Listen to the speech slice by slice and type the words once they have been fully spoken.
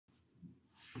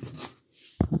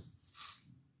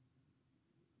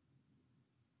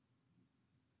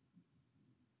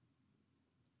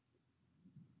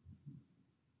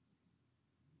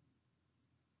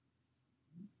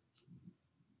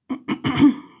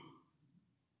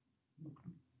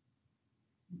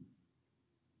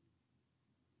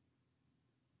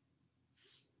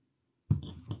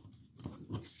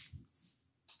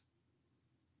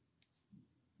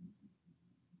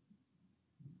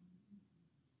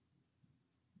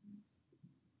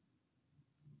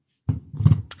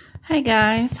Hey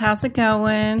guys, how's it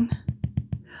going?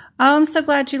 Oh, I'm so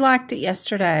glad you liked it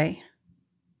yesterday.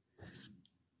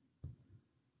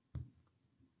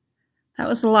 That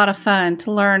was a lot of fun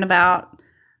to learn about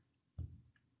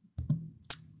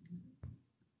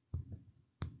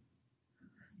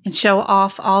and show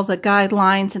off all the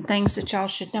guidelines and things that y'all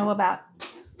should know about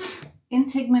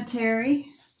integumentary.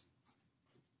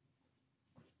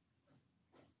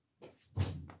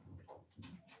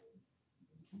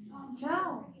 Oh,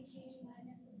 Joe.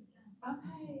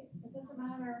 Okay, it doesn't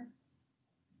matter.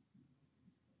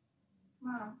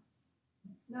 Mom,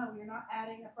 no, you're not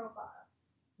adding a profile.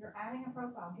 You're adding a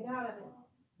profile. Get out of it.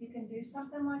 You can do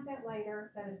something like that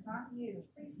later. That is not you.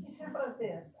 Please get out of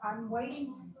this. I'm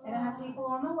waiting and I have people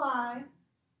on the live.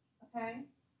 Okay?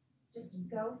 Just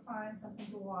go find something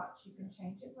to watch. You can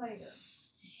change it later.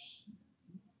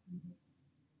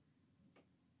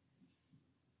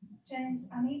 James,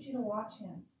 I need you to watch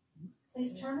him.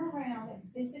 Please turn around and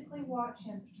physically watch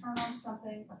him turn on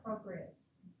something appropriate.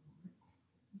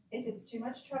 If it's too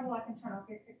much trouble, I can turn off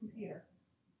your computer.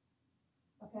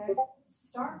 Okay?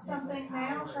 Start something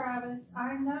now, Travis.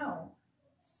 I know.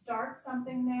 Start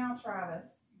something now,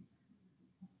 Travis.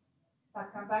 If I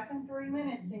come back in 3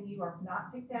 minutes and you have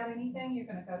not picked out anything, you're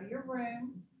going to go to your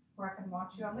room where I can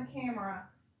watch you on the camera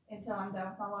until I'm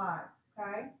done with my live.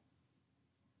 Okay?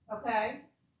 Okay?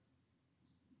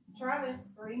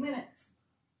 Travis, 3 minutes.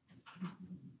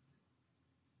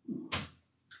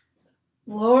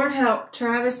 Lord help,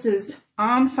 Travis is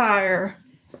on fire,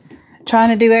 trying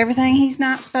to do everything he's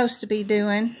not supposed to be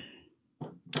doing.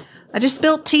 I just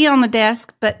spilled tea on the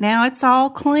desk, but now it's all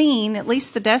clean. At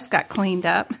least the desk got cleaned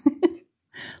up.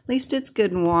 At least it's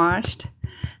good and washed.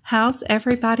 How's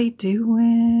everybody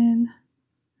doing?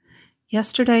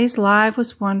 Yesterday's live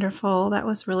was wonderful. That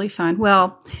was really fun.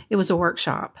 Well, it was a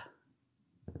workshop.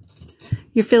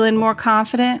 You're feeling more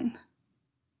confident?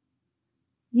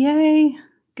 Yay.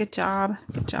 Good job.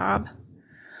 Good job.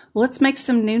 Well, let's make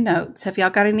some new notes. Have y'all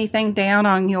got anything down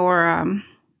on your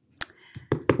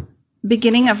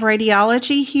beginning of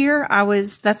radiology here?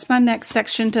 That's my next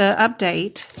section to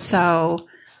update. So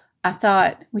I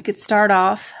thought we could start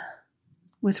off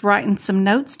with writing some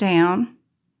notes down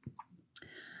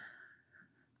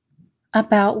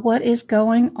about what is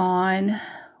going on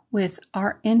with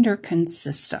our endocrine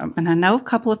system. And I know a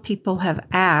couple of people have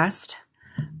asked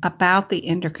about the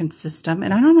endocrine system,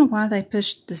 and I don't know why they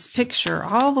pushed this picture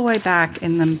all the way back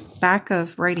in the back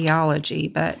of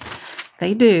radiology, but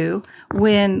they do.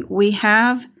 When we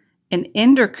have an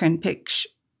endocrine picture,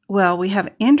 well, we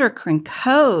have endocrine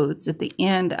codes at the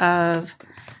end of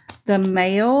the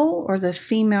male or the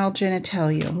female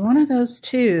genitalia. One of those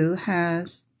two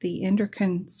has the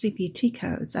endocrine CPT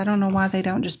codes. I don't know why they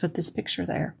don't just put this picture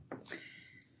there.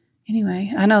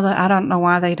 Anyway, I don't know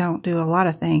why they don't do a lot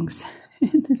of things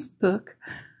in this book.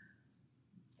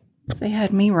 If they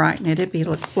had me writing it, it'd be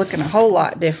looking a whole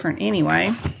lot different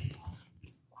anyway.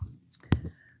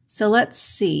 So let's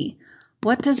see.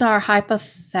 What does our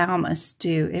hypothalamus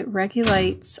do? It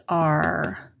regulates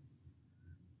our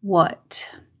what?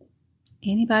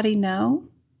 Anybody know?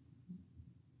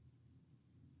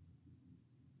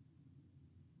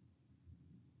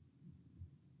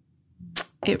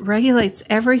 It regulates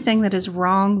everything that is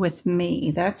wrong with me,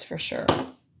 that's for sure.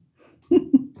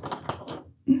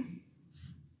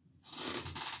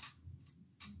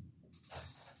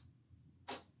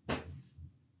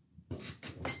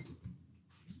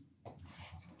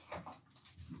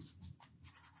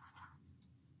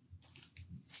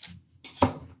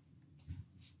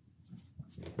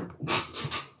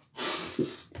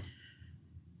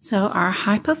 So our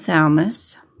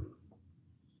hypothalamus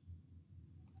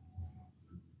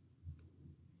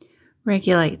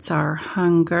regulates our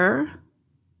hunger,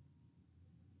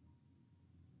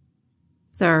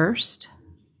 thirst,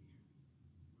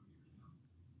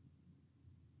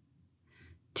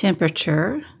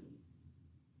 temperature,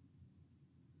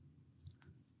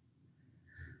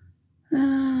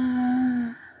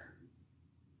 and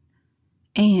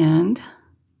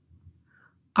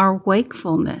our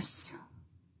wakefulness.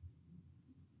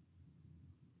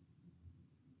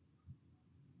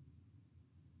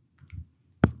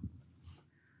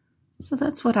 So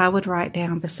that's what I would write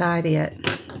down beside it.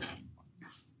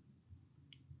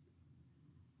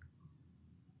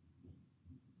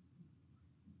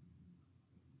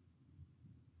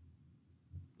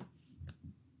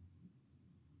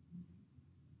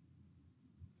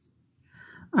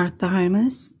 Our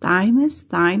thymus.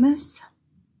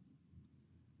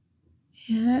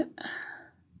 It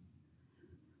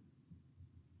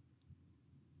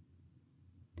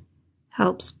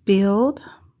helps build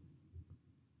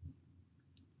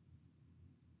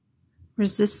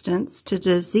resistance to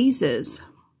diseases.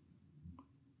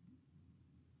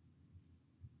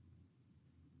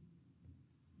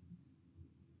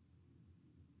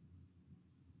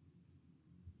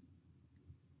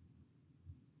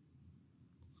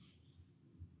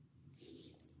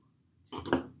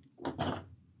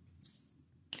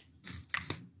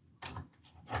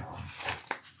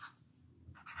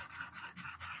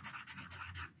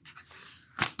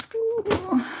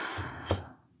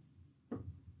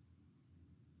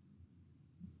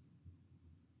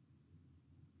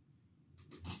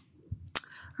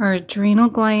 Our adrenal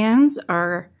glands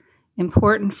are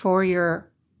important for your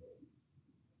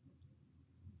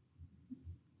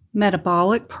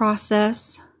metabolic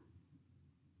process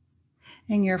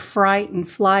and your fright and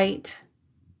flight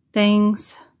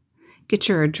things. Get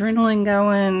your adrenaline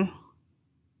going.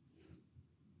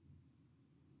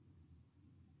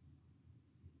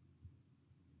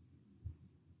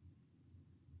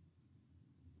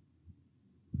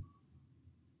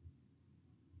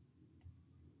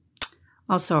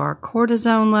 Also our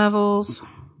cortisone levels.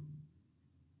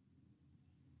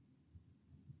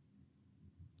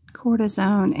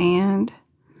 Cortisone and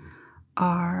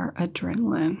our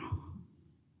adrenaline.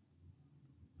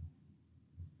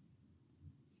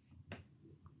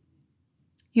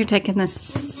 You're taking the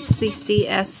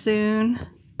CCS soon.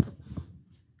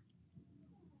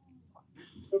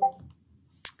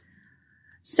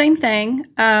 Same thing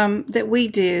that we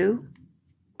do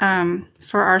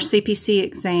for our CPC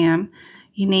exam.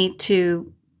 You need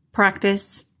to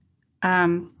practice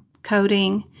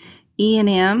coding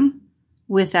E&M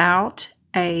without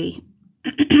a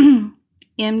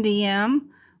MDM,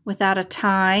 without a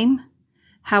time.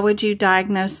 How would you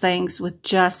diagnose things with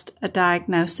just a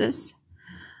diagnosis?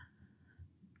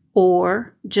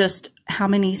 Or just how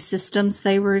many systems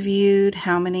they reviewed,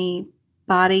 how many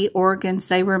body organs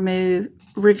they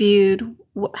reviewed.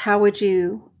 How would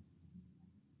you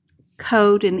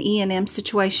code an E&M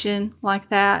situation like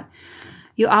that?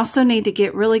 You also need to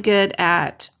get really good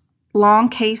at long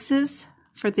cases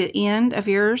for the end of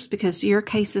yours, because your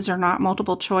cases are not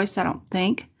multiple choice, I don't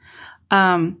think,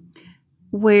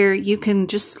 where you can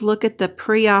just look at the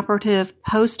preoperative,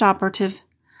 postoperative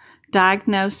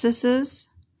diagnoses,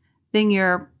 then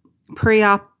your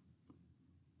pre-op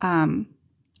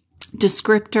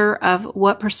descriptor of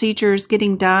what procedure is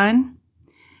getting done,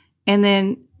 and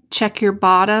then check your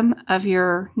bottom of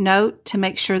your note to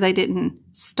make sure they didn't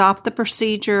stop the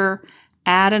procedure,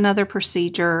 add another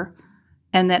procedure,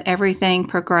 and that everything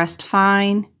progressed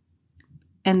fine,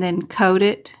 and then code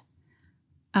it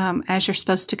as you're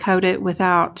supposed to code it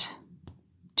without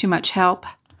too much help.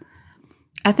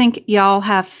 I think y'all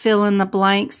have fill in the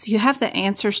blanks. You have the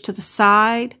answers to the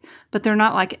side, but they're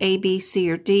not like A, B,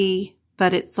 C, or D,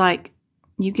 but it's like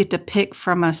you get to pick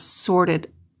from a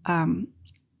sorted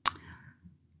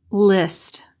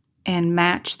list and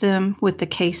match them with the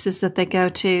cases that they go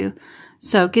to.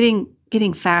 So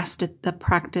getting fast at the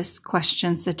practice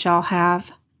questions that y'all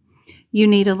have. You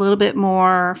need a little bit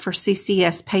more for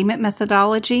CCS payment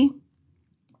methodology.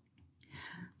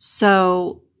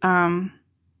 So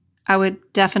I would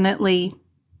definitely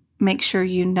make sure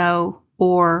you know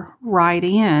or write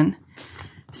in,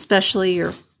 especially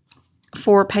your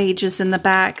 4 pages in the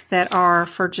back that are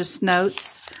for just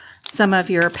notes, some of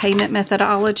your payment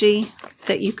methodology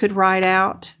that you could write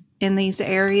out in these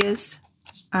areas.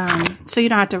 So you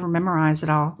don't have to memorize it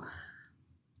all.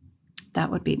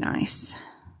 That would be nice.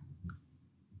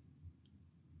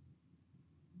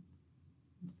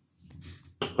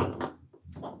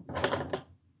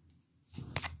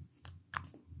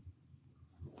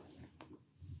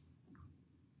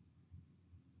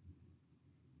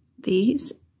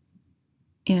 These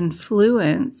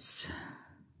influence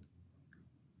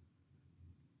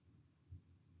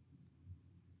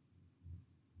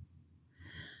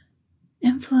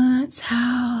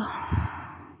how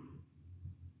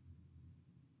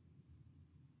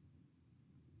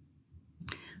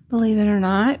believe it or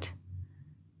not,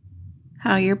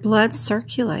 how your blood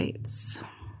circulates.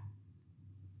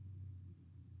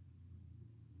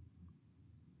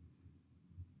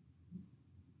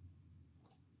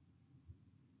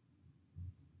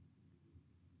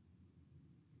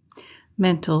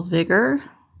 Mental vigor,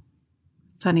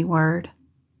 funny word.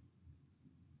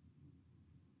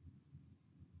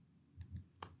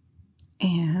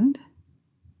 And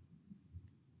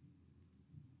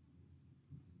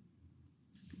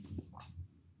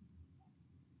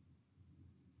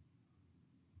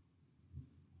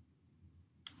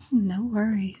no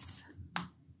worries.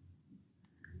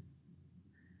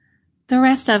 The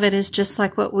rest of it is just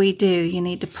like what we do. You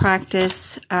need to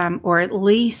practice or at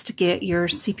least get your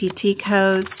CPT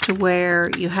codes to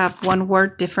where you have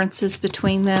one-word differences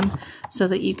between them so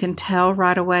that you can tell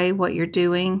right away what you're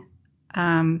doing.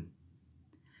 That's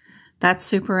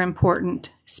super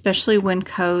important, especially when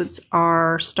codes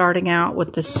are starting out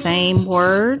with the same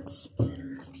words.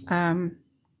 Let's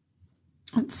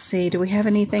see, do we have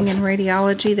anything in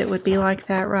radiology that would be like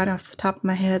that right off the top of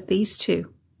my head? These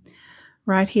two.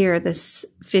 Right here, this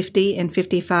 50 and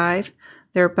 55,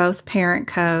 they're both parent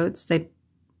codes. They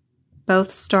both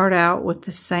start out with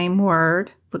the same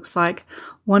word. Looks like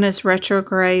one is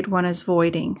retrograde, one is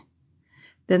voiding.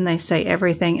 Then they say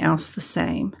everything else the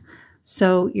same.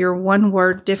 So your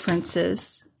one-word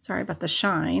differences, sorry about the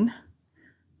shine,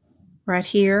 right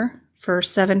here for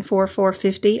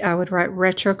 74450, I would write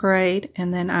retrograde,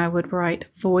 and then I would write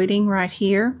voiding right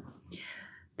here.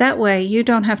 That way, you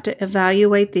don't have to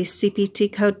evaluate these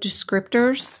CPT code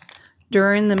descriptors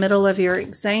during the middle of your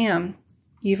exam.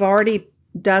 You've already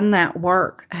done that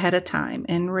work ahead of time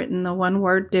and written the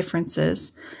one-word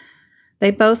differences.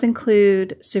 They both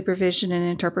include supervision and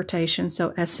interpretation,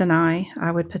 so S and I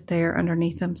would put there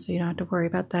underneath them so you don't have to worry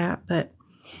about that. But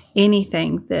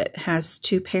anything that has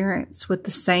two parents with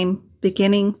the same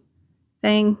beginning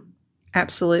thing,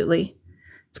 absolutely.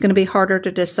 It's going to be harder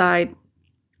to decide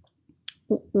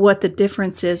what the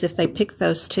difference is if they pick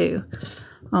those two.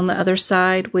 On the other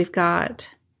side, we've got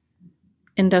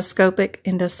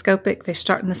endoscopic. They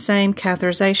start in the same.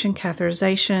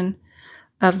 Catheterization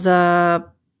of the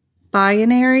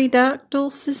binary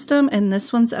ductal system, and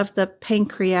this one's of the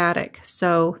pancreatic.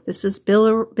 So this is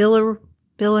bilirubin,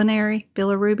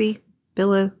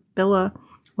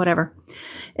 whatever.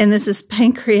 And this is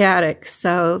pancreatic.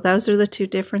 So those are the two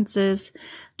differences.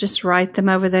 Just write them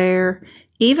over there.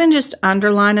 Even just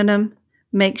underlining them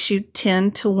makes you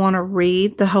tend to want to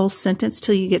read the whole sentence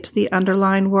till you get to the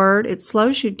underlined word. It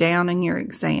slows you down in your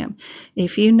exam.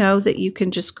 If you know that you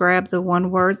can just grab the one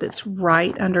word that's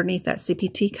right underneath that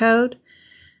CPT code,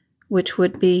 which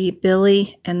would be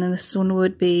Billy, and then this one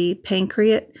would be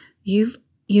pancreas,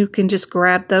 you can just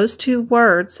grab those two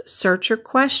words, search your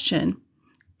question,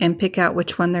 and pick out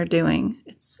which one they're doing.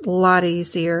 It's a lot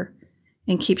easier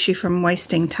and keeps you from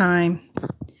wasting time.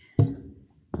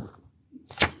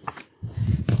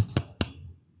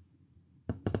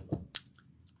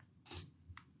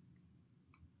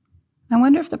 I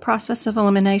wonder if the process of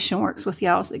elimination works with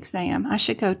y'all's exam. I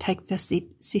should go take the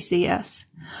CCS.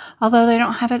 Although they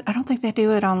don't have it, I don't think they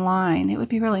do it online. It would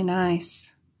be really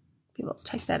nice to be able to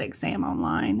take that exam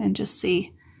online and just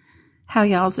see how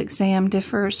y'all's exam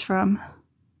differs from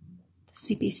the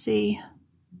CBC.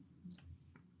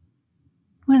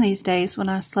 One of these days when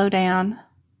I slow down,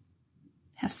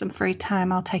 have some free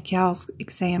time, I'll take y'all's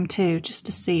exam too, just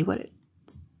to see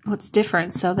what's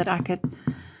different so that I could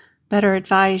better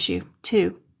advise you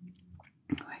too.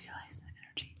 Regulate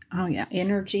energy. Oh yeah,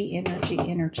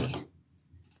 energy.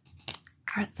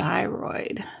 Our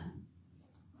thyroid.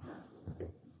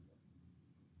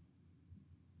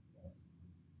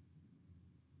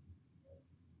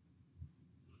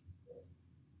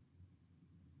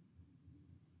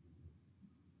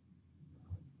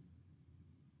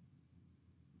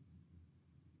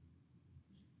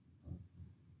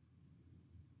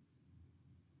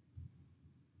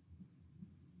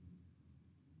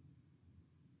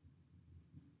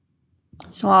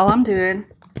 So all I'm doing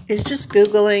is just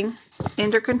Googling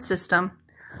endocrine system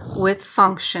with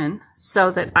function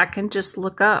so that I can just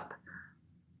look up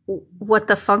what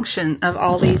the function of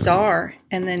all these are.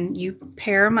 And then you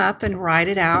pair them up and write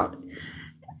it out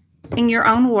in your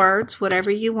own words,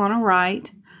 whatever you want to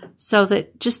write, so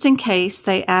that just in case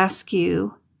they ask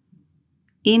you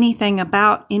anything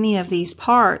about any of these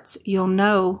parts, you'll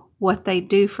know what they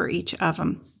do for each of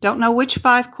them. Don't know which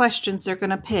 5 questions they're going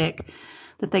to pick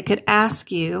that they could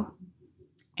ask you,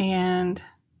 and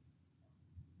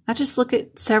I just look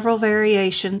at several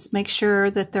variations, make sure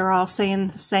that they're all saying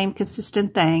the same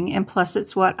consistent thing, and plus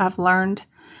it's what I've learned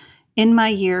in my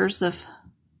years of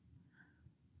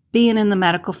being in the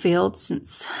medical field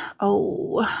since,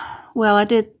 I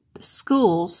did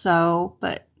school,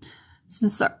 but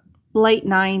since the late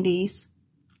 90s,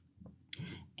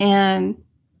 and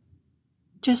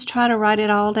just try to write it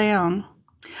all down.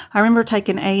 I remember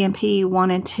taking A&P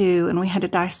 1 and 2, and we had to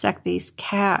dissect these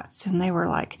cats, and they were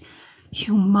like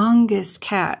humongous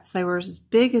cats. They were as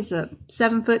big as a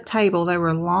 7-foot table. They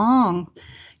were long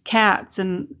cats,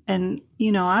 and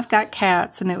I've got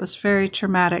cats, and it was very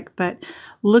traumatic. But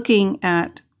looking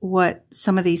at what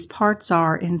some of these parts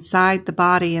are inside the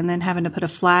body, and then having to put a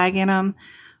flag in them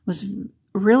was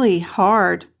really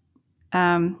hard.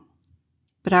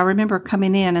 But I remember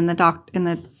coming in and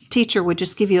the teacher would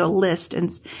just give you a list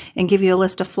and give you a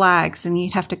list of flags, and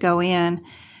you'd have to go in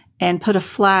and put a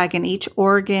flag in each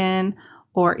organ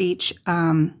or each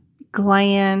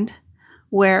gland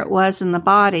where it was in the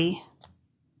body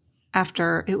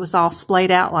after it was all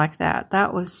splayed out like that.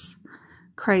 That was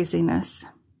craziness.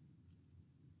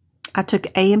 I took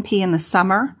A&P in the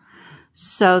summer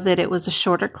so that it was a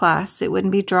shorter class. It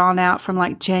wouldn't be drawn out from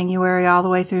like January all the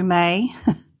way through May.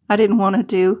 I didn't want to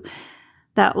do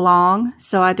that long.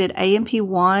 So I did A&P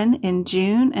 1 in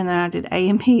June, and then I did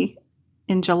A&P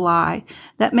in July.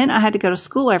 That meant I had to go to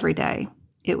school every day.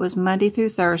 It was Monday through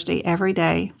Thursday every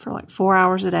day for like 4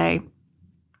 hours a day.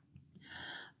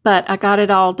 But I got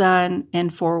it all done in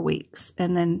 4 weeks,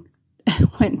 and then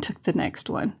went and took the next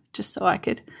one just so I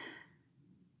could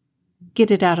get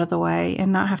it out of the way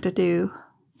and not have to do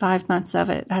 5 months of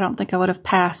it. I don't think I would have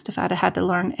passed if I'd had to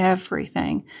learn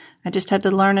everything. I just had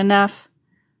to learn enough,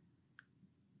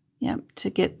 to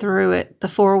get through it, the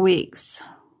 4 weeks.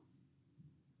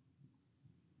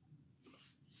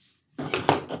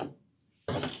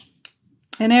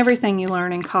 And everything you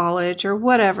learn in college or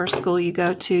whatever school you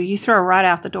go to, you throw right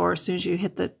out the door as soon as you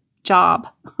hit the job,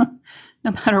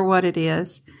 no matter what it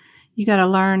is. You got to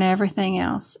learn everything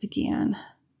else again.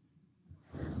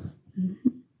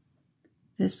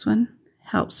 This one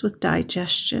helps with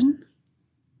digestion.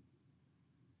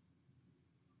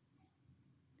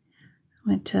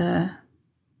 Went to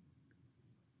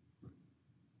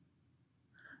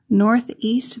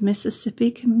Northeast Mississippi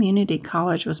Community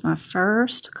College. Was my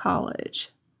first college.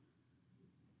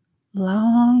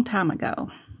 Long time ago.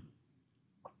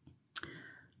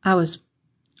 I was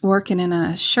working in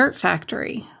a shirt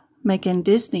factory making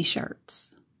Disney shirts.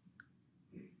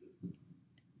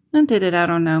 I did it, I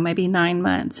don't know, maybe 9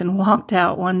 months, and walked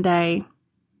out one day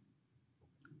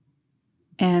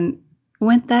and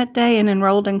went that day and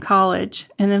enrolled in college,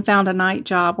 and then found a night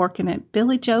job working at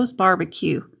Billy Joe's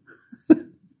Barbecue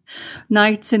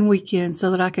nights and weekends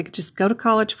so that I could just go to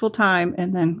college full time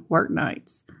and then work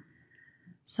nights.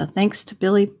 So thanks to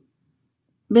Billy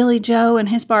Joe and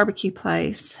his barbecue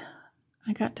place,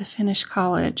 I got to finish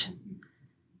college,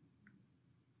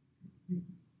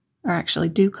 or actually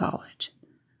do college.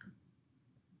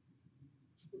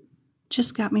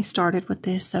 Just got me started with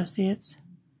the associates.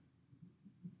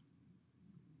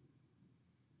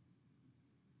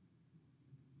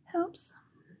 Helps.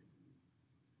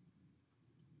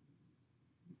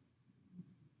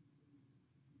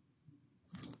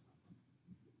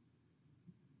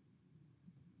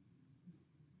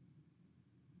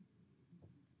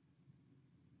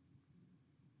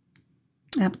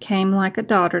 I became like a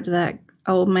daughter to that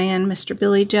old man, Mr.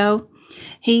 Billy Joe.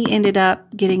 He ended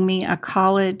up getting me a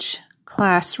college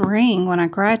class ring when I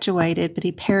graduated, but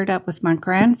he paired up with my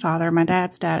grandfather, my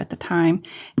dad's dad at the time,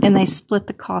 and they split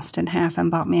the cost in half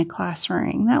and bought me a class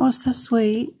ring. That was so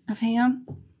sweet of him.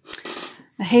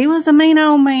 He was a mean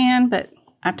old man, but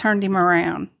I turned him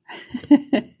around.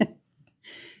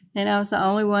 And I was the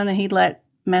only one that he'd let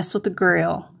mess with the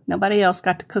grill. Nobody else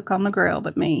got to cook on the grill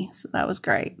but me, so that was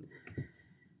great.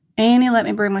 And he let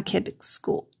me bring my kid to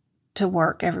school, to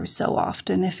work every so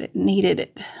often if it needed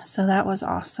it. So that was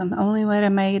awesome. The only way to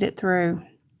make it through.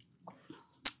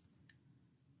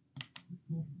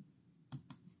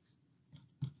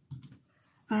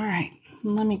 All right,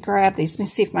 let me grab these. Let me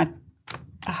see if I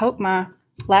hope my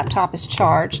laptop is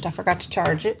charged. I forgot to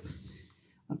charge it.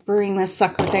 I'll bring this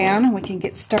sucker down and we can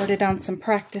get started on some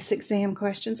practice exam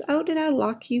questions. Oh, did I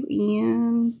lock you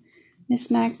in,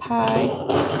 Miss Magpie?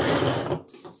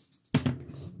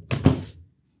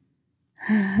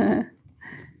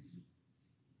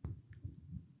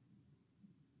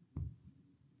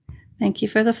 Thank you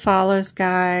for the follows,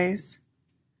 guys.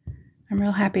 I'm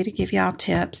real happy to give y'all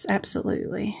tips.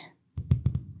 Absolutely.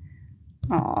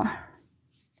 Aw.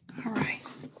 All right.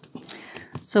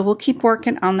 So we'll keep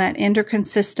working on that endocrine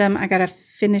system. I got to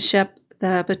finish up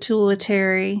the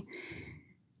pituitary.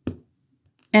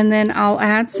 And then I'll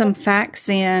add some facts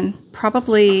in,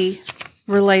 probably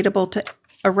relatable to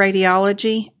a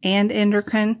radiology and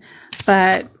endocrine,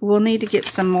 but we'll need to get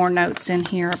some more notes in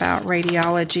here about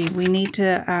radiology. We need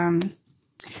to,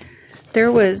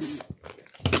 there was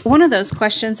one of those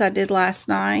questions I did last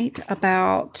night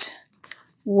about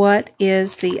what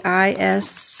is the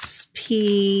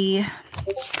ISP,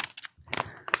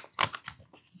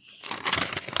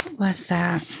 what was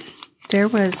that? There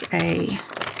was a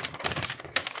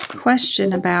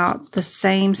question about the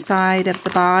same side of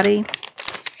the body.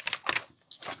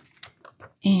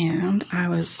 And I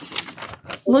was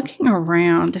looking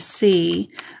around to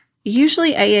see,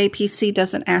 usually AAPC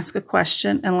doesn't ask a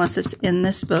question unless it's in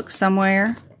this book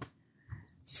somewhere.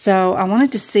 So I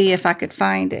wanted to see if I could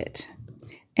find it.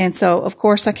 And so, of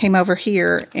course, I came over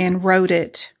here and wrote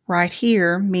it right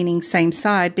here, meaning same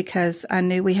side, because I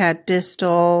knew we had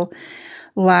distal,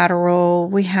 lateral,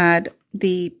 we had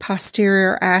the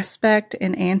posterior aspect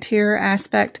and anterior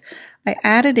aspect. I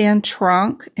added in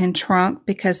trunk and trunk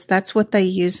because that's what they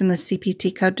use in the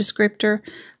CPT code descriptor.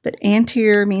 But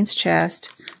anterior means chest,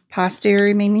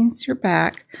 posterior means your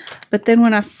back. But then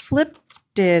when I flipped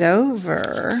it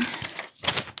over,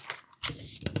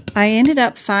 I ended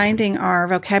up finding our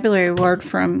vocabulary word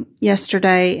from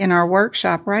yesterday in our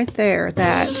workshop right there,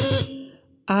 that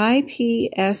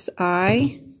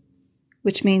IPSI,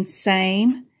 which means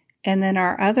same, and then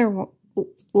our other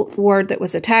word that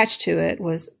was attached to it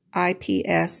was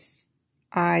IPSI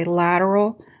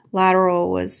lateral. Lateral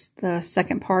was the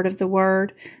second part of the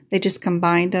word. They just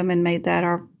combined them and made that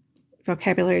our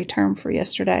vocabulary term for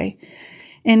yesterday.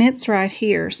 And it's right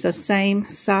here. So same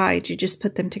side, you just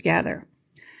put them together.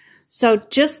 So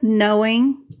just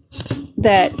knowing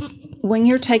that when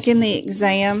you're taking the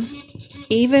exam,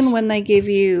 even when they give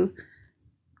you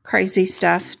crazy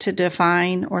stuff to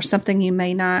define or something you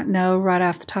may not know right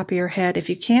off the top of your head, if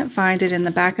you can't find it in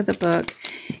the back of the book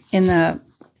in the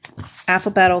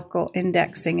alphabetical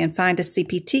indexing and find a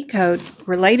CPT code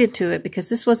related to it, because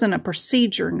this wasn't a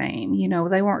procedure name, you know,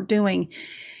 they weren't doing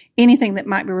anything that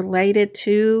might be related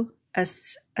to a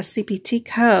CPT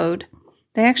code.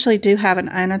 They actually do have an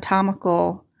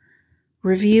anatomical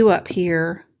review up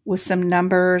here with some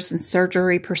numbers and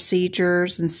surgery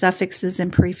procedures and suffixes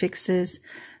and prefixes.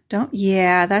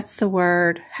 Yeah, that's the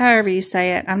word. However you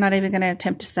say it. I'm not even going to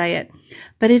attempt to say it.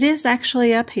 But it is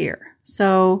actually up here.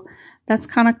 So that's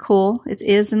kind of cool. It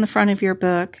is in the front of your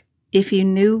book. If you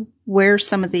knew where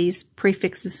some of these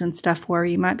prefixes and stuff were,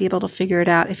 you might be able to figure it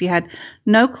out. If you had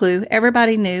no clue,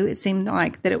 everybody knew. It seemed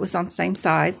like that it was on the same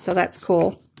side. So that's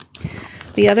cool.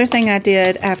 The other thing I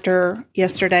did after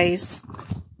yesterday's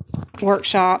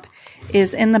workshop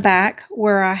is in the back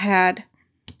where I had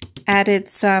added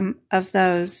some of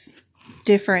those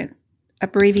different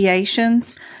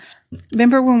abbreviations.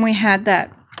 Remember when we had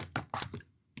that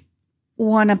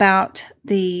one about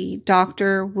the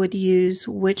doctor would use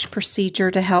which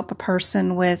procedure to help a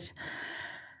person with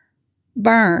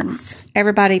burns?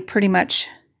 Everybody pretty much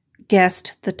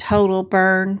guessed the total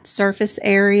burn surface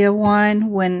area one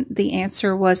when the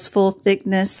answer was full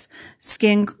thickness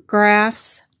skin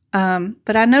grafts.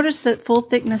 But I noticed that full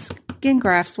thickness skin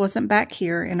grafts wasn't back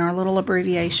here in our little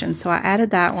abbreviation. So I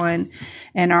added that one,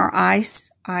 and our ICCE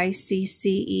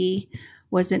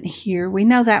wasn't here. We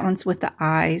know that one's with the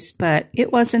I's, but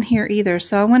it wasn't here either.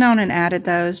 So I went on and added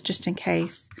those just in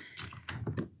case.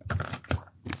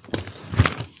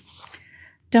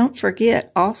 Don't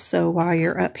forget also while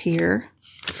you're up here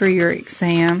for your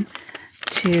exam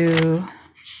to,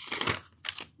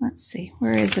 let's see,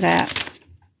 where is it at?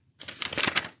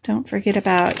 Don't forget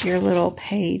about your little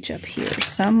page up here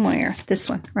somewhere. This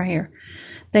one right here.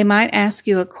 They might ask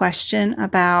you a question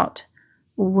about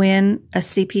when a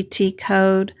CPT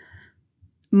code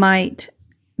might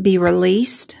be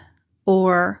released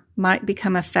or might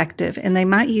become effective. And they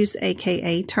might use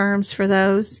AKA terms for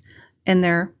those, and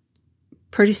they're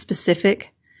pretty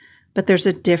specific, but there's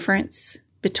a difference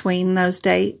between those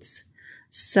dates.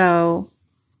 So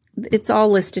it's all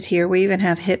listed here. We even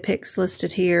have hip picks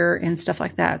listed here and stuff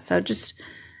like that. So just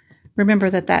remember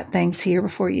that thing's here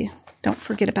before you. Don't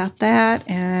forget about that.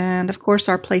 And of course,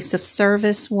 our place of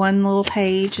service, one little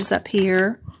page is up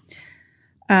here.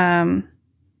 On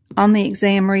the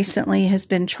exam recently has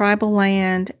been tribal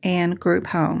land and group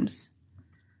homes.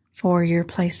 For your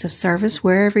place of service,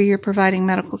 wherever you're providing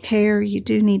medical care, you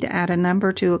do need to add a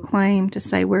number to a claim to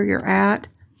say where you're at.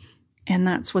 And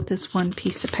that's what this one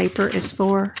piece of paper is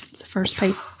for. It's the first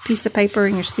piece of paper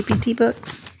in your CPT book.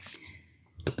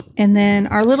 And then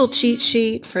our little cheat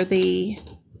sheet for the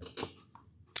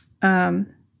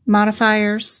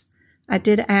modifiers. I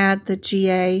did add the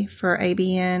GA for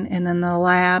ABN and then the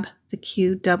lab, the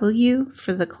QW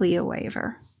for the CLIA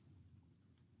waiver.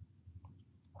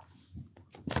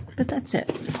 But that's it.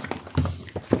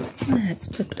 Let's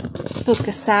put the book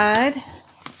aside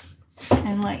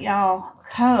and let y'all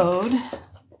code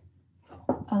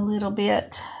a little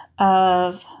bit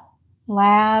of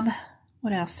lab.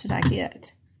 What else did I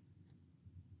get?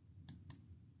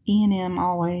 E&M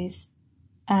always.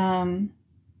 Path,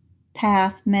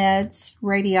 meds,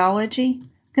 radiology. I'm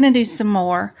going to do some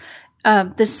more.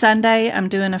 This Sunday, I'm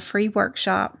doing a free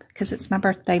workshop because it's my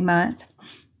birthday month.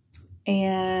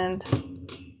 And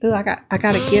ooh, I got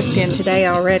a gift in today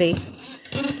already.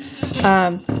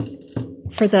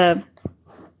 For the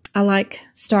I like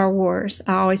Star Wars.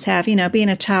 I always have, you know, being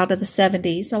a child of the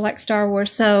 70s. I like Star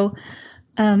Wars. So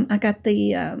I got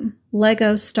the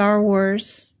Lego Star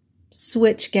Wars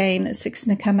Switch game that's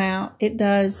fixing to come out. It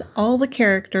does all the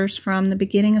characters from the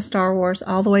beginning of Star Wars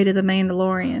all the way to the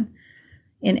Mandalorian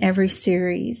in every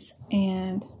series.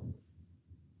 And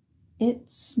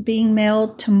it's being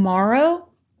mailed tomorrow.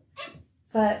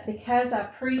 But because I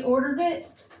pre-ordered it,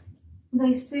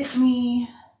 they sent me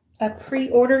a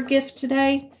pre-order gift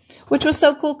today, which was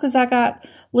so cool because I got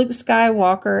Luke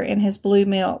Skywalker and his blue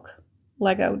milk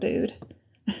Lego dude.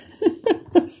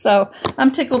 So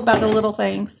I'm tickled by the little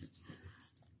things.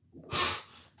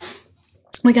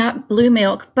 We got blue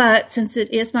milk, but since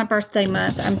it is my birthday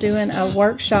month, I'm doing a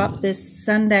workshop this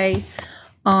Sunday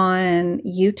on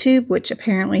YouTube, which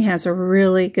apparently has a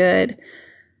really good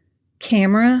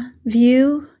camera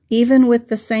view. Even with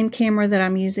the same camera that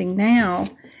I'm using now,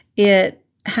 it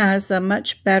has a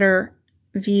much better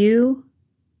view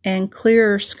and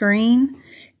clearer screen.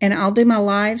 And I'll do my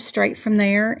live straight from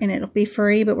there, and it'll be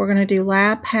free, but we're going to do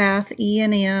lab path,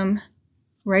 E&M,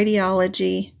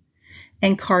 radiology,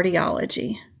 and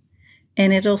cardiology.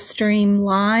 And it'll stream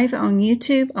live on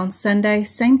YouTube on Sunday,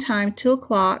 same time, 2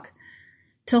 o'clock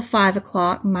till 5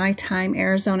 o'clock, my time,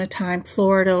 Arizona time.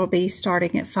 Florida will be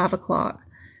starting at 5 o'clock.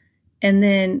 And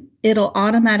then it'll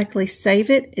automatically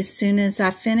save it as soon as I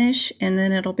finish, and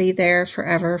then it'll be there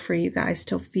forever for you guys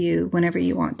to view whenever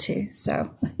you want to.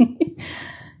 So,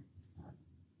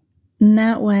 and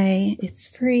that way it's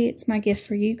free. It's my gift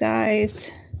for you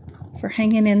guys for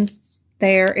hanging in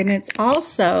there. And it's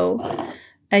also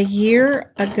a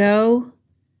year ago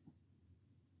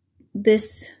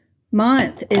this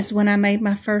month is when I made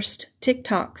my first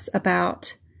TikToks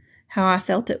about how I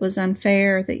felt it was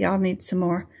unfair, that y'all need some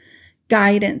more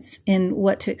guidance in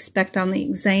what to expect on the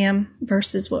exam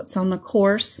versus what's on the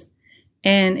course.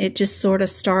 And it just sort of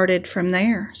started from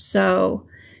there. So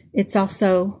it's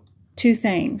also two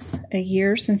things: a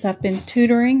year since I've been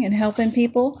tutoring and helping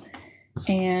people,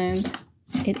 and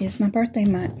it is my birthday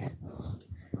month.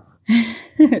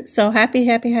 So happy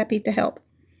to help.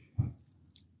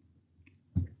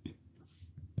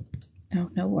 Oh,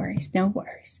 no worries.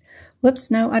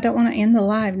 Whoops, no, I don't want to end the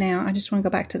live now. I just want to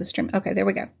go back to the stream. Okay, there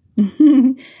we go.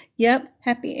 Yep,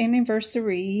 happy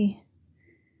anniversary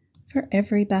for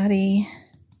everybody.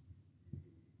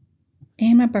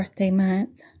 And my birthday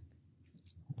month.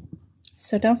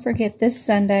 So don't forget this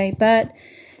Sunday, but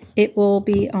it will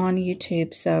be on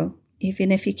YouTube. So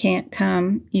even if you can't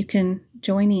come, you can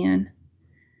join in.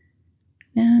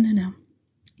 No.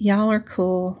 Y'all are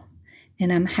cool.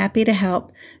 And I'm happy to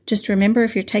help. Just remember,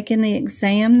 if you're taking the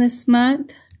exam this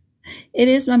month, it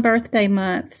is my birthday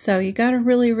month. So you got to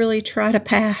really, really try to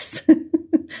pass.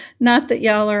 Not that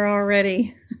y'all are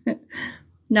already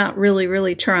not really,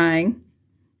 really trying.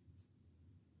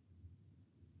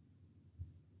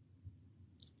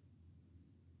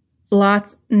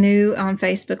 Lots new on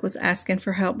Facebook was asking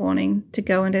for help wanting to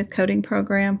go into a coding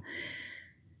program.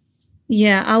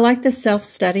 Yeah, I like the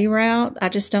self-study route. I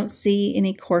just don't see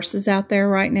any courses out there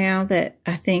right now that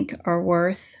I think are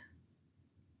worth.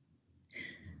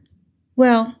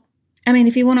 Well, I mean,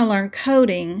 if you want to learn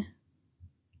coding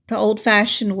the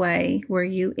old-fashioned way, where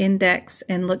you index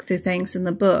and look through things in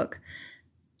the book.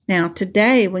 Now,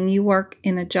 today, when you work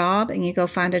in a job and you go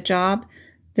find a job,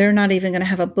 they're not even going to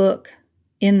have a book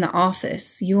in the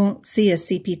office. You won't see a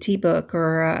CPT book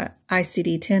or a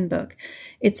ICD-10 book.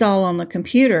 It's all on the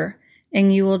computer.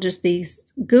 And you will just be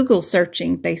Google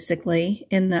searching, basically,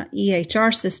 in the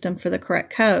EHR system for the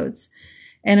correct codes.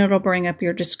 And it'll bring up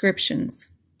your descriptions.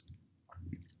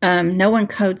 No one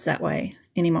codes that way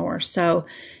anymore. So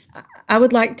I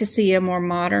would like to see a more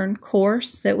modern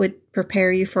course that would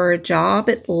prepare you for a job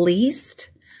at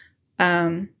least.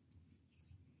 And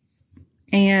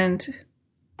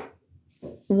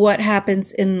what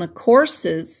happens in the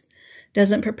courses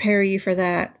doesn't prepare you for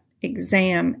that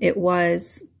exam. It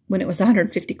was when it was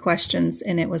 150 questions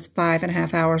and it was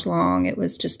 5.5 hours long. It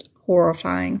was just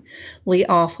horrifyingly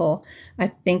awful. I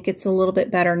think it's a little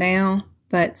bit better now,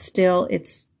 but still,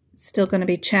 it's still going to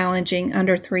be challenging,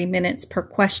 under 3 minutes per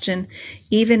question.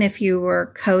 Even if you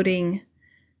were coding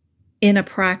in a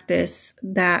practice,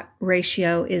 that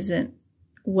ratio isn't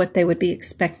what they would be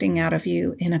expecting out of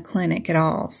you in a clinic at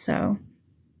all. So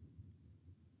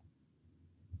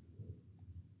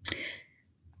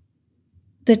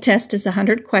the test is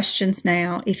 100 questions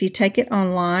now. If you take it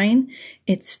online,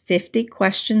 it's 50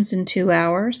 questions in 2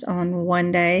 hours on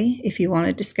one day, if you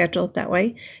wanted to schedule it that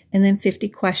way, and then 50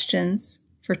 questions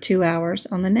for 2 hours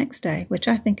on the next day, which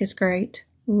I think is great.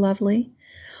 Lovely.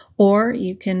 Or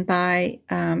you can buy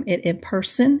it in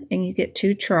person and you get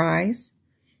 2 tries.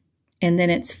 And then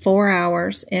it's 4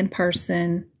 hours in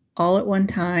person, all at one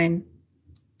time.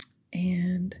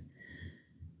 And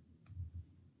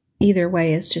either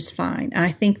way is just fine. I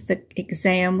think the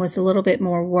exam was a little bit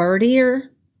more wordier.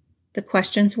 The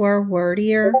questions were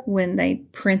wordier when they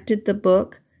printed the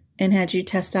book and had you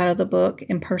test out of the book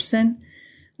in person.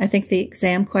 I think the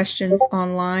exam questions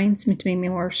online seemed to be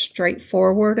more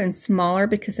straightforward and smaller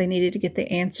because they needed to get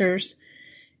the answers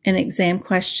and the exam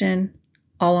question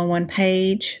all on one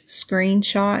page,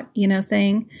 screenshot,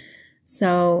 thing.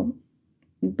 So,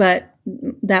 but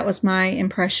that was my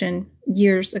impression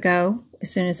years ago,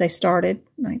 as soon as they started,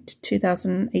 like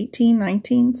 2018,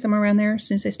 19, somewhere around there, as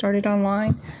soon as they started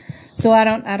online. So I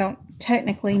don't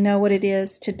technically know what it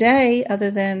is today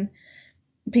other than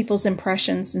people's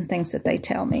impressions and things that they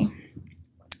tell me.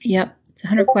 Yep, it's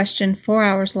 100 questions, 4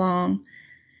 hours long.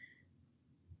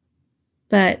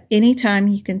 But anytime,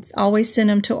 you can always send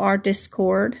them to our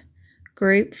Discord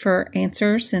group for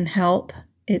answers and help.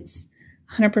 It's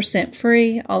 100%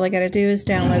 free. All they got to do is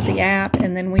download the app,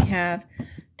 and then we have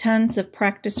tons of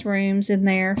practice rooms in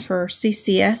there for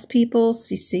CCS people,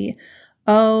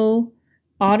 CCO,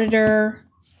 auditor,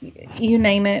 you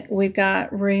name it. We've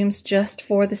got rooms just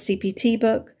for the CPT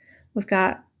book. We've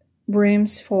got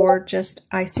rooms for just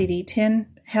ICD-10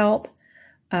 help,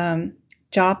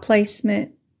 job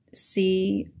placement,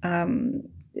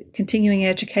 continuing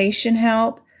education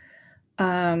help,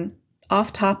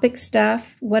 off-topic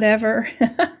stuff, whatever.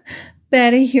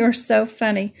 Betty, you're so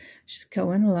funny. She's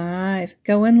going live.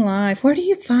 Where do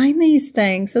you find these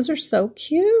things? Those are so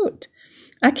cute.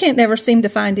 I can't never seem to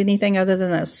find anything other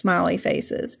than those smiley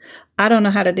faces. I don't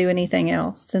know how to do anything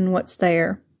else than what's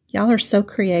there. Y'all are so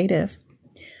creative.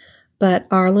 But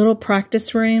our little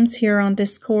practice rooms here on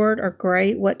Discord are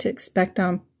great. What to expect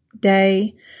on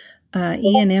day,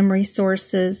 E&M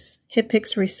resources,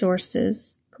 HIPICS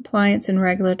resources, compliance and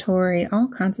regulatory, all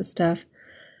kinds of stuff.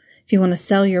 If you want to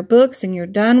sell your books and you're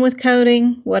done with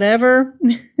coding, whatever,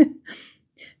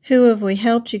 who have we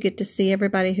helped? You get to see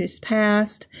everybody who's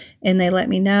passed, and they let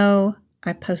me know.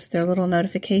 I post their little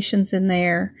notifications in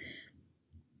there,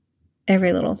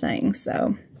 every little thing.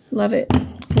 So love it.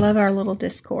 Love our little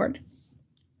Discord.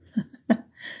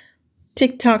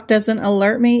 TikTok doesn't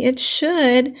alert me. It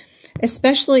should,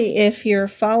 especially if you're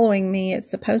following me.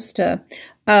 It's supposed to.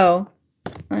 Oh,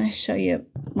 I'll show you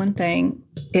one thing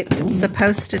it's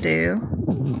supposed to do.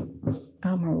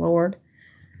 Oh, my Lord.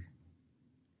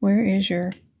 Where is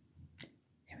your...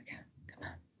 Here we go.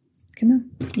 Come on.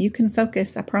 You can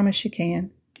focus. I promise you can.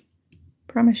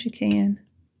 Promise you can.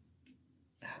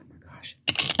 Oh, my gosh.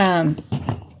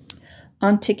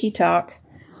 On TikTok.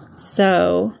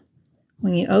 So,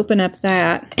 when you open up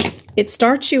that, it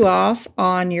starts you off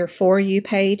on your For You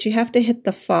page. You have to hit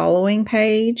the following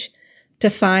page to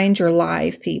find your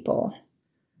live people.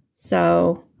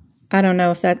 So, I don't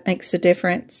know if that makes a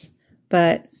difference,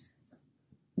 but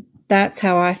that's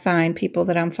how I find people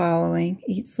that I'm following.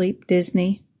 Eat, Sleep,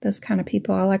 Disney, those kind of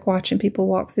people. I like watching people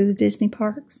walk through the Disney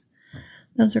parks.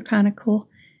 Those are kind of cool.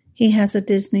 He walks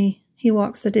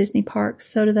the Disney parks,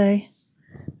 so do they.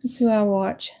 That's who I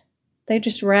watch. They're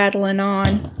just rattling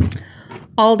on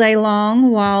all day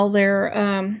long while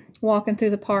they're walking through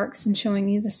the parks and showing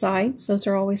you the sights. Those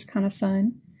are always kind of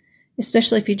fun,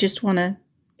 especially if you just want to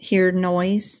hear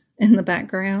noise in the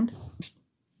background.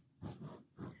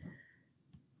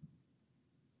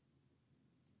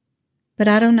 But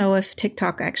I don't know if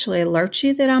TikTok actually alerts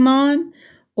you that I'm on,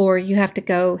 or you have to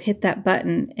go hit that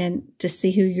button and to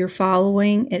see who you're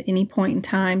following at any point in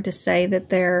time to say that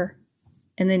they're,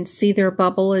 and then see their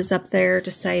bubble is up there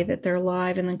to say that they're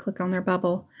live, and then click on their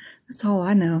bubble. That's all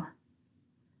I know.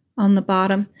 On the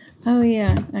bottom. Oh,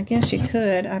 yeah. I guess you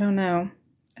could. I don't know.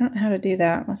 I don't know how to do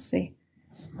that. Let's see.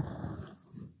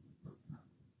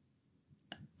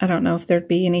 I don't know if there'd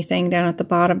be anything down at the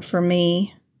bottom for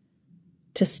me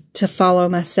to follow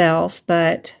myself,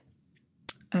 but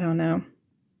I don't know.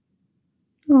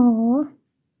 Aww.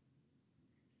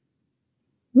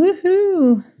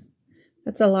 Woohoo!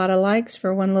 That's a lot of likes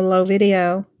for one little old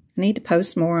video. I need to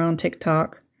post more on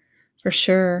TikTok for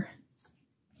sure.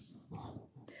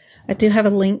 I do have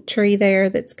a link tree there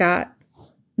that's got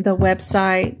the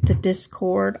website, the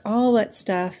Discord, all that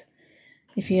stuff.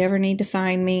 If you ever need to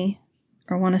find me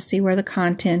or want to see where the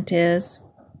content is.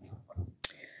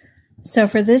 So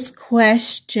for this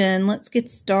question, let's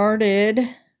get started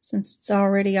since it's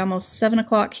already almost 7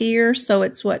 o'clock here. So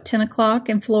it's what, 10 o'clock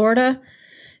in Florida?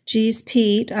 Geez,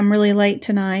 Pete, I'm really late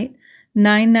tonight.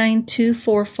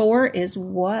 99244 is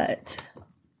what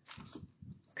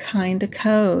kind of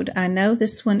code? I know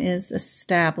this one is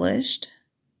established.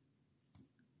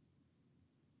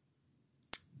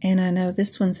 And I know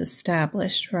this one's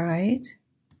established, right?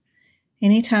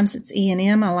 Anytime it's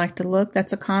E&M, I like to look.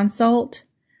 That's a consult.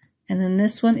 And then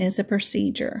this one is a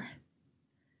procedure.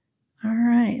 All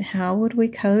right, how would we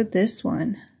code this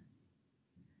one?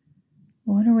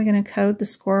 What are we going to code the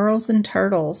squirrels and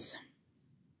turtles?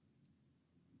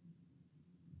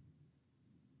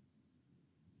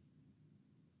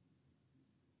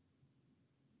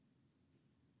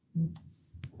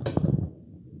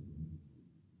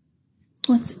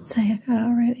 What's it say I got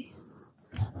already?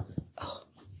 Oh.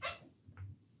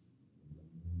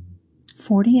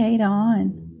 48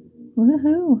 on.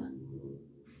 Woohoo.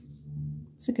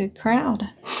 It's a good crowd.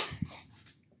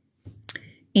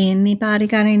 Anybody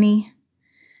got any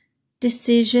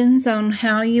decisions on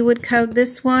how you would code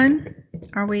this one?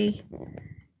 Are we...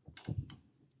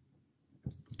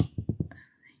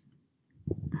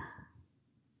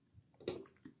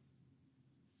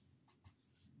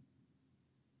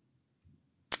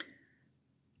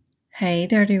 Hey,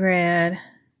 Dirty Red.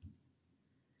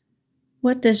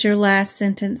 What does your last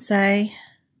sentence say?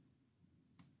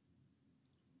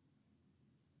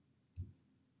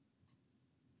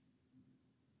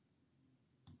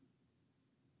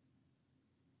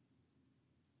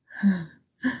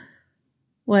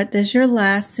 What does your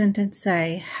last sentence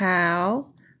say? How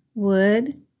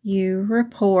would you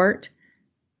report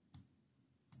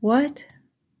what?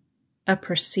 A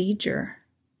procedure.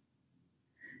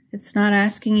 It's not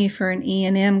asking you for an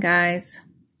E&M, guys.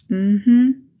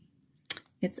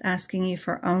 It's asking you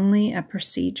for only a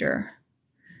procedure.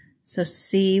 So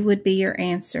C would be your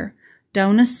answer.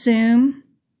 Don't assume.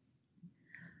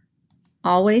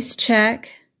 Always check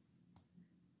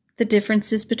the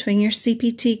differences between your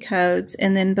CPT codes,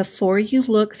 and then before you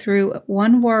look through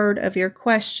one word of your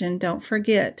question, don't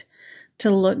forget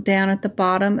to look down at the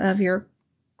bottom of your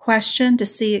question to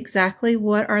see exactly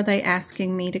what are they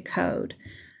asking me to code.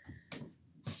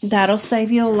 That'll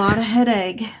save you a lot of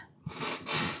headache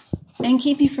and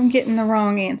keep you from getting the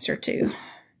wrong answer too.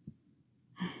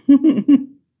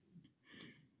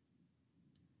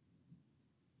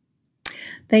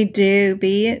 They do.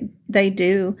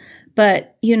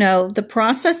 But, you know, the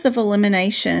process of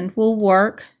elimination will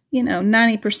work,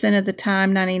 90% of the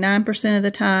time, 99% of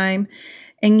the time.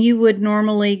 And you would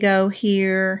normally go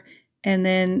here and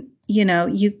then,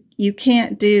 you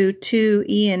can't do 2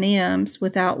 E&Ms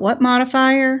without what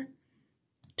modifier?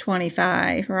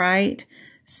 25, right?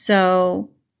 So,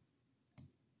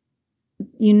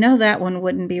 that one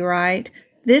wouldn't be right.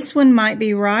 This one might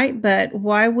be right, but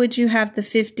why would you have the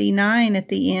 59 at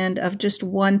the end of just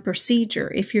one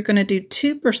procedure? If you're going to do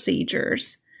 2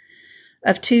 procedures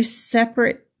of 2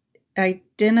 separate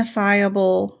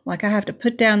identifiable, like I have to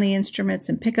put down the instruments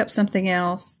and pick up something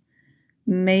else,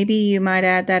 maybe you might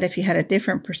add that if you had a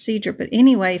different procedure. But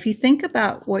anyway, if you think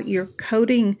about what your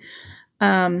coding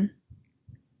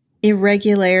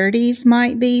irregularities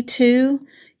might be too,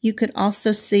 you could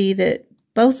also see that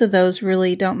both of those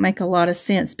really don't make a lot of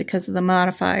sense because of the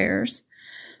modifiers.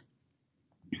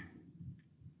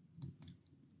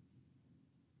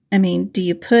 I mean, do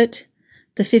you put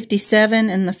the 57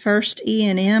 in the first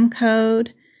E&M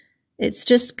code? It's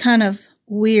just kind of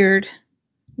weirdness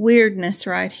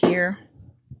right here.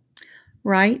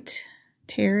 Right,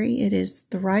 Terry, it is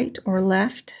the right or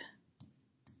left.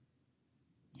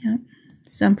 Yep.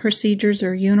 Some procedures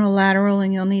are unilateral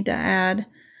and you'll need to add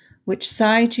which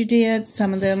side you did.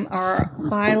 Some of them are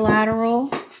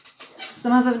bilateral.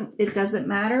 Some of them, it doesn't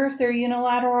matter if they're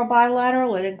unilateral or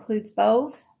bilateral. It includes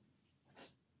both.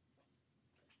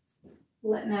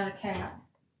 Letting out a cat.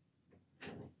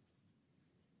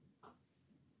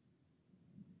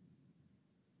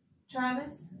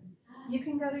 Travis, you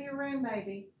can go to your room,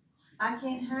 baby. I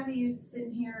can't have you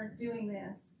sitting here doing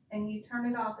this. And you turn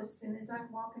it off as soon as I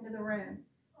walk into the room.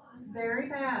 It's very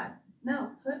bad.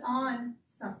 No, put on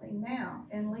something now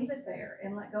and leave it there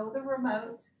and let go of the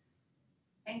remote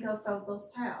and go fold those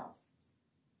towels.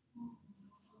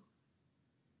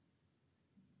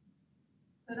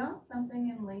 Put on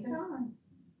something and leave it on.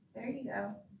 There you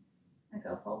go. Now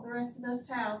go fold the rest of those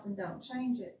towels and don't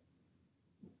change it.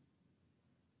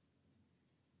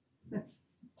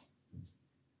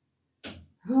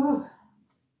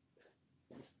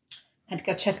 Had to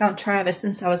go check on Travis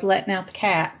since I was letting out the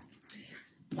cat.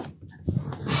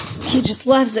 He just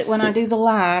loves it when I do the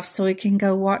live so he can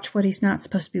go watch what he's not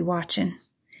supposed to be watching.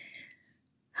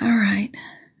 All right.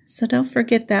 So don't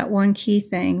forget that one key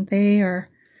thing. They are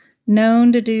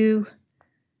known to do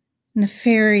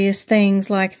nefarious things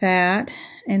like that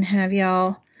and have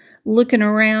y'all looking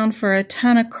around for a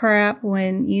ton of crap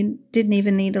when you didn't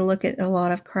even need to look at a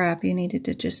lot of crap. You needed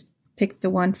to just pick the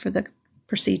one for the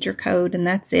procedure code and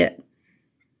that's it.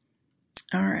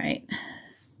 All right.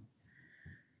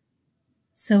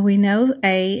 So we know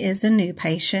A is a new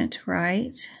patient,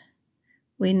 right?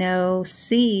 We know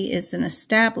C is an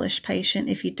established patient.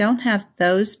 If you don't have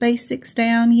those basics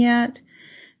down yet,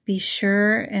 be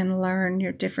sure and learn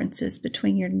your differences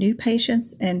between your new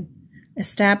patients and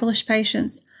established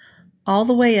patients, all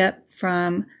the way up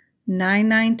from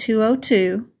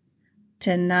 99202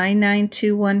 to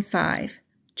 99215.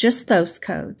 Just those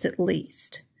codes at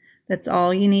least. That's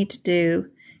all you need to do,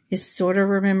 is sort of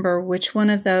remember which one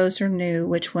of those are new,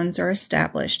 which ones are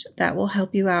established. That will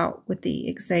help you out with the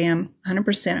exam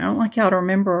 100%. I don't like y'all to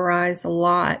memorize a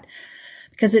lot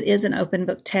because it is an open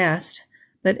book test,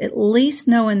 but at least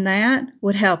knowing that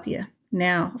would help you.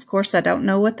 Now, of course, I don't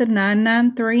know what the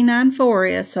 99394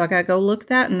 is, so I got to go look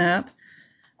that one up,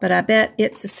 but I bet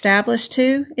it's established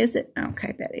too. Is it?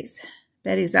 Okay,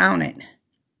 Betty's on it.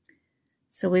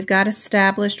 So we've got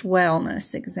established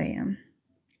wellness exam.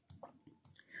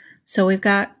 So we've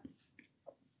got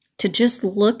to just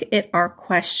look at our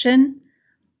question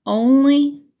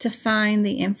only to find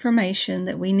the information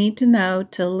that we need to know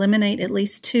to eliminate at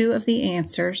least two of the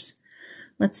answers.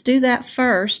 Let's do that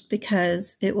first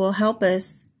because it will help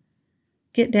us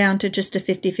get down to just a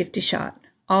 50-50 shot.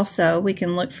 Also, we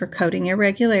can look for coding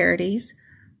irregularities.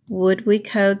 Would we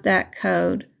code that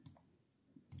code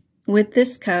with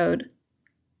this code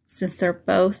since they're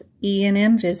both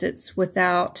E&M visits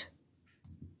without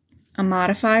a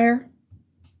modifier?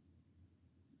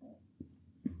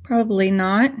 Probably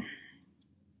not.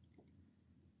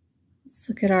 Let's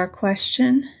look at our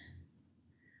question.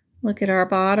 Look at our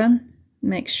bottom.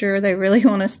 Make sure they really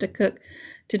want us to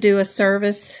do a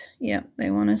service. Yep, they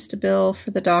want us to bill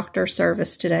for the doctor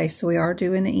service today. So we are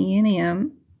doing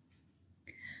E&M.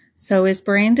 So is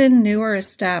Brandon new or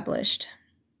established?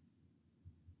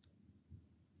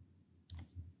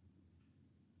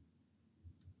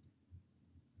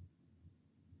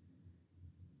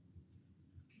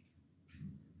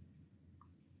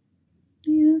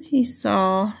 Yeah, he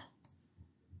saw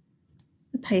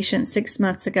the patient 6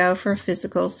 months ago for a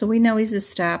physical, so we know he's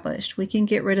established. We can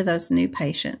get rid of those new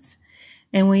patients.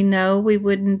 And we know we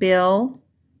wouldn't bill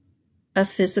a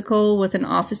physical with an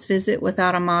office visit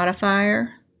without a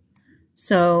modifier.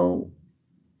 So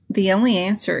the only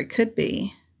answer it could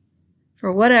be,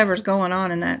 for whatever's going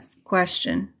on in that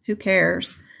question, who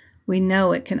cares? We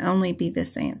know it can only be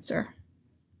this answer.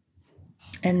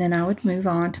 And then I would move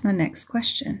on to my next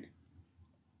question.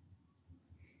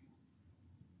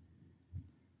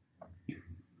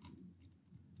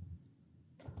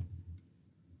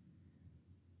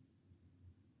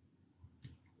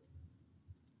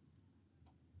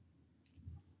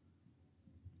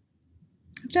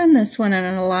 I've done this one in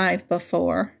a live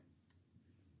before.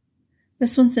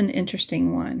 This one's an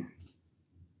interesting one.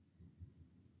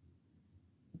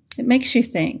 It makes you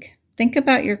think. Think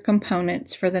about your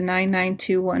components for the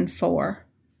 99214.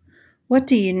 What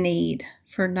do you need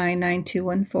for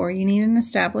 99214? You need an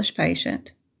established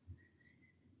patient.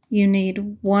 You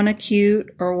need one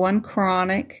acute or one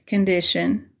chronic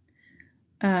condition,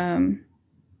 or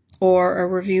a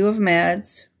review of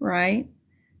meds, right?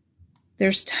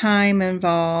 There's time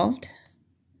involved,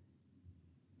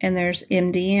 and there's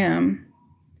MDM.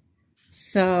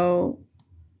 So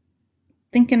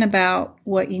thinking about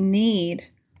what you need,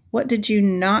 what did you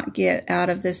not get out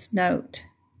of this note?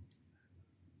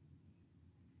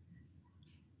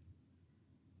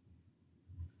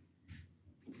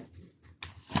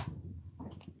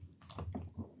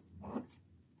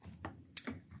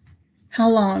 How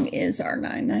long is our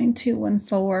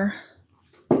 99214?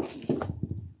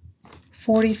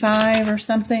 45 or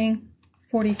something?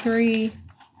 43? I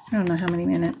don't know how many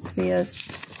minutes it is.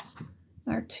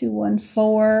 Our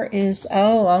 214 is,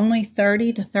 only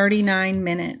 30 to 39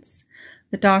 minutes.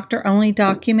 The doctor only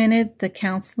documented the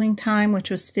counseling time, which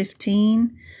was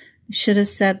 15. Should have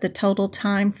said the total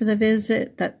time for the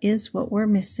visit. That is what we're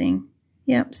missing.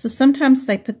 Yep, so sometimes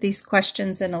they put these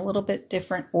questions in a little bit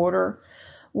different order,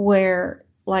 where,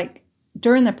 like,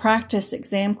 during the practice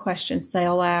exam questions,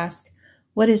 they'll ask,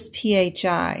 what is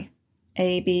PHI?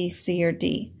 A, B, C, or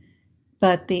D?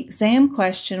 But the exam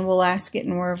question will ask it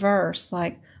in reverse,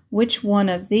 like, which one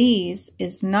of these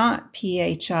is not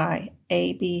PHI,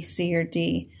 A, B, C, or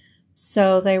D?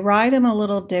 So they write them a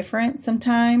little different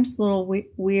sometimes, a little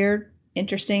weird,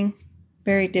 interesting,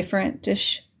 very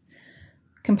different-ish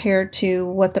compared to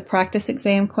what the practice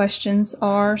exam questions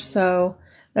are. So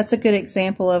that's a good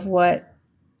example of what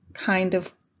kind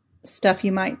of stuff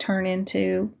you might turn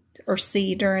into or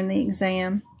see during the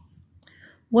exam.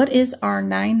 What is our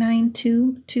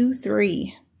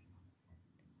 99223?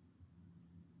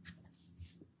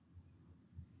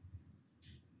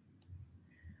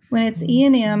 When it's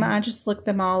E&M, I just look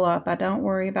them all up. I don't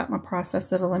worry about my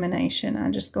process of elimination. I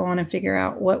just go on and figure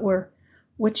out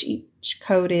which each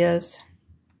code is.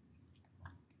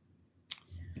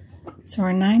 So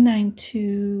our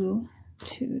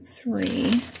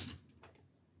 99223.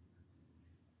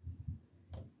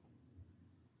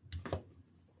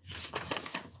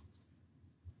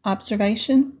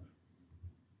 Observation.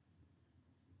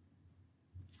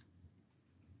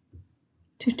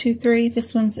 223,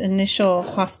 this one's initial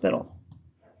hospital,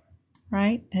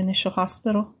 right? Initial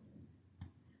hospital.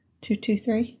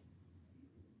 223.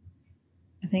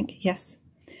 I think, yes.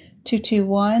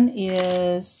 221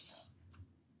 is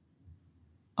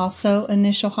also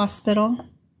initial hospital.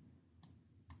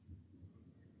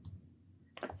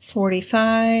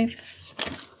 45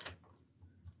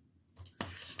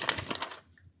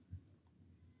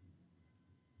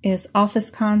 is office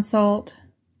consult.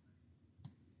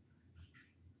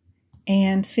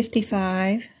 And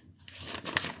 55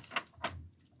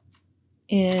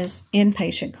 is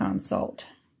inpatient consult.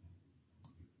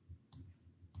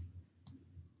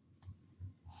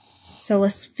 So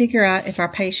let's figure out if our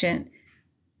patient,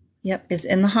 is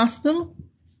in the hospital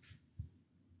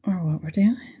or what we're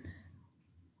doing.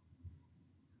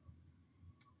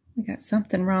 We got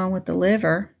something wrong with the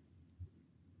liver.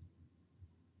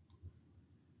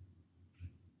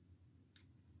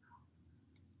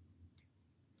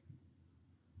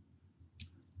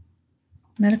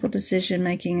 Medical decision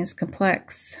making is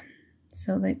complex.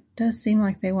 So it does seem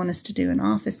like they want us to do an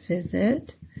office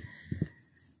visit.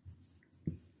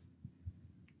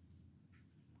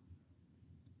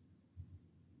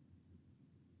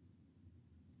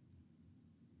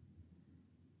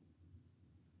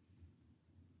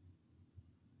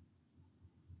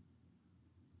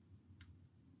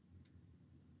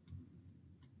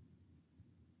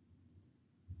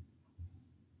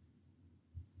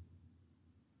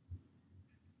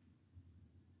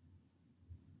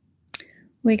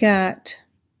 We got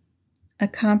a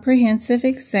comprehensive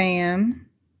exam,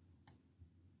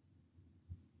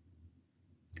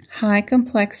 high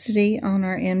complexity on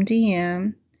our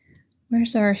MDM.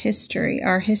 Where's our history?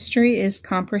 Our history is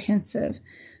comprehensive.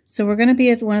 So we're going to be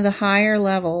at one of the higher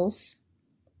levels.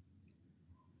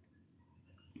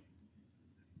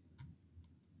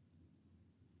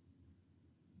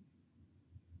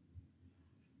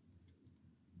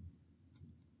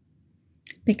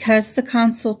 Because the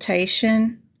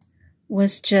consultation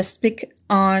was just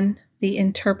on the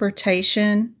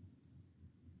interpretation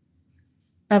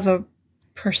of a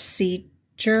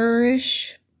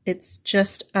procedure-ish, it's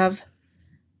just of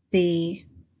the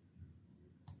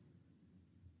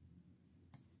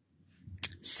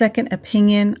second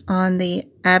opinion on the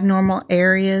abnormal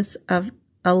areas of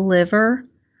a liver.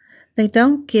 They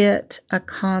don't get a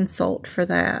consult for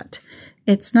that.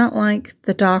 It's not like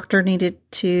the doctor needed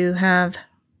to have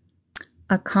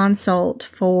a consult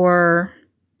for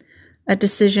a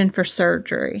decision for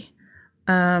surgery.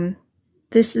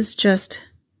 This is just,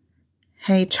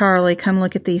 hey, Charlie, come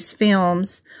look at these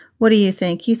films. What do you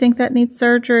think? You think that needs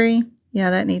surgery? Yeah,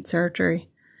 that needs surgery.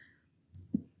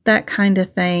 That kind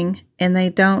of thing. And they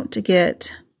don't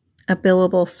get a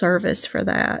billable service for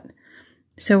that.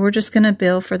 So we're just going to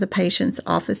bill for the patient's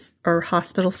office or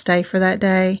hospital stay for that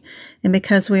day. And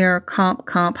because we are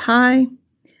comp high,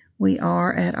 we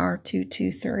are at our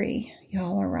 223.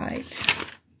 Y'all are right.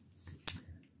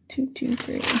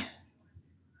 223.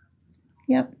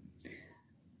 Yep.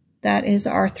 That is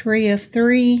our 3 of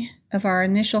 3 of our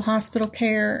initial hospital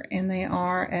care, and they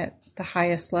are at the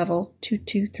highest level,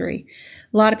 223.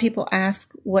 A lot of people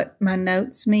ask what my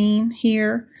notes mean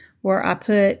here, where I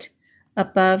put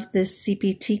above this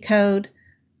CPT code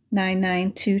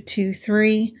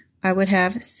 99223, I would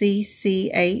have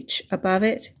CCH above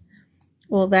it.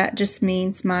 Well, that just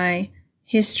means my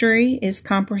history is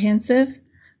comprehensive,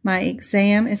 my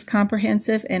exam is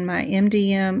comprehensive, and my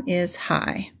MDM is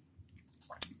high.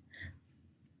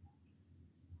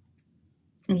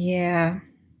 Yeah.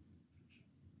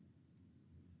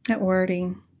 That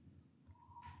wording.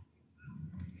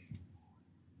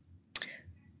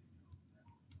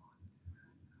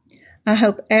 I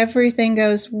hope everything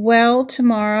goes well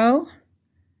tomorrow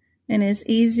and is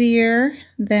easier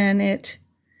than it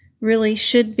really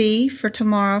should be for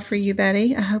tomorrow for you,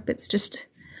 Betty. I hope it's just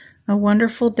a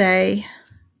wonderful day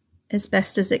as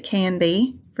best as it can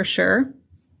be, for sure.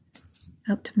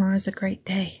 I hope tomorrow's a great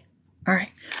day. All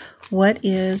right. What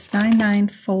is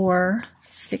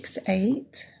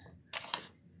 99468?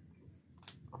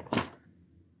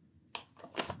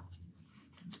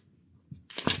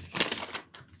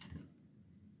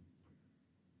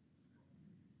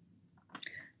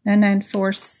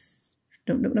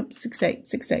 Nope, 6'8",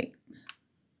 6'8".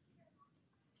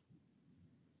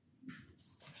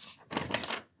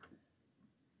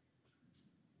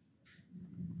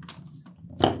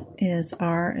 Is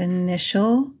our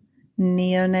initial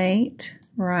neonate,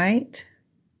 right?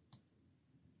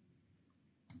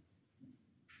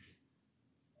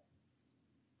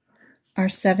 Our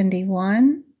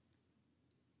 71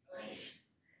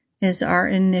 is our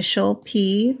initial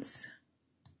peds.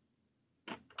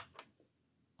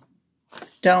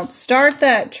 Don't start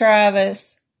that,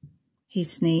 Travis. He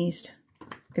sneezed.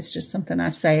 It's just something I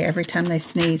say every time they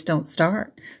sneeze, don't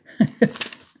start.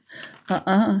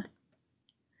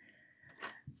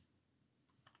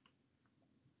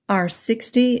 Our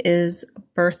 60 is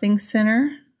birthing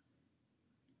center.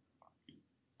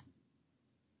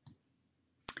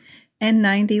 And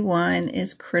 91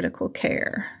 is critical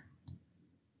care.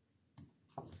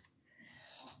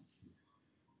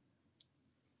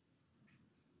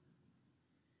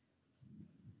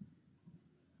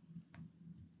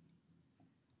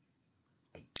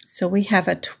 So we have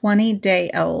a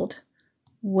 20-day-old.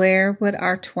 Where would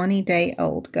our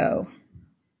 20-day-old go?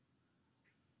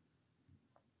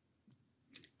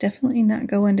 Definitely not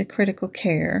go into critical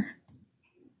care.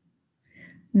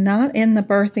 Not in the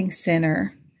birthing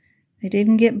center. They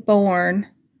didn't get born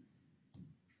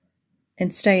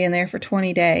and stay in there for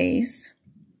 20 days.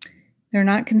 They're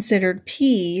not considered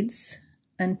peds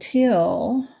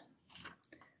until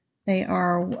they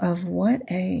are of what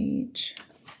age?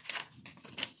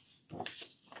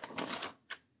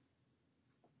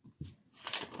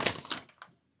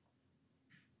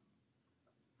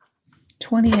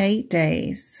 "28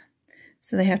 days.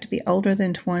 So they have to be older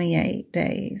than 28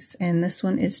 days. And this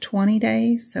one is 20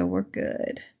 days, so we're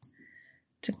good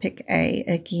to pick A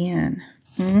again.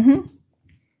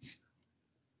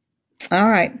 All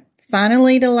right,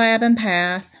 finally to lab and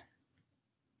path.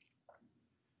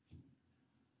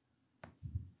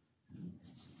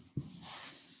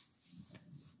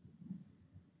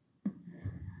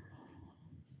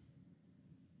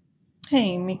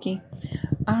 Hey, Mickey.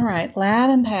 All right, lab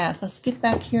and path. Let's get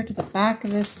back here to the back of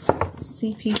this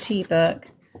CPT book.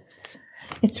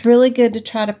 It's really good to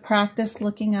try to practice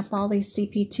looking up all these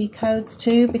CPT codes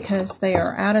too, because they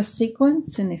are out of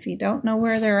sequence, and if you don't know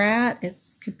where they're at, it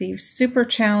could be super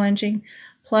challenging.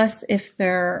 Plus, if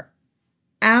they're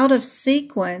out of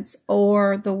sequence,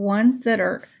 or the ones that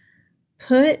are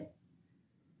put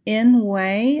in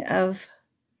way of,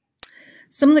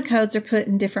 some of the codes are put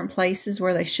in different places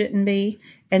where they shouldn't be,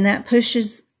 and that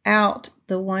pushes out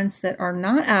the ones that are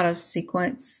not out of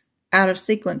sequence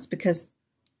because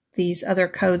these other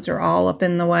codes are all up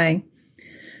in the way.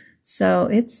 So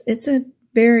it's a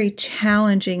very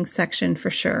challenging section for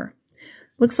sure.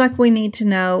 Looks like we need to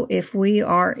know if we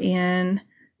are in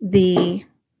the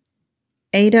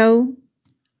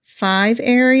 805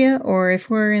 area or if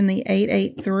we're in the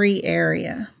 883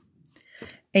 area.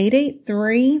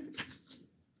 883,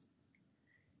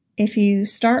 if you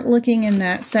start looking in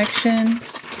that section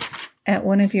at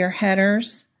one of your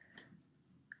headers,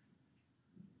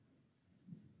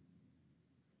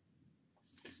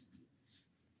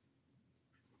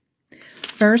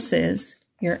 versus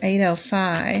your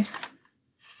 805,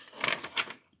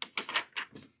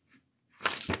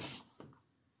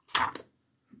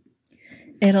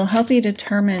 it'll help you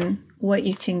determine what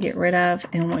you can get rid of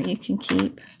and what you can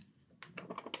keep.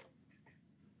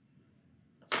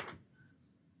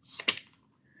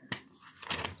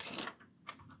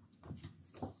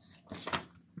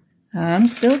 I'm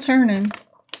still turning.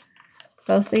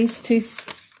 Both these two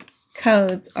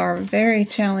codes are very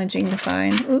challenging to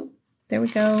find. Oop, there we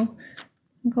go.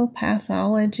 Go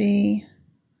pathology.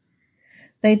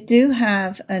 They do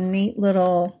have a neat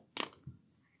little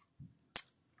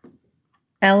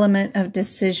element of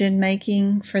decision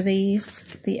making for these.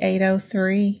 The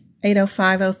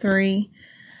 80503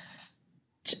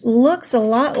 looks a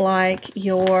lot like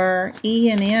your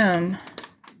E&M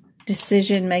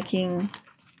decision making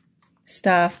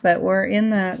stuff, but we're in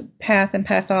the path and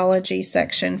pathology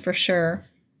section for sure.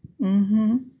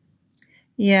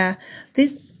 Yeah,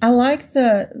 I like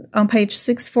the on page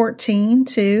 614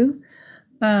 too.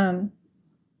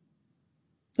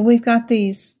 We've got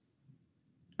these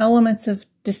elements of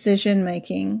decision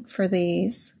making for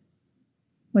these,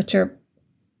 which are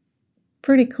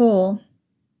pretty cool.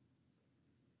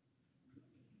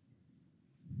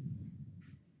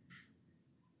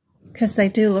 Because they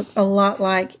do look a lot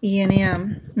like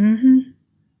E&M.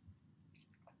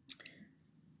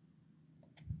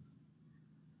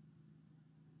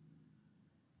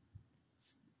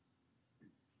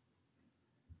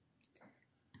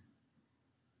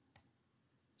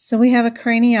 So we have a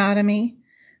craniotomy.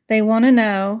 they want to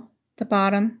know, the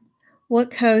bottom, what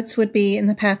codes would be in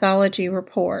the pathology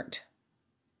report.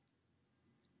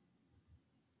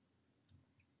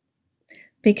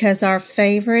 Because our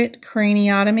favorite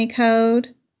craniotomy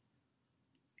code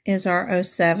is our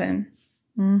 07.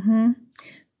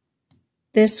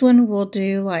 This one will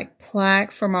do like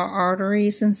plaque from our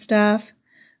arteries and stuff,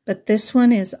 but this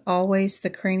one is always the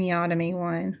craniotomy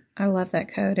one. I love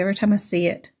that code every time I see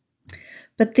it.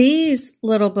 But these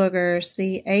little boogers,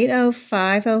 the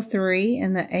 80503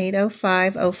 and the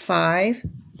 80505,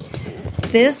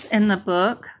 this in the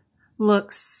book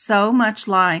looks so much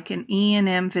like an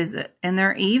E&M visit, and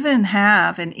they even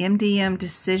have an MDM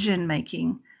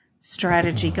decision-making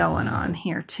strategy going on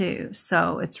here too.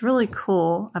 So it's really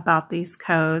cool about these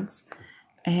codes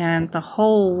and the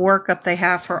whole workup they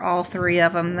have for all three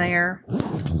of them there.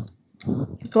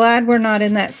 Glad we're not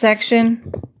in that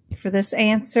section for this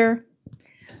answer,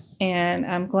 and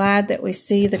I'm glad that we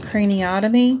see the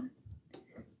craniotomy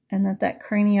and that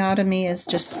craniotomy is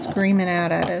just screaming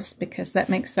out at us, because that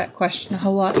makes that question a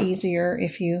whole lot easier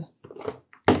if you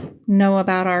know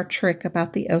about our trick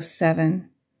about the 07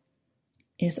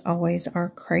 is always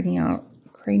our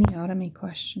craniotomy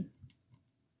question.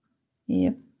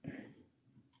 Yep.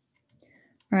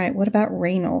 All right, what about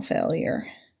renal failure?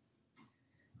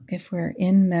 If we're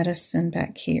in medicine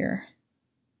back here,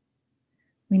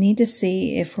 we need to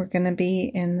see if we're going to be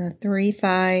in the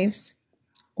 3-5s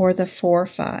or the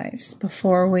 4-5s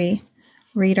before we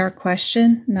read our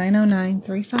question.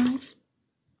 90935.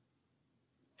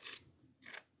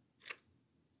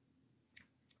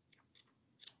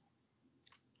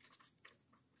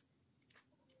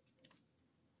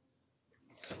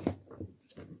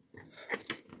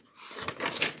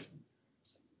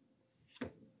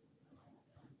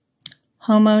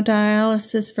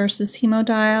 Homodialysis versus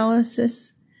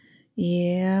hemodialysis.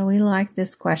 Yeah, we like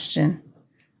this question.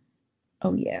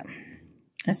 Oh yeah,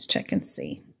 let's check and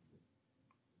see.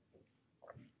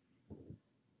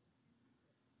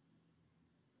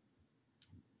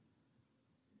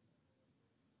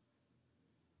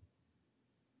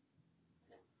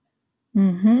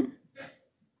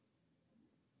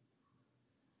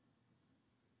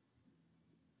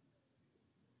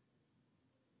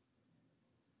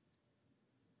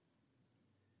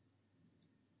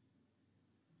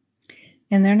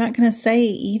 And they're not going to say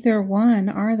either one,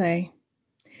 are they?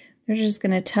 They're just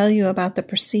going to tell you about the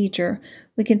procedure.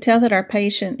 We can tell that our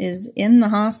patient is in the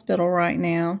hospital right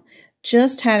now,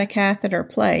 just had a catheter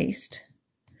placed.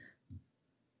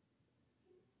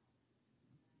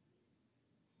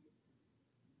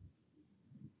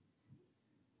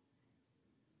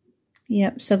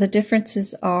 Yep, so the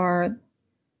differences are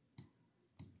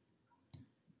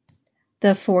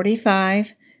the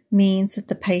 45 means that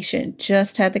the patient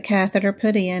just had the catheter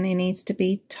put in and needs to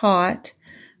be taught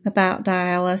about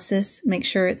dialysis. Make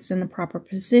sure it's in the proper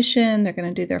position. They're going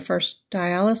to do their first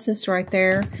dialysis right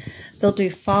there. They'll do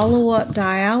follow-up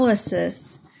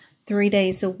dialysis 3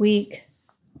 days a week,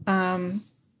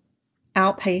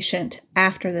 outpatient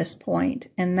after this point,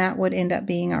 and that would end up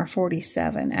being our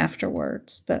 47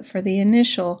 afterwards. But for the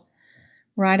initial,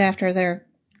 right after they're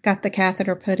got the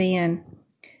catheter put in,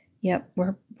 yep,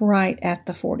 we're right at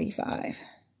the 45.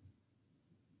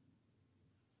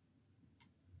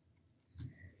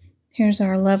 Here's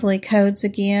our lovely codes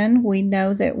again. We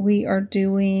know that we are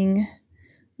doing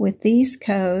with these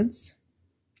codes.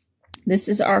 This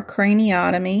is our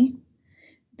craniotomy.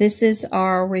 This is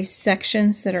our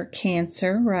resections that are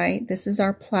cancer, right? This is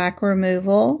our plaque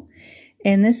removal.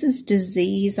 And this is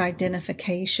disease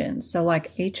identification. So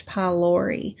like H.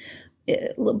 pylori,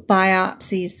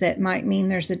 biopsies that might mean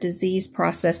there's a disease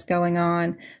process going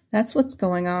on. That's what's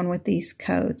going on with these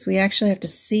codes. We actually have to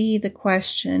see the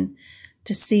question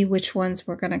to see which ones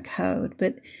we're going to code.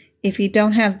 But if you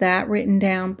don't have that written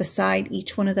down beside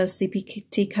each one of those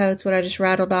CPT codes, what I just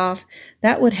rattled off,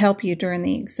 that would help you during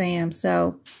the exam.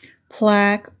 So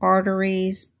plaque,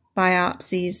 arteries,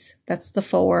 biopsies, that's the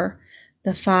 4.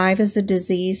 The 5 is a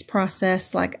disease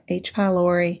process like H.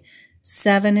 pylori.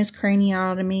 7 is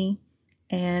craniotomy.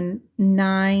 And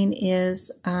 9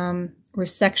 is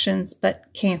resections, but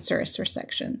cancerous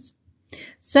resections.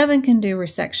 7 can do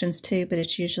resections too, but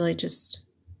it's usually just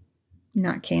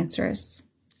not cancerous.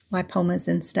 Lipomas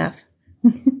and stuff.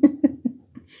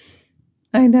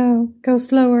 I know. Go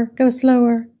slower. Go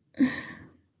slower. Let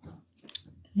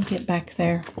me get back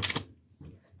there.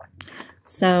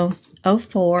 So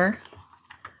 04,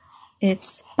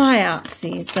 it's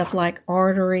biopsies of like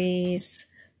arteries,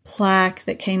 plaque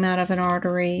that came out of an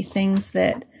artery, things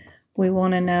that we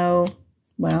want to know.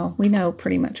 Well, we know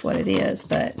pretty much what it is,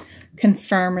 but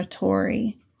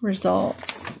confirmatory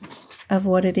results of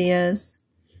what it is.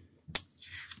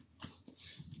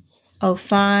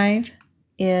 05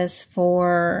 is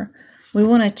for, we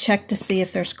want to check to see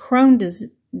if there's Crohn's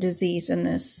disease in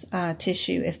this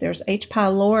tissue. If there's H.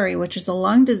 pylori, which is a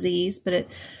lung disease, but it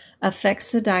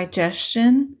affects the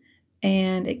digestion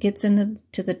and it gets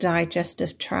into the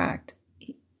digestive tract,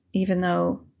 even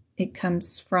though it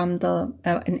comes from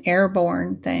an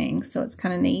airborne thing. So it's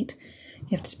kind of neat.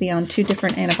 You have to be on 2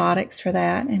 different antibiotics for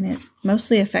that, and it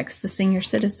mostly affects the senior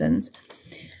citizens.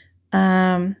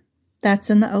 That's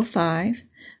in the 05.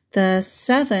 The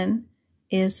 7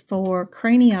 is for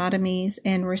craniotomies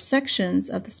and resections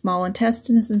of the small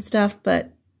intestines and stuff,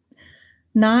 but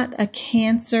not a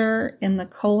cancer in the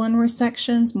colon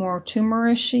resections, more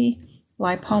tumorish-y,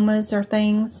 lipomas or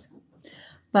things.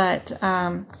 But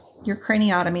your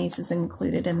craniotomies is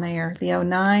included in there. The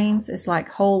 09s is like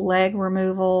whole leg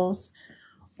removals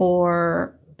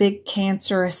or big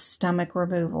cancerous stomach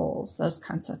removals, those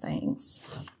kinds of things.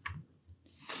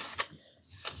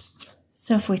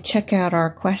 So if we check out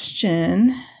our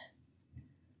question,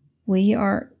 we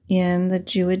are in the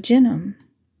duodenum.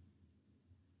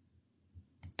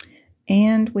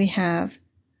 And we have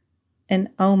an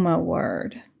ahima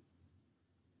word.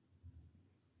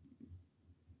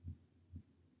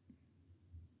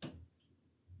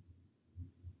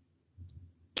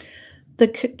 The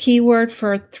keyword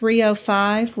for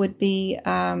 305 would be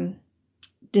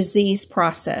disease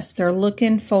process. They're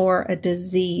looking for a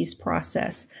disease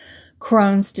process.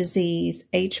 Crohn's disease,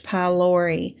 H.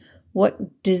 pylori,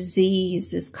 what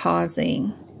disease is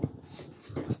causing?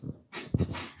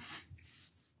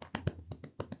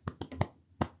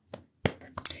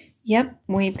 Yep,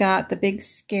 we've got the big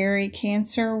scary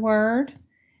cancer word,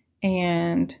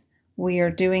 and we are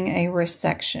doing a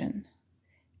resection.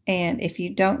 And if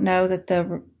you don't know that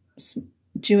the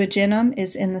duodenum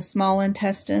is in the small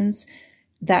intestines,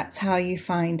 that's how you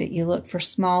find it. You look for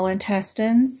small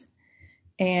intestines,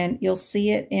 and you'll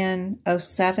see it in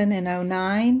 07 and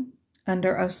 09.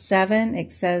 Under 07,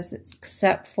 it says it's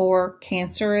except for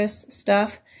cancerous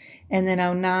stuff. And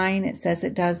then 09, it says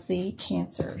it does the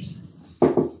cancers.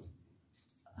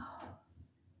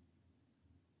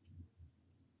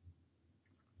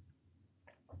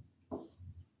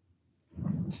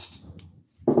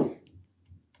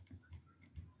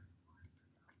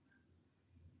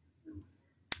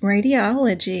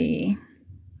 Radiology.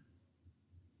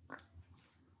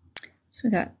 So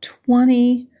we got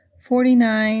 20,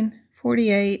 49,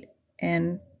 48,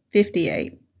 and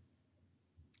 58.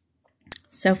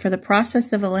 So for the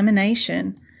process of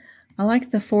elimination, I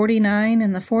like the 49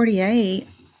 and the 48.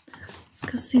 Let's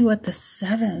go see what the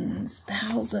 7s,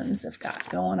 thousands have got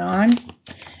going on.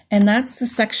 And that's the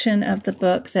section of the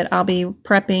book that I'll be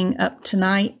prepping up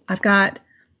tonight. I've got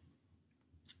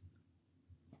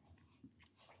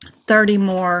 30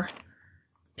 more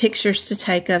pictures to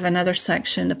take of another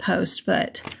section to post,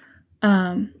 but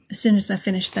as soon as I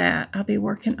finish that, I'll be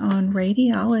working on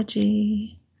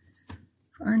radiology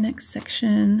for our next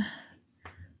section.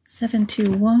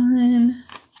 721.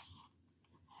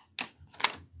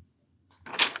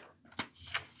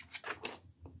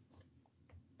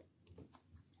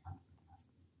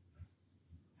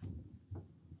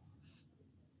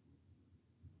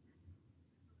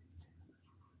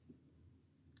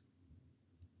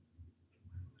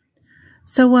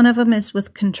 So one of them is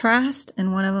with contrast,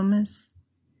 and one of them is,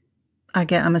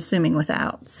 I'm assuming,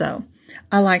 without. So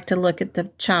I like to look at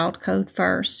the child code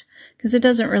first, because it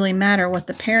doesn't really matter what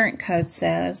the parent code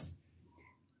says.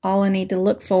 All I need to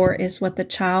look for is what the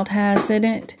child has in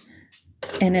it.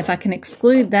 And if I can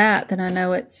exclude that, then I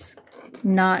know it's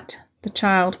not the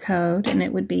child code, and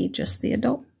it would be just the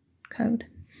adult code.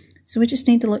 So we just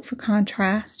need to look for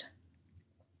contrast.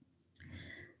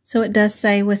 So it does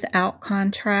say without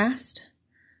contrast.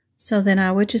 So then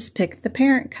I would just pick the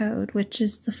parent code, which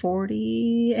is the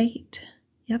 48.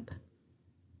 Yep.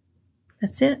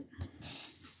 That's it.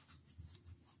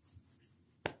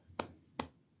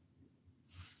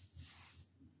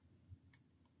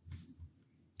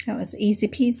 That was an easy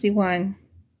peasy one.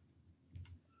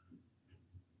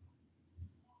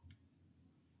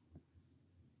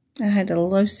 I had to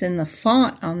loosen the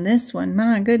font on this one.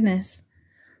 My goodness.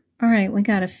 All right, we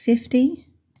got a 50,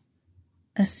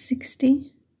 a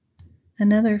 60,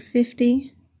 another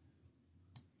 50,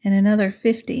 and another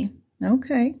 50.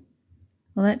 Okay.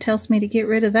 Well, that tells me to get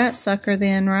rid of that sucker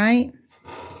then, right?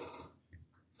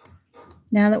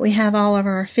 Now that we have all of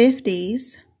our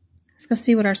 50s, let's go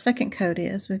see what our second code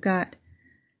is. We've got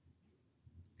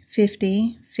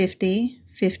 50, 50,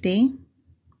 50.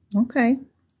 Okay.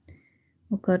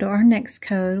 We'll go to our next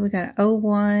code. We got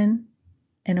 01,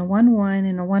 and a 1, 1,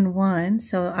 and a 1, 1.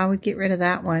 So I would get rid of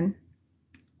that one.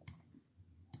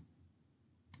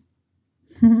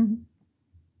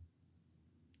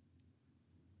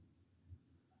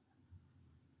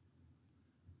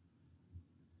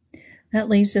 That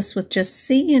leaves us with just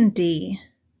C and D.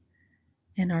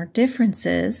 And our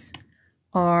differences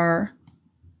are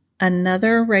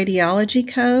another radiology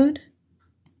code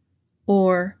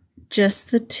or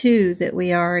just the 2 that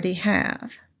we already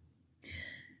have.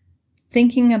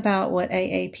 Thinking about what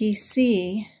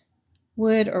AAPC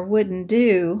would or wouldn't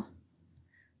do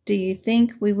you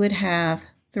think we would have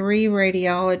 3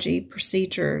 radiology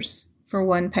procedures for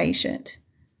one patient?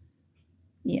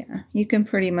 Yeah, you can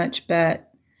pretty much bet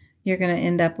you're going to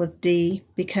end up with D,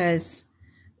 because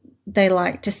they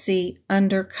like to see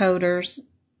undercoders,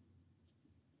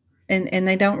 and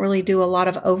they don't really do a lot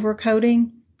of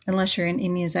overcoding unless you're in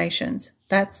immunizations.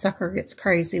 That sucker gets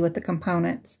crazy with the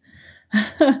components.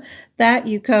 That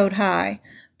you code high.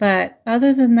 But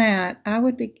other than that, I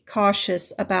would be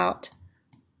cautious about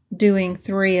doing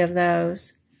 3 of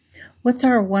those. What's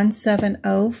our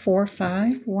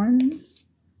 17045?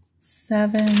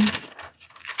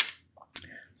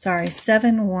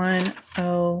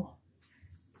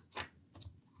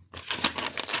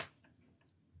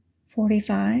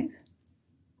 71045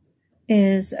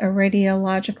 is a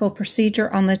radiological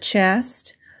procedure on the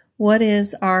chest. What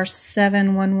is our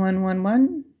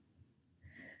 71111?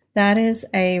 That is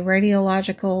a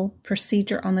radiological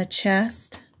procedure on the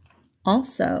chest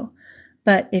also.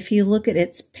 But if you look at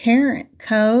its parent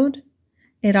code,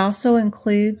 it also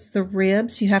includes the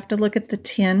ribs. You have to look at the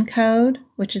 10 code,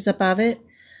 which is above it.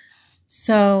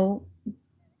 So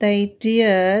they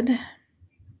did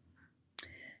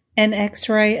an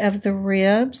x-ray of the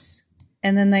ribs,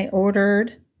 and then they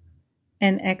ordered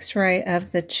an x-ray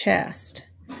of the chest.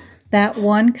 That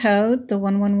one code, the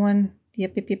 111,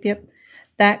 yep,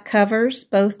 that covers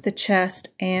both the chest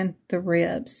and the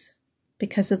ribs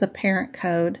because of the parent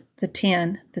code, the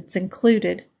 10, that's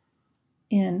included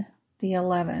in the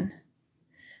 11.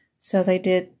 So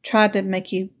they tried to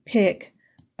make you pick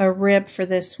a rib for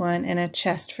this one and a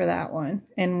chest for that one,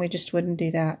 and we just wouldn't do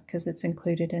that because it's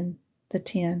included in the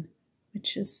 10,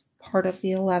 which is part of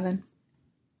the 11.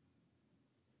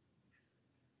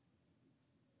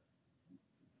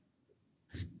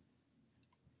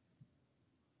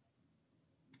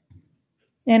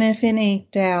 And if any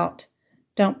doubt,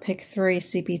 don't pick 3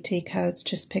 CPT codes,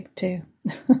 just pick 2.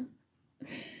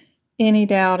 Any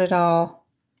doubt at all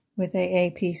with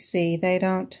AAPC,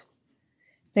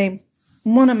 they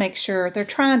want to make sure, they're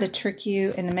trying to trick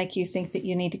you and to make you think that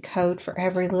you need to code for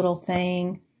every little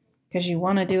thing because you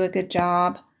want to do a good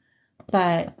job.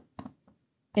 But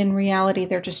in reality,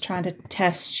 they're just trying to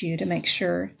test you to make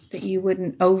sure that you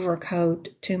wouldn't overcode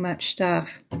too much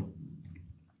stuff.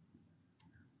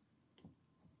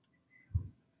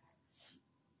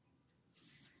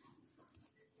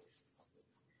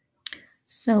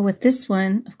 So with this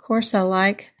one, of course, I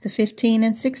like the 15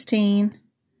 and 16.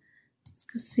 Let's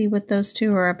go see what those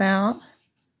 2 are about.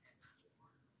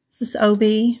 This is OB.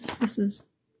 This is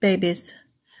babies.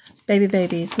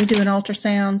 Babies. We do an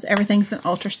ultrasounds. Everything's an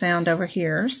ultrasound over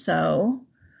here. So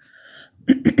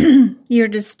your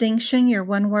distinction, your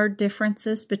one-word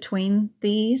differences between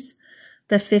these.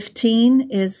 The 15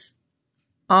 is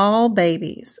all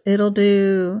babies. It'll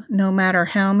do no matter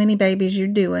how many babies you're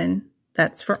doing.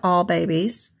 That's for all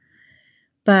babies.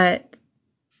 But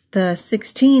the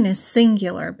 16 is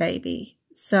singular baby.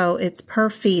 So it's per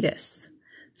fetus.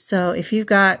 So if you've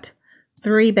got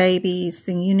 3 babies,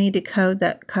 then you need to code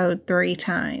that code 3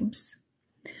 times.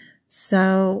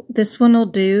 So this one will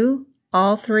do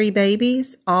all 3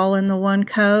 babies, all in the one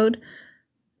code,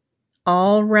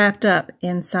 all wrapped up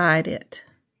inside it.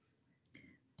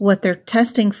 What they're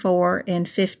testing for in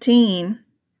 15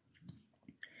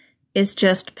 is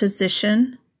just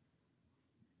position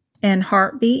and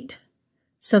heartbeat.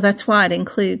 So that's why it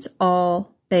includes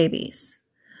all babies,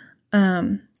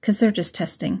 because they're just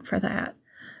testing for that.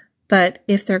 But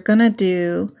if they're going to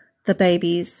do the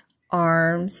baby's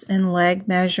arms and leg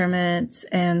measurements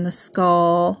and the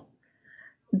skull,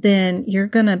 then you're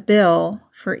going to bill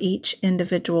for each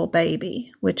individual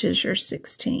baby, which is your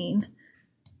 16,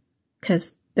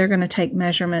 because they're going to take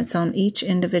measurements on each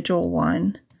individual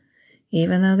one,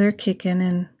 even though they're kicking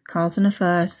and causing a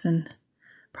fuss and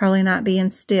probably not being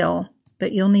still.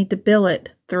 But you'll need to bill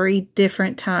it 3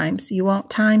 different times. You won't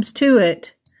times 2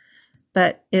 it,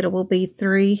 but it will be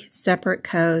 3 separate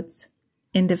codes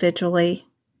individually,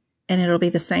 and it'll be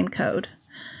the same code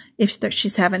if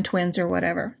she's having twins or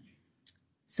whatever.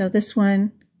 So this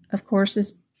one, of course,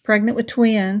 is pregnant with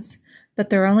twins, but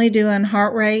they're only doing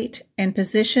heart rate and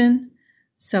position.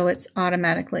 So it's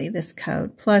automatically this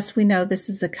code. Plus, we know this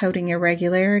is a coding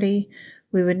irregularity.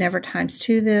 We would never times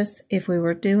 2 this. If we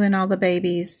were doing all the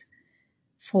babies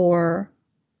for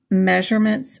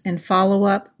measurements and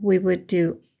follow-up, we would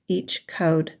do each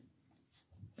code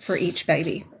for each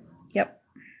baby. Yep.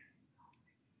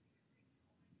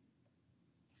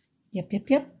 Yep.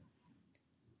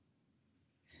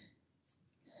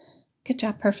 Good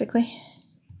job, perfectly.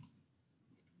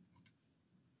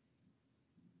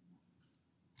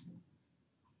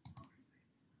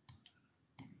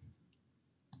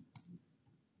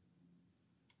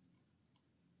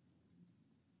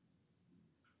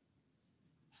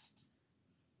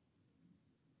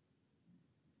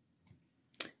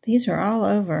 These are all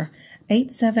over.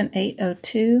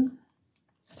 87802.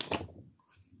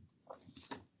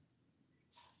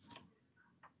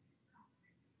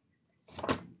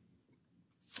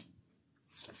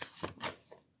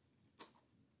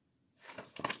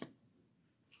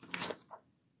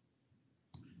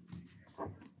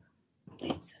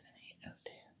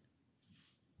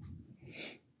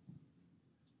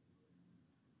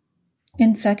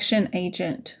 Infection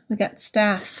agent. We got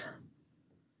staph.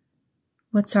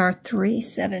 What's our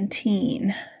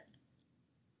 317?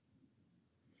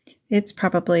 It's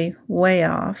probably way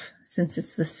off since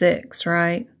it's the 6,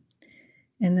 right?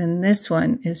 And then this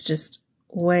one is just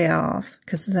way off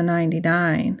because of the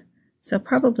 99. So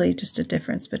probably just a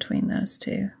difference between those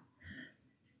two.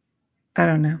 I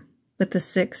don't know. But the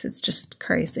 6, it's just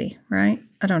crazy, right?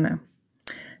 I don't know.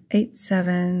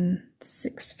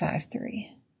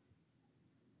 87653.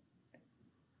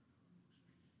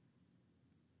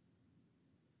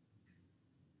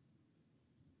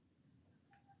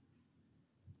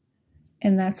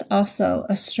 And that's also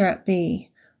a strep B.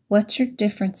 What's your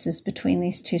differences between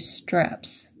these two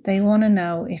streps? They want to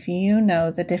know if you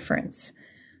know the difference.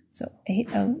 So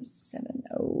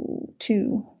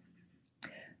 80702.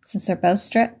 Since they're both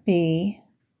strep B,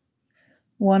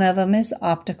 one of them is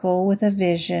optical with a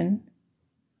vision.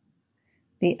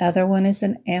 The other one is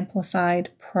an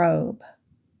amplified probe.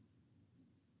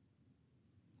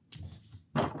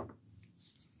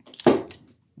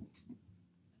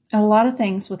 A lot of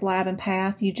things with lab and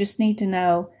path, you just need to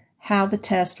know how the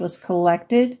test was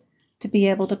collected to be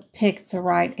able to pick the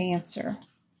right answer.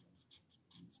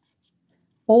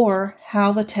 Or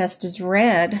how the test is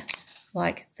read,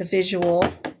 like the visual.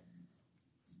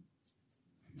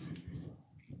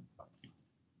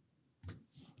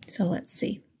 So let's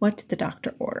see. What did the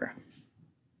doctor order?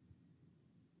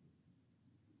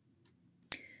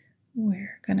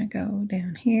 We're going to go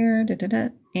down here.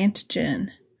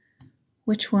 Antigen.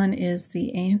 Which one is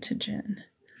the antigen?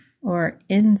 Or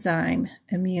enzyme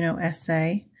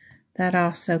immunoassay. That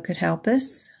also could help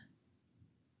us.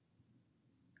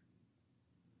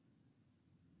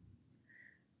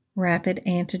 Rapid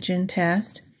antigen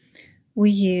test.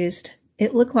 We used,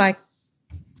 it looked like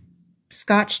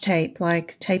Scotch tape,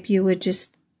 like tape you would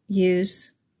just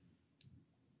use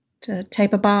to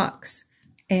tape a box.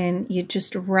 And you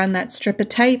just run that strip of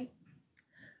tape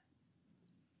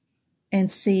and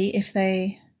see if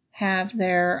they have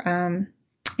their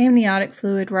amniotic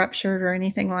fluid ruptured or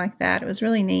anything like that. It was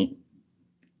really neat.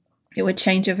 It would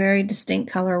change a very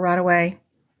distinct color right away.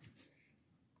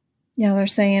 Y'all are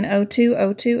saying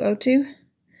 02, 02, 02?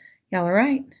 Y'all are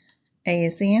right. A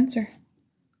is the answer.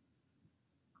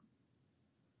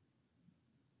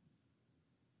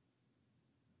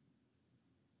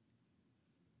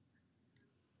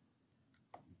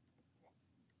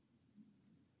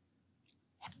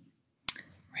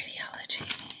 Radiology.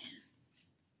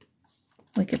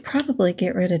 We could probably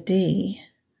get rid of D,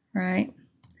 right?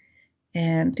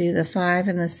 And do the 5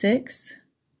 and the 6.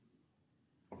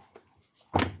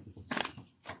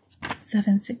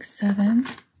 767.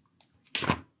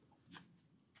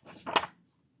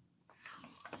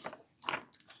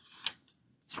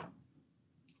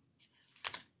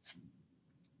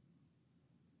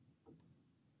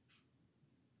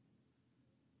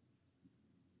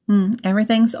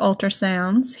 Everything's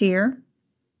ultrasounds here.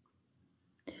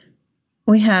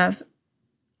 We have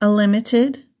a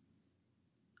limited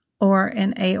or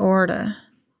an aorta.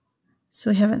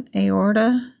 So we have an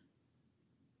aorta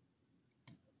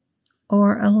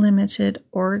or a limited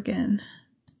organ.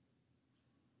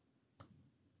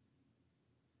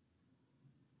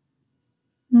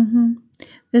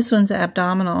 This one's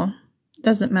abdominal.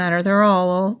 Doesn't matter. They're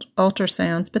all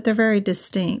ultrasounds, but they're very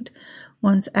distinct.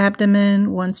 One's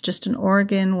abdomen, one's just an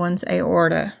organ, one's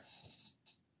aorta.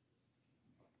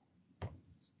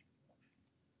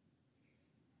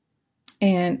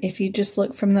 And if you just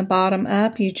look from the bottom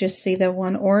up, you just see the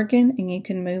one organ and you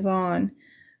can move on,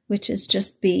 which is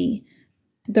just B.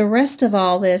 the rest of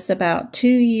all this about 2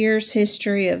 years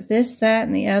history of this, that,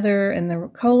 and the other, and the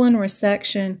colon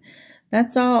resection,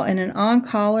 that's all. And an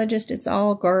oncologist, it's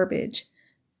all garbage.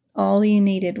 All you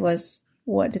needed was,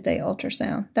 what did they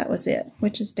ultrasound? That was it,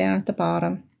 which is down at the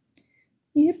bottom.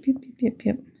 Yep.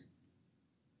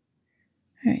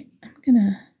 All right, I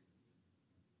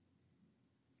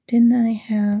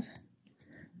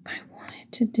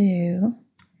wanted to do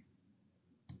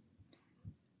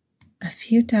a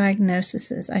few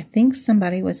diagnoses. I think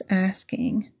somebody was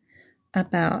asking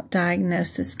about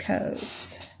diagnosis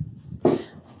codes.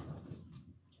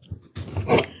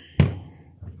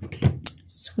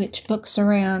 Switch books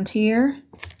around here.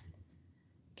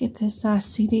 Get this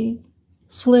ICD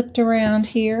flipped around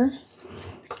here.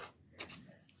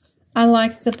 I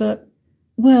like the book,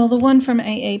 well, the one from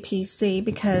AAPC,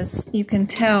 because you can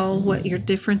tell what your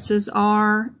differences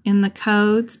are in the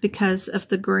codes because of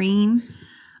the green.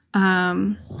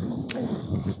 I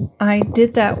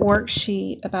did that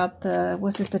worksheet about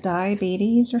was it the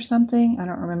diabetes or something? I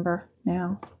don't remember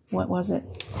now. What was it?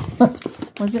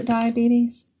 Was it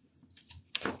diabetes?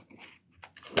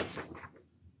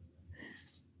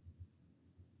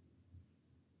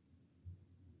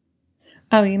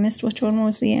 Oh, you missed which one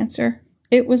was the answer?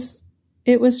 It was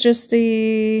just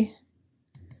the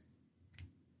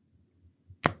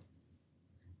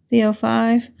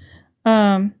 05,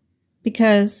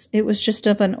 because it was just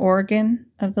of an organ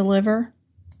of the liver.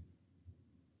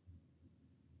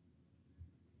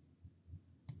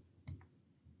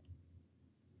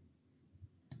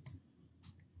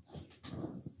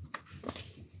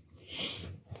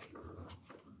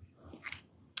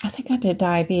 I think I did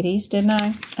diabetes, didn't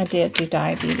I? I did do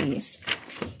diabetes.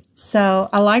 So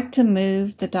I like to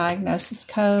move the diagnosis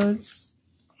codes,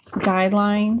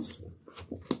 guidelines,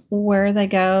 where they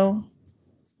go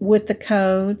with the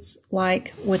codes,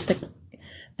 like with the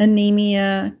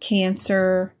anemia,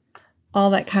 cancer, all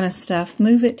that kind of stuff.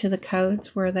 Move it to the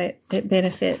codes where it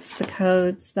benefits the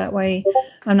codes. That way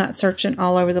I'm not searching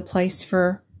all over the place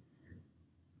for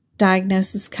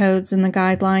diagnosis codes and the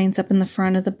guidelines up in the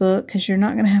front of the book, because you're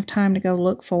not going to have time to go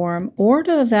look for them or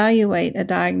to evaluate a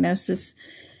diagnosis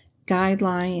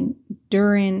guideline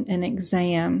during an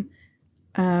exam.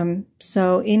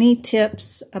 So any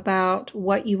tips about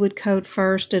what you would code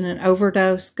first in an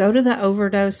overdose, go to the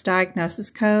overdose diagnosis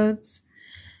codes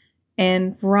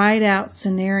and write out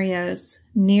scenarios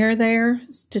near there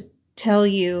to tell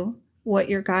you what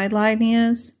your guideline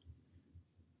is.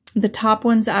 The top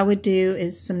ones I would do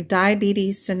is some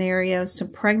diabetes scenarios, some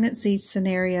pregnancy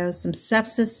scenarios, some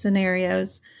sepsis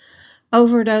scenarios,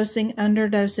 overdosing,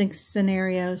 underdosing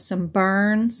scenarios, some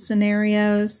burn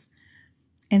scenarios,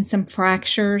 and some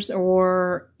fractures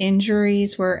or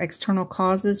injuries where external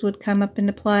causes would come up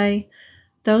into play.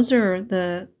 Those are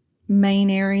the main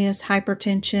areas.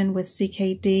 Hypertension with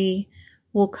CKD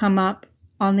will come up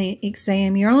on the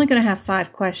exam. You're only going to have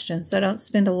 5 questions, so don't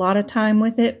spend a lot of time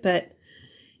with it, but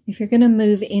if you're going to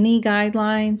move any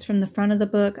guidelines from the front of the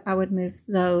book, I would move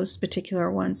those particular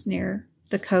ones near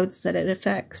the codes that it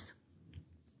affects.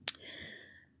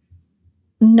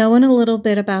 Knowing a little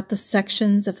bit about the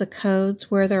sections of the codes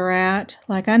where they're at,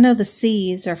 like I know the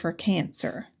C's are for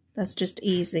cancer. That's just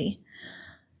easy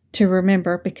to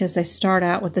remember because they start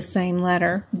out with the same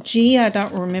letter. G, I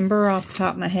don't remember off the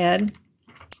top of my head.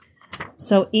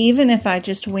 So even if I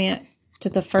just went to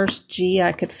the first G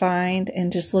I could find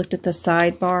and just looked at the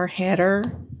sidebar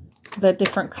header, the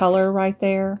different color right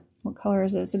there. What color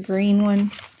is it? It's a green one.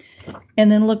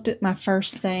 And then looked at my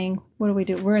first thing. What do we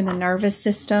do? We're in the nervous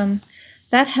system.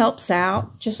 That helps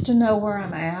out just to know where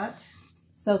I'm at,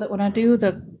 so that when I do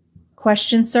the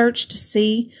question search to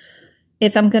see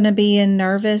if I'm going to be in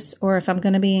nervous or if I'm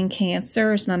going to be in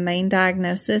cancer as my main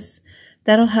diagnosis,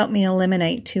 that'll help me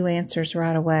eliminate 2 answers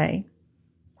right away.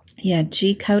 Yeah,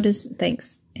 G code is,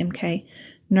 thanks, MK,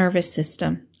 nervous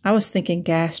system. I was thinking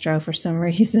gastro for some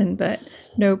reason, but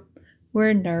nope,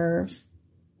 we're nerves.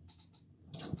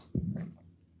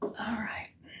 All right.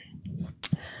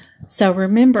 So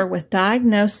remember, with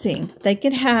diagnosing, they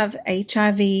could have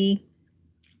HIV,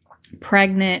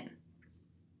 pregnant,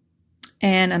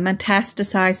 and a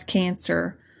metastasized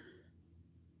cancer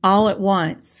all at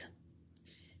once.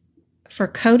 For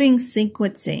coding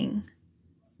sequencing,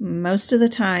 most of the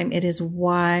time, it is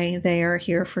why they are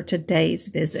here for today's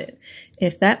visit.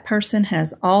 If that person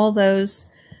has all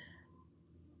those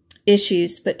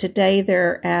issues, but today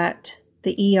they're at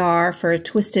the ER for a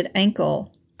twisted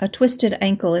ankle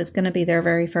is going to be their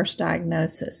very first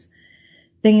diagnosis.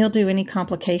 Then you'll do any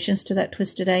complications to that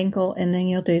twisted ankle, and then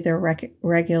you'll do their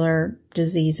regular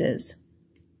diseases.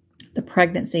 the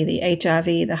pregnancy, the HIV,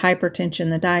 the hypertension,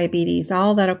 the diabetes,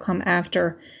 all that'll come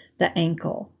after the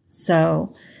ankle.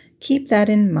 So keep that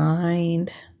in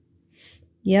mind.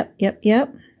 Yep.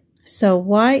 So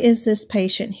why is this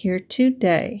patient here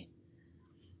today?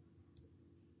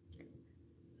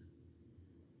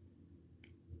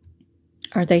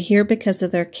 Are they here because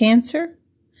of their cancer?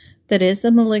 That is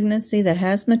a malignancy that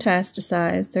has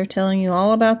metastasized. They're telling you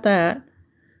all about that.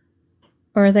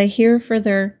 Or are they here for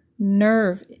their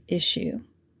nerve issue?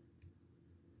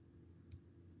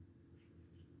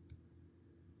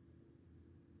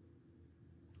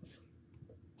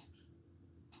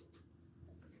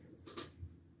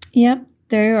 Yep,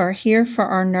 they are here for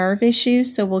our nerve issue,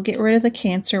 so we'll get rid of the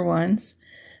cancer ones.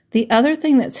 The other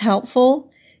thing that's helpful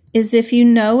is if you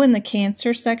know in the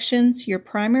cancer sections, your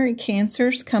primary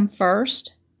cancers come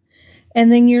first,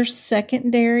 and then your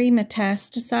secondary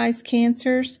metastasized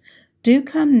cancers do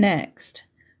come next.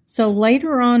 So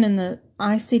later on in the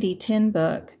ICD-10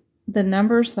 book, the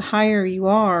numbers, the higher you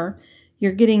are,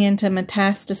 you're getting into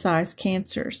metastasized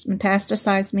cancers.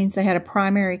 Metastasized means they had a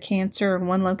primary cancer in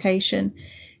one location,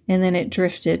 and then it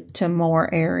drifted to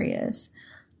more areas.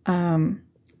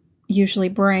 Usually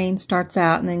brain starts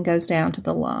out and then goes down to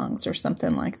the lungs or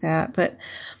something like that. But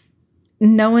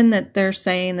knowing that they're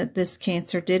saying that this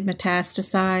cancer did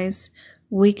metastasize,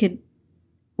 we could,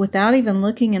 without even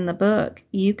looking in the book,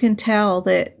 you can tell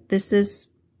that this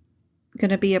is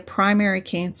going to be a primary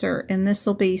cancer and this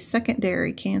will be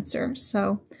secondary cancer.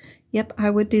 So, yep, I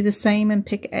would do the same and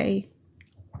pick A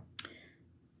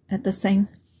at the same.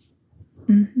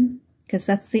 Because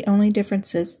that's the only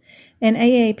differences. And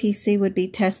AAPC would be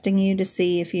testing you to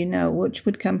see if you know which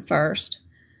would come first,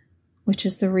 which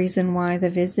is the reason why the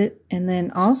visit, and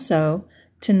then also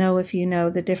to know if you know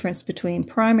the difference between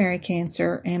primary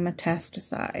cancer and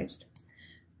metastasized.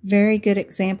 Very good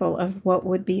example of what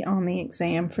would be on the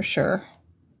exam for sure.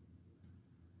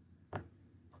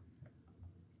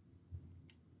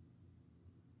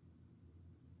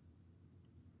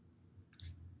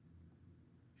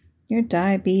 Your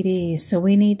diabetes. So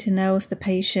we need to know if the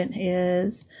patient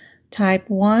is type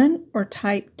 1 or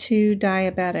type 2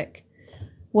 diabetic.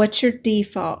 What's your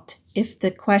default? If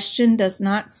the question does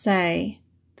not say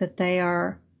that they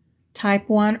are type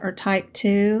 1 or type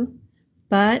 2,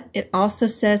 but it also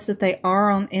says that they are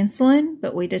on insulin,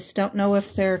 but we just don't know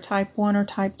if they're type 1 or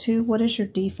type 2, what is your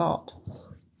default?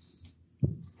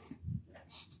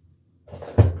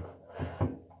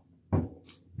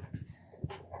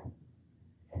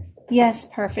 Yes,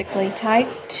 perfectly. Type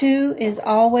 2 is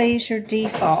always your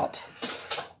default,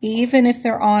 even if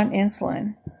they're on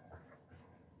insulin.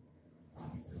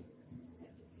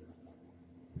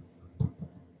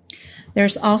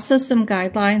 There's also some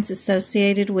guidelines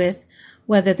associated with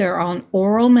whether they're on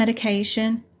oral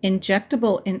medication,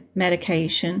 injectable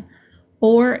medication,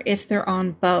 or if they're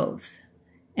on both.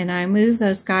 And I move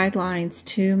those guidelines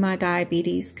to my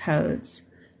diabetes codes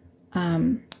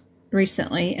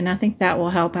recently, and I think that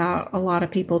will help out a lot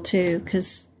of people too,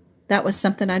 because that was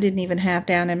something I didn't even have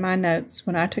down in my notes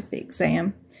when I took the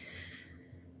exam.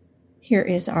 Here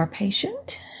is our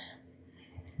patient.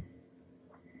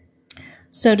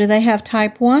 So do they have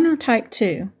type 1 or type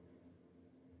 2?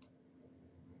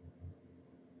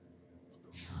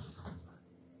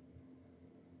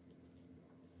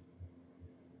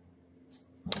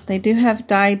 They do have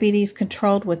diabetes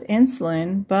controlled with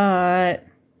insulin, but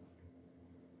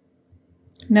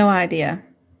no idea.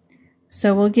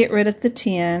 So we'll get rid of the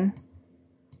 10.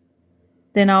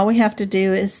 Then all we have to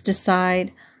do is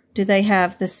decide, do they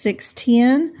have the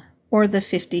 610 or the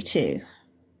 52?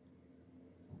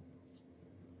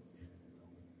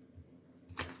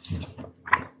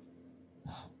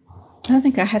 I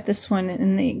think I had this one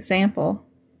in the example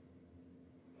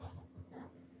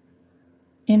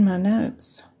in my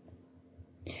notes.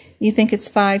 You think it's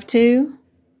 5-2?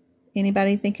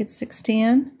 Anybody think it's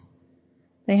 610?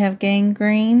 They have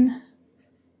gangrene,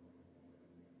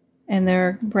 and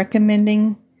they're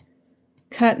recommending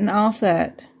cutting off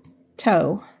that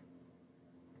toe.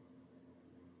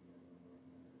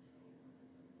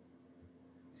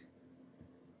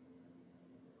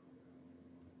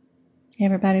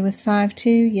 Everybody with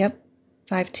 5-2? Yep,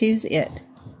 5-2's it.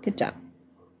 Good job.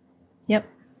 Yep,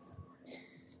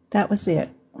 that was it.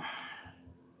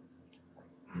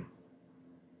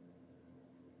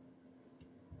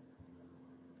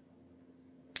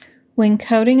 When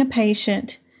coding a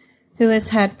patient who has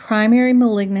had primary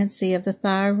malignancy of the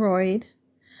thyroid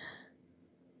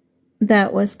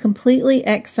that was completely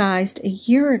excised a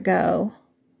year ago,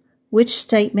 which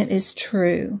statement is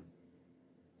true?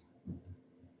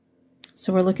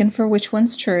 So we're looking for which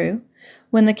one's true.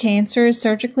 When the cancer is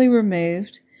surgically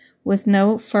removed, With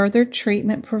no further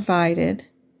treatment provided,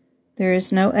 there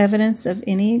is no evidence of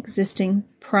any existing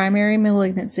primary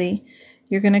malignancy,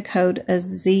 you're going to code a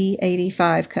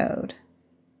Z85 code.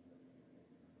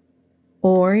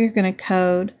 Or you're going to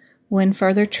code, when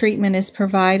further treatment is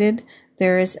provided,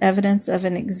 there is evidence of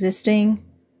an existing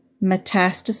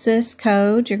metastasis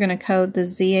code. You're going to code the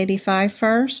Z85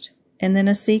 first, and then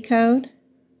a C code.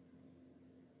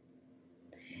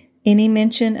 Any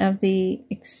mention of the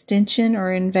extension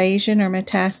or invasion or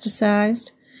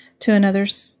metastasized to another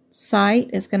site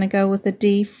is going to go with the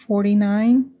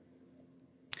D49.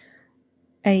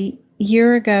 A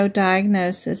year ago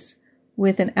diagnosis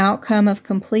with an outcome of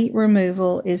complete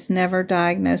removal is never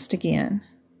diagnosed again.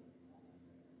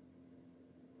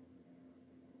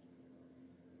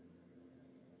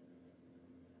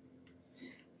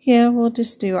 Yeah, we'll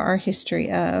just do our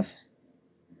history of.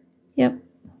 Yep.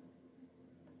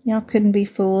 Y'all couldn't be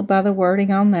fooled by the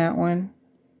wording on that one.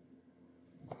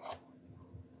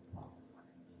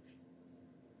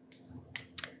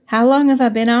 How long have I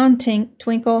been on,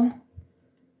 Twinkle?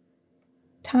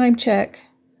 Time check.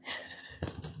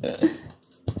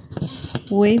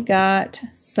 We've got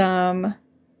some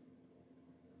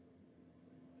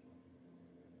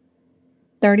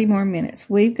 30 more minutes.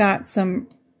 We've got some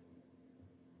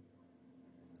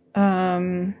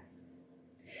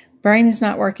brain is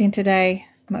not working today.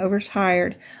 I'm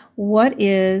overtired. What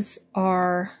is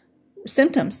our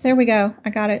symptoms? There we go. I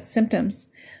got it. Symptoms.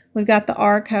 We've got the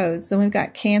R codes, and we've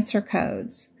got cancer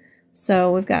codes.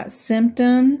 So we've got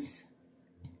symptoms,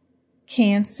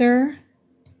 cancer,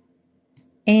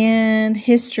 and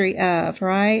history of,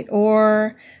 right?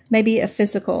 Or maybe a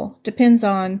physical. Depends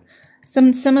on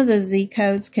some of the Z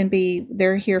codes can be,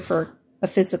 they're here for a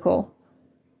physical.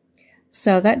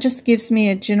 So that just gives me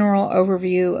a general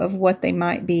overview of what they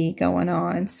might be going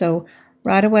on. So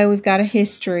right away we've got a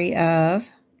history of,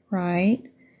 right?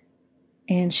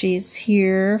 And she's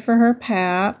here for her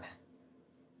PAP.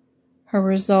 Her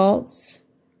results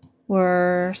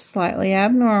were slightly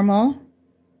abnormal.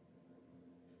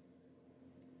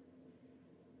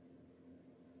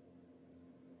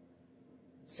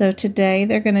 So today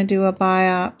they're going to do a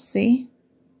biopsy,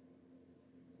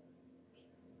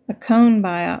 a cone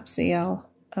biopsy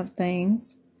of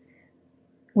things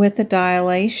with a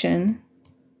dilation.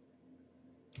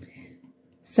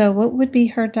 So what would be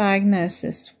her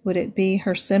diagnosis? Would it be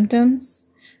her symptoms,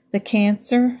 the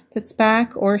cancer that's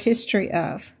back, or history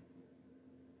of?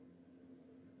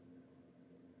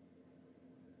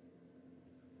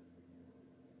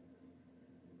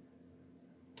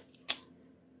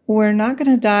 We're not going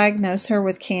to diagnose her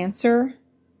with cancer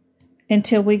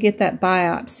until we get that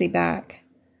biopsy back.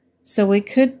 So we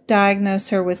could diagnose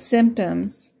her with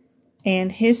symptoms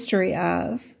and history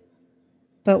of,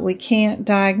 but we can't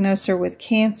diagnose her with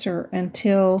cancer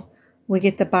until we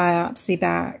get the biopsy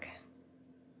back.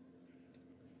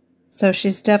 So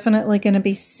she's definitely going to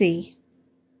be C.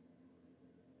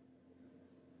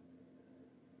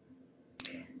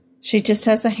 She just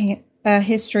has a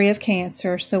history of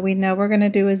cancer, so we know we're going to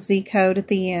do a Z code at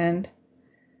the end.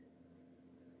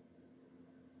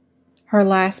 Her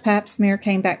last pap smear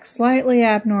came back slightly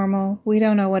abnormal. We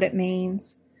don't know what it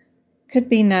means. Could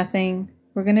be nothing.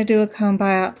 We're going to do a cone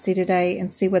biopsy today and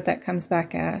see what that comes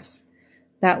back as.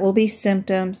 That will be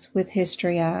symptoms with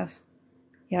history of.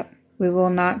 Yep, we will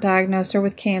not diagnose her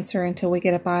with cancer until we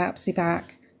get a biopsy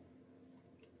back.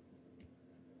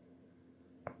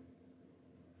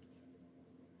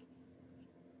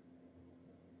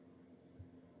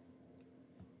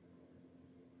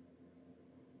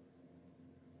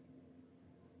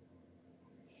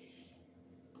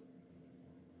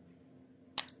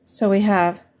 So we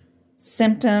have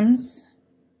symptoms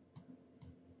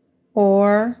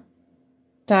or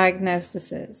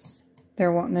diagnoses.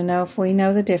 They're wanting to know if we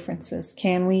know the differences.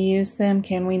 Can we use them?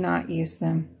 Can we not use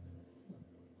them?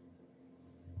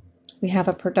 We have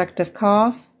a productive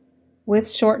cough with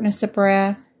shortness of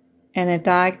breath and a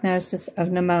diagnosis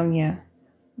of pneumonia.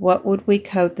 What would we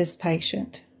code this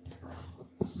patient?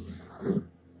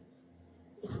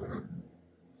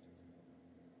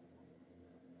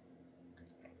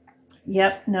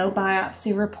 Yep, no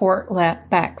biopsy report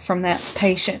back from that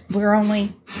patient. We're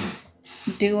only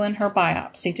doing her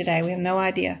biopsy today. We have no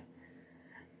idea.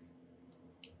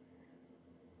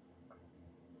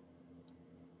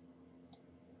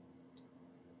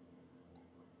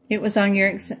 It was on your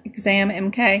exam,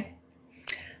 MK?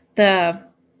 The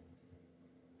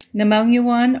pneumonia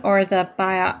one or the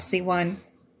biopsy one?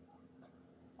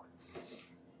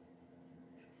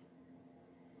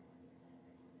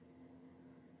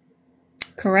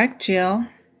 Correct, Jill.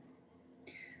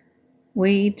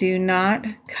 We do not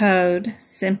code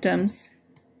symptoms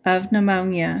of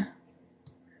pneumonia.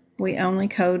 We only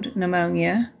code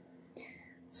pneumonia.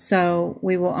 So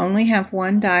we will only have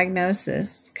one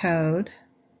diagnosis code.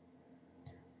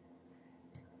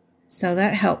 So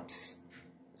that helps.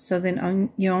 So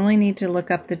then you only need to look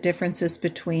up the differences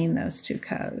between those two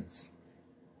codes.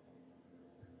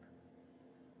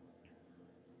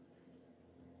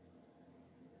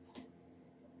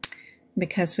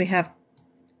 Because we have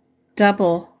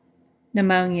double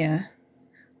pneumonia,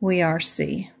 we are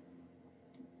C.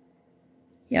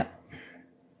 Yep.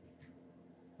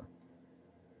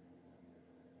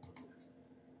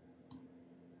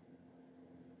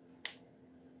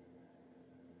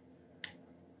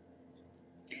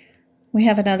 We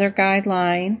have another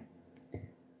guideline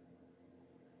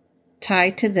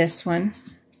tied to this one.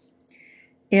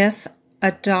 If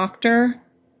a doctor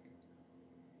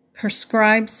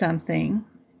prescribes something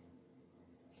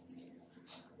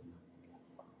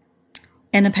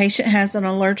and a patient has an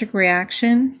allergic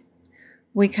reaction,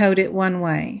 we code it one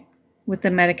way, with the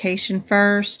medication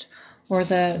first or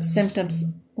the symptoms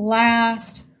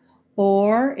last,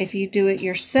 or if you do it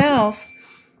yourself,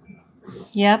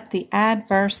 yep, the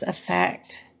adverse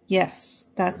effect. Yes,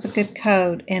 that's a good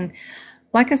code. And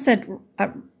like I said,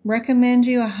 I recommend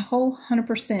you a whole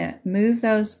 100% move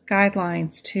those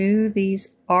guidelines to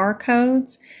these R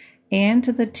codes and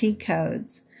to the T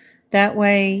codes. That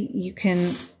way you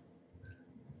can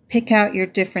pick out your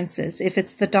differences. If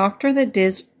it's the doctor that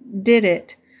did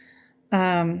it,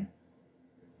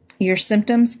 your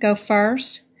symptoms go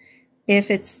first. If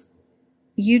it's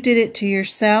you did it to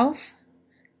yourself,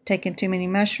 taking too many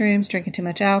mushrooms, drinking too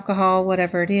much alcohol,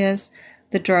 whatever it is,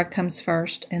 the drug comes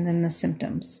first and then the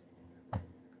symptoms.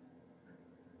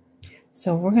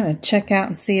 So we're going to check out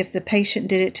and see if the patient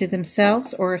did it to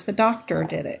themselves or if the doctor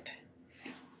did it.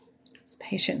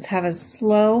 Patients have a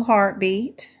slow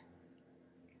heartbeat.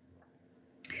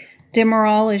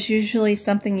 Demerol is usually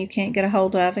something you can't get a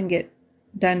hold of and get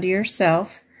done to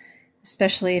yourself,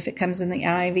 especially if it comes in the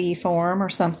IV form or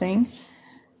something.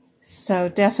 So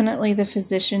definitely the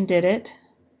physician did it.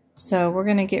 So we're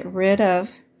going to get rid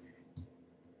of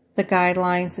the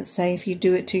guidelines that say if you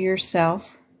do it to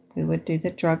yourself, we would do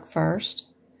the drug first.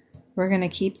 We're going to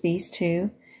keep these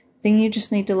two. Then you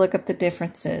just need to look up the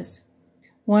differences.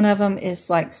 One of them is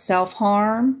like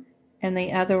self-harm, and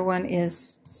the other one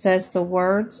says the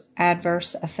words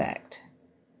adverse effect.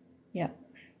 Yep.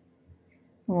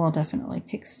 We'll definitely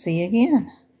pick C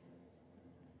again.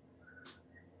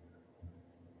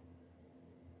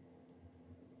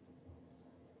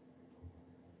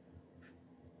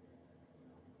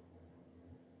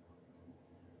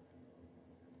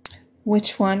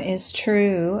 Which one is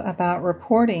true about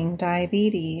reporting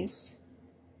diabetes?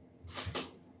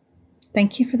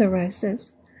 Thank you for the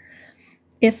roses.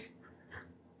 If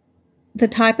the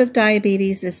type of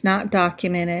diabetes is not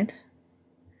documented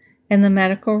and the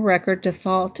medical record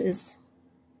default is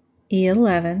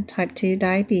E11, type 2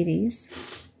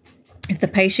 diabetes, if the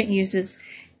patient uses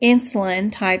insulin,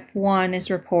 type 1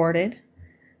 is reported.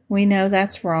 We know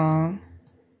that's wrong.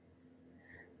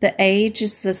 The age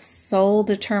is the sole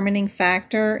determining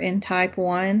factor in type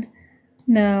 1.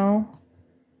 No.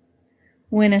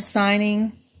 When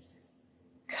assigning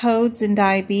codes in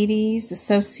diabetes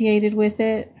associated with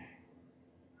it,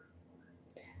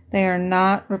 they are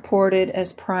not reported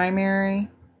as primary.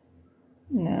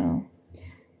 No,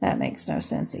 that makes no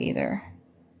sense either.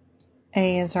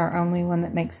 A is our only one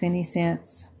that makes any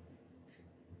sense.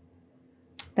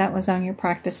 That was on your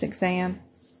practice exam.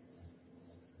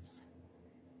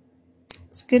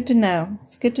 It's good to know.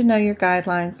 It's good to know your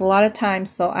guidelines. A lot of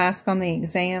times they'll ask on the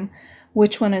exam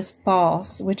which one is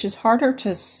false, which is harder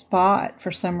to spot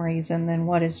for some reason than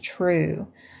what is true.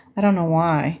 I don't know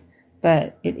why,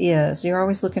 but it is. You're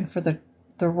always looking for the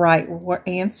right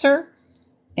answer,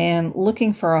 and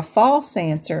looking for a false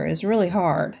answer is really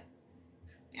hard.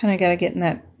 Kind of got to get in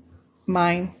that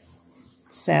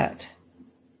mindset.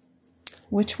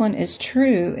 Which one is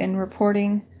true in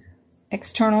reporting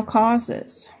external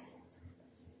causes?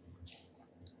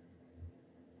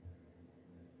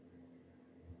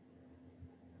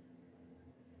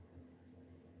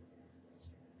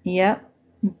 Yep,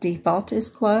 default is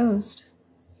closed.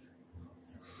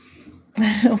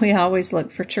 We always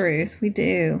look for truth. We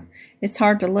do. It's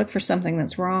hard to look for something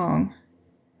that's wrong.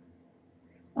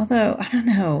 Although, I don't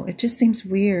know, it just seems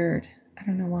weird. I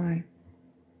don't know why.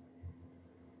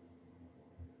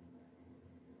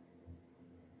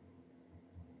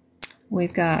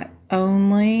 We've got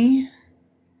only,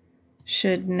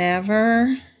 should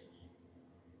never,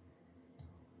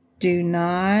 do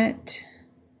not,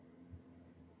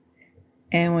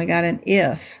 And we got an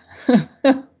if.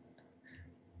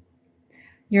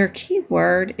 Your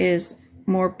keyword is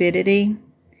morbidity.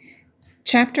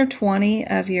 Chapter 20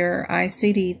 of your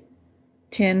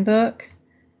ICD-10 book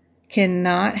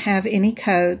cannot have any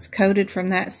codes coded from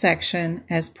that section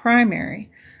as primary.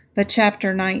 But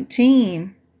Chapter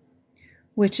 19,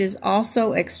 which is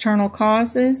also external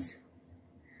causes,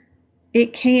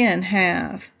 it can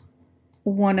have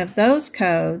one of those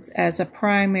codes as a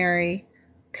primary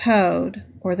code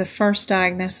or the first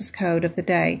diagnosis code of the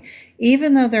day.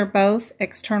 Even though they're both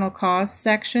external cause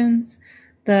sections,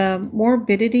 the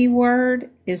morbidity word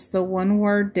is the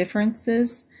one-word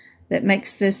differences that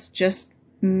makes this just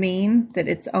mean that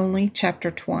it's only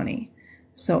Chapter 20.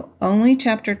 So only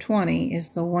Chapter 20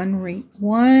 is the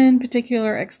one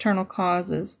particular external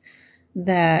causes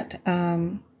that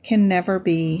can never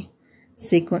be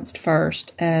sequenced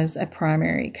first as a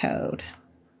primary code.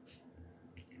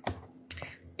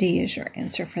 D is your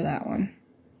answer for that one.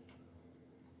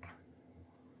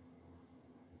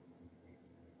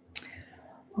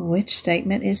 Which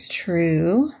statement is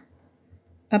true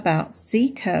about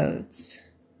C codes?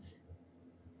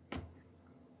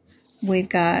 We've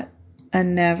got a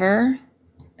never,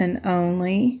 an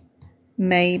only,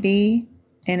 maybe,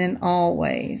 and an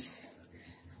always.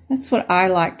 That's what I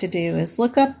like to do, is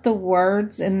look up the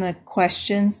words in the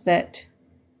questions that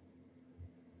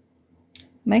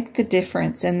make the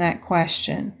difference in that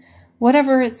question.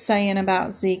 Whatever it's saying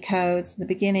about Z codes, the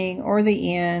beginning or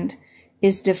the end,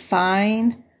 is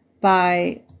defined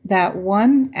by that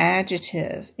one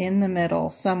adjective in the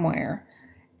middle somewhere.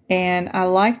 And I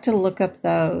like to look up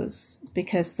those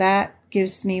because that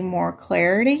gives me more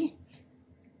clarity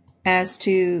as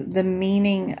to the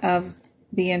meaning of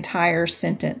the entire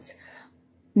sentence.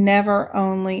 Never,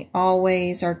 only,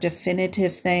 always are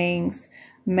definitive things.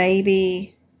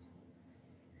 Maybe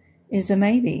is a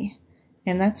maybe.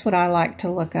 And that's what I like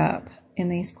to look up in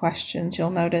these questions. You'll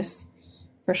notice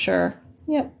for sure.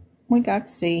 Yep, we got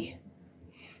C.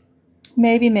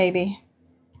 Maybe, maybe.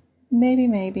 Maybe,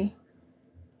 maybe.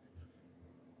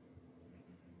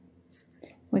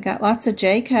 We got lots of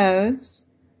J codes.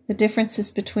 The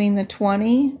differences between the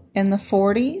 20 and the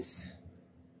 40s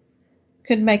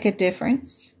could make a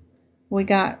difference. We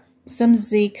got some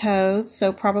Z codes,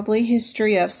 so probably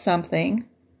history of something.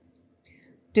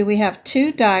 Do we have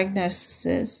 2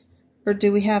 diagnoses or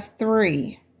do we have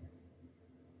 3?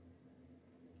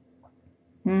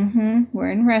 We're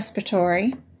in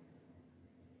respiratory.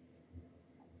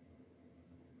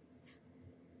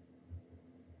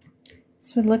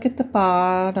 So we look at the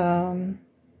bottom.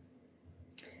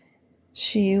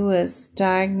 She was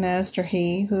diagnosed, or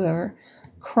he, whoever,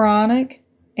 chronic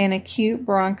and acute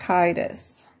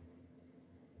bronchitis.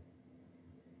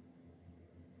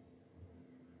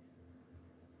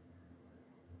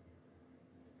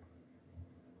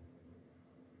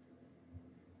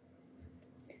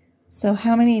 So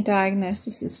how many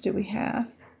diagnoses do we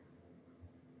have?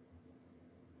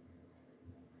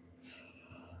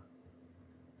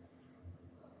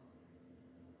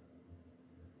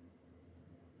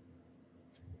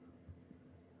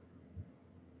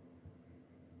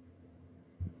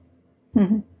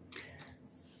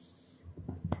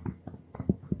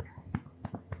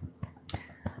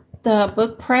 The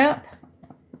book prep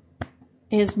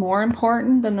is more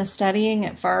important than the studying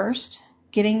at first.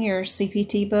 Getting your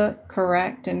CPT book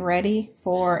correct and ready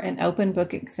for an open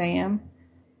book exam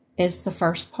is the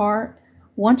first part.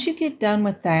 Once you get done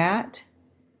with that,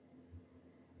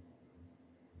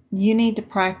 you need to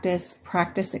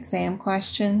practice exam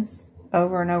questions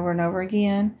over and over and over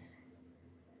again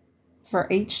for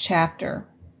each chapter.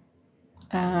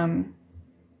 I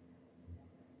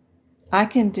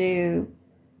can do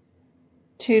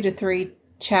 2 to 3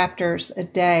 chapters a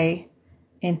day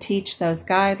and teach those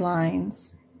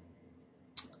guidelines.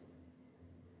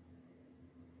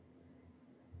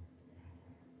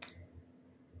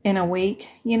 In a week,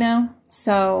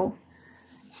 So,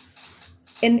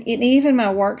 and even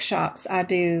my workshops, I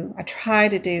try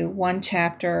to do 1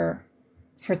 chapter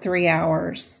for 3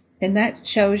 hours. And that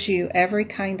shows you every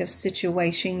kind of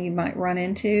situation you might run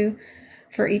into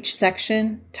for each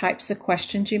section, types of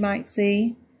questions you might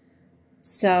see.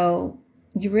 So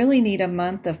you really need a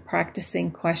month of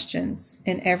practicing questions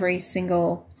in every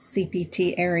single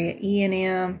CPT area.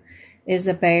 E&M is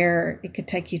a bear. It could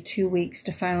take you 2 weeks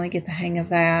to finally get the hang of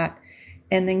that.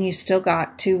 And then you still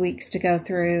got 2 weeks to go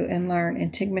through and learn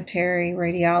integumentary,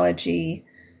 radiology,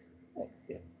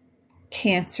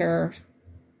 cancer,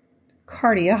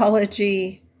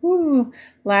 cardiology,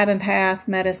 lab and path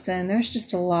medicine. There's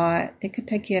just a lot. It could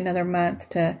take you another month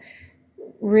to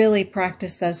really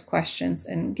practice those questions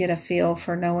and get a feel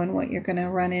for knowing what you're going to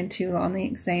run into on the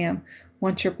exam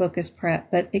once your book is prepped.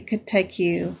 But it could take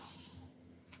you,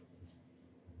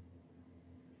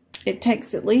 it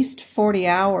takes at least 40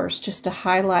 hours just to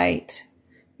highlight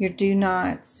your do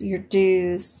nots, your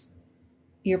do's,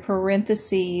 your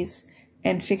parentheses,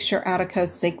 and fix your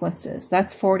out-of-code sequences.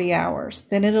 That's 40 hours.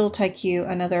 Then it'll take you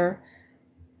another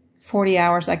 40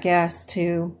 hours, I guess,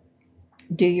 to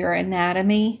do your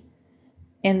anatomy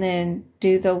and then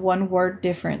do the one-word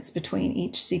difference between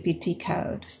each CPT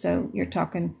code. So you're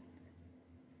talking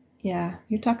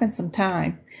some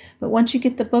time. But once you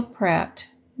get the book prepped,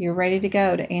 you're ready to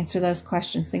go to answer those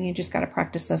questions. Then you just got to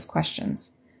practice those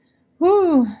questions.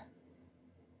 Woo!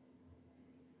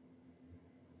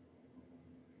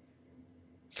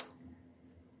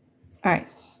 All right,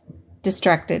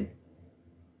 distracted.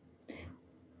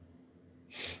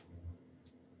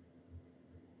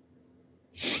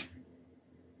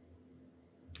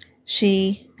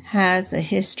 She has a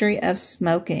history of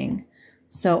smoking.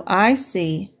 So I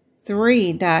see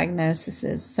 3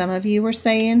 diagnoses. Some of you were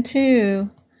saying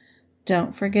 2.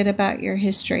 Don't forget about your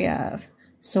history of.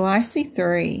 So I see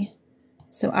 3.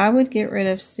 So I would get rid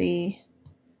of C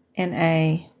and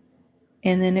A,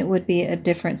 and then it would be a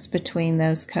difference between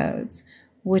those codes.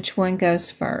 Which one goes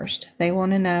first? They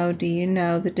want to know, do you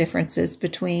know the differences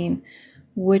between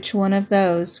which one of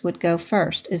those would go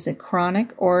first? Is it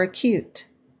chronic or acute?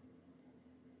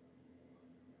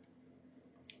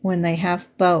 When they have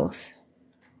both.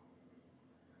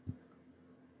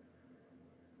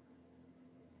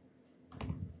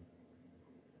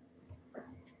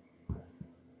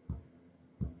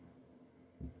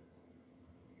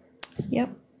 Yep.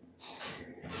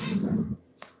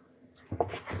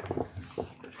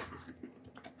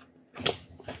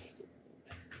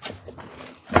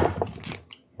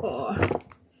 Oh,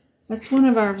 that's one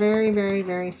of our very, very,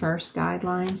 very first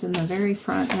guidelines in the very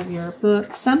front of your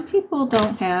book. Some people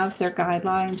don't have their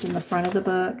guidelines in the front of the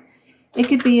book. It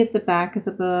could be at the back of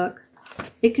the book.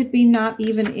 It could be not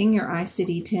even in your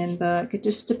ICD-10 book. It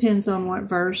just depends on what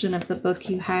version of the book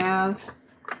you have.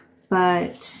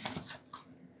 But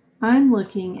I'm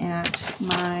looking at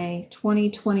my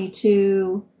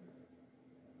 2022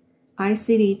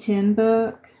 ICD-10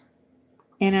 book,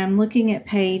 and I'm looking at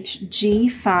page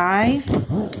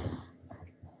G5,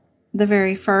 the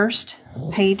very first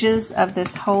pages of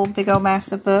this whole big old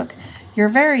massive book. Your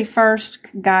very first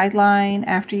guideline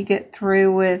after you get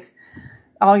through with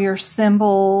all your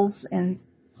symbols and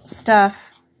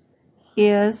stuff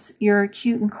is your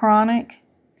acute and chronic.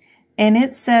 And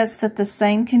it says that the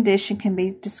same condition can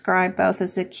be described both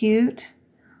as acute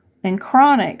and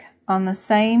chronic on the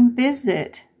same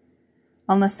visit,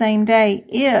 on the same day,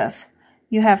 if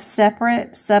you have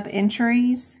separate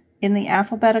sub-entries in the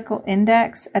alphabetical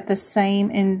index at the same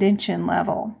indention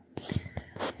level.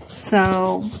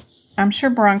 So I'm sure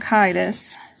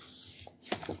bronchitis,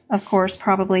 of course,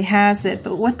 probably has it.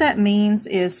 But what that means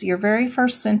is your very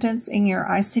first sentence in your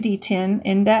ICD-10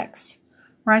 index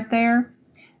right there,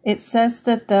 it says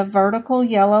that the vertical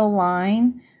yellow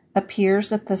line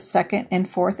appears at the second and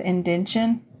fourth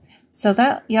indention. So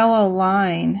that yellow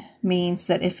line means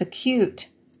that if acute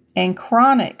and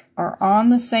chronic are on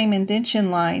the same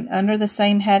indention line under the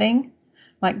same heading,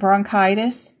 like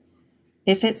bronchitis,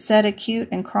 if it said acute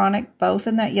and chronic both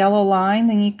in that yellow line,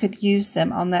 then you could use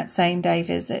them on that same day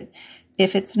visit.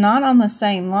 If it's not on the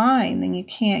same line, then you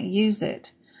can't use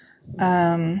it.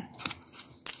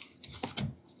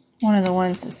 One of the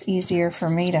ones that's easier for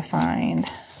me to find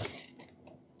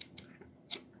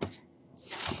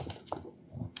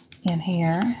in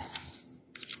here. I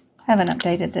haven't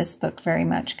updated this book very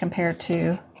much compared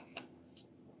to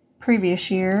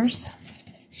previous years.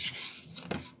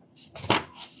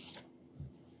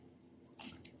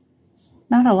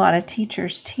 Not a lot of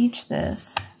teachers teach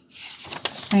this.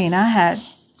 I mean, I had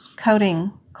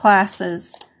coding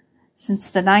classes since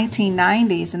the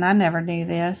 1990s, and I never knew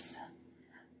this.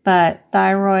 But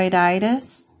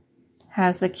thyroiditis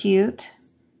has acute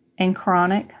and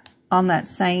chronic on that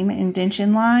same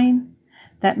indention line.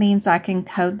 That means I can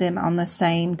code them on the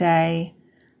same day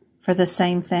for the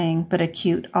same thing, but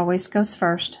acute always goes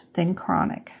first, then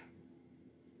chronic.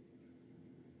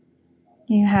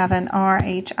 You have an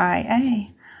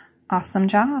RHIA. Awesome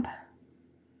job.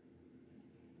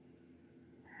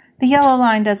 The yellow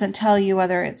line doesn't tell you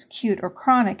whether it's acute or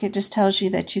chronic. It just tells you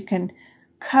that you can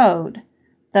code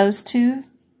those 2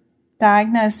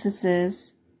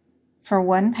 diagnoses for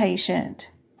one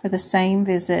patient for the same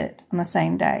visit on the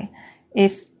same day.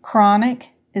 If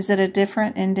chronic is at a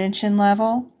different indention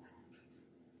level,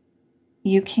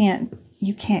 you can't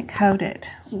you can't code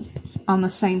it on the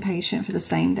same patient for the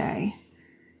same day.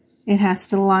 It has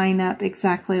to line up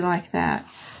exactly like that.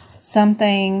 Some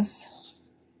things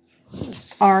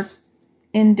are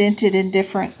indented in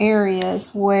different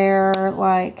areas where,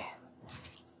 like,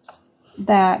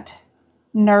 that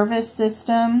nervous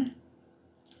system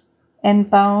and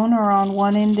bone are on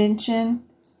one indentation,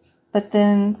 but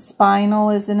then spinal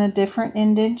is in a different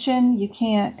indentation. You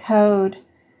can't code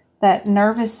that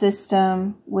nervous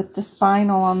system with the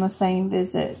spinal on the same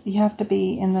visit. You have to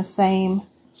be in the same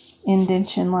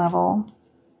indentation level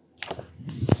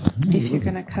if you're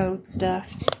going to code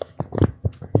stuff.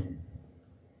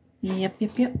 Yep.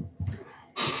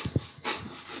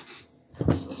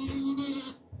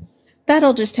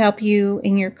 That'll just help you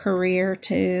in your career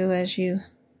too, as you'll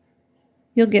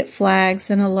get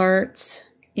flags and alerts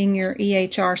in your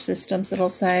EHR systems. It'll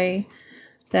say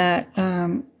that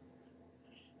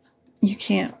you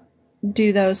can't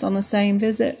do those on the same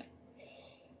visit.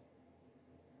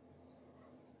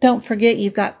 Don't forget,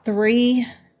 you've got 3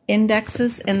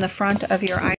 indexes in the front of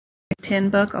your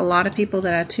I-10 book. A lot of people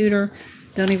that I tutor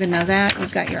don't even know that.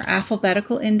 You've got your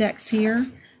alphabetical index here.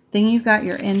 Then you've got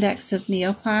your index of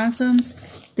neoplasms.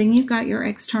 Then you've got your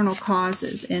external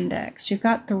causes index. You've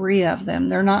got 3 of them.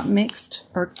 They're not mixed,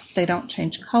 or they don't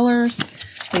change colors.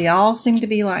 They all seem to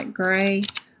be like gray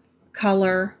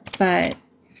color, but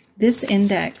this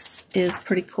index is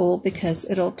pretty cool because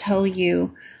it'll tell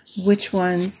you which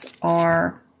ones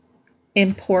are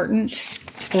important,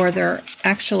 or they're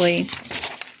actually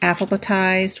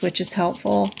alphabetized, which is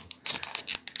helpful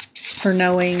for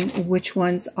knowing which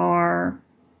ones are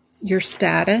your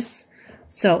status.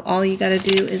 So all you got to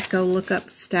do is go look up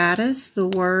status, the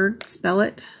word, spell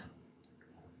it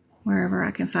wherever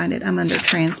I can find it. I'm under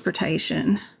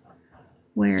transportation.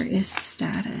 Where is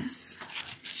status?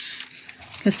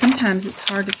 Because sometimes it's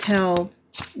hard to tell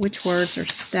which words are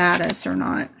status or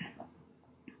not.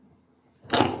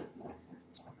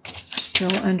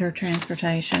 Still under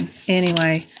transportation.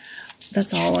 Anyway,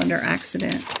 that's all under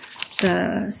accident.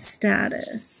 The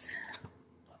status.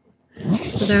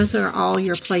 So those are all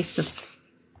your places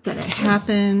that it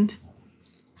happened.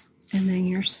 And then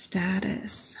your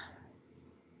status.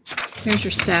 There's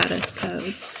your status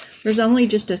codes. There's only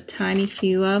just a tiny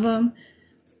few of them.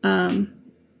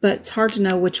 But it's hard to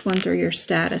know which ones are your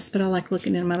status. But I like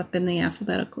looking them up in the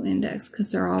alphabetical index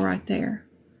because they're all right there.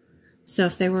 So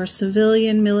if they were a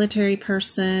civilian, military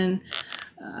person,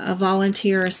 a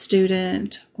volunteer, a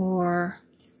student, or...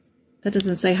 That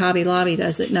doesn't say Hobby Lobby,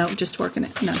 does it? No, just working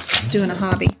it. No, just doing a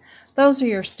hobby. Those are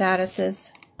your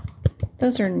statuses.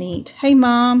 Those are neat. Hey,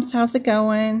 moms, how's it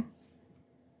going?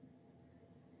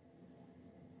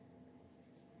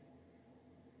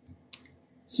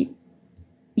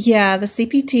 Yeah, the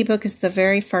CPT book is the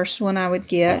very first one I would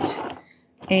get.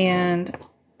 And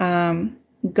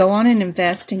go on and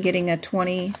invest in getting a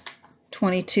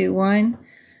 2022 one.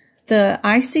 The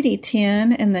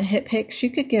ICD-10 and the HipPix, you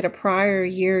could get a prior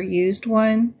year used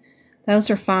one. Those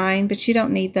are fine, but you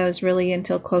don't need those really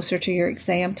until closer to your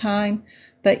exam time.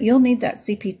 But you'll need that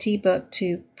CPT book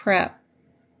to prep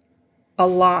a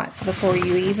lot before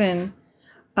you even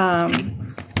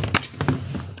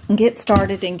get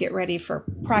started and get ready for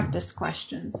practice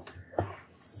questions.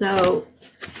 So,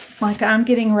 like, I'm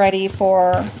getting ready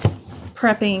for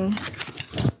prepping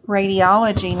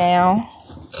radiology now.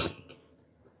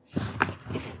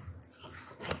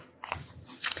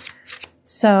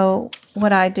 So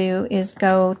what I do is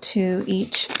go to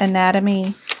each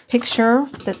anatomy picture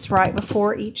that's right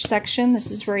before each section. This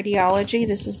is radiology.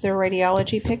 This is their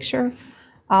radiology picture.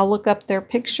 I'll look up their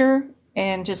picture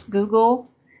and just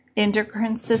Google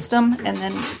endocrine system and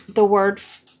then the word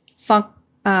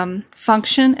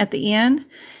function at the end,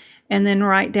 and then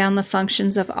write down the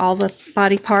functions of all the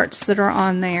body parts that are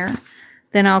on there.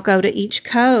 Then I'll go to each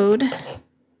code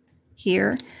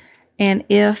here, and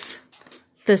if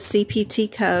the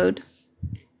CPT code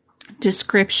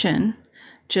description,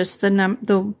 just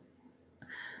the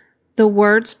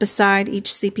words beside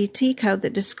each CPT code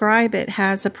that describe it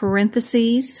has a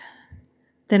parentheses,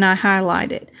 then I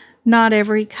highlight it. Not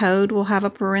every code will have a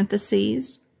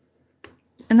parentheses,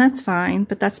 and that's fine,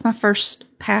 but that's my first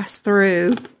pass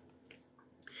through.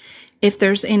 If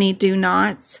there's any do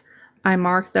nots, I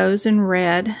mark those in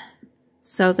red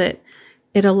so that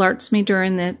it alerts me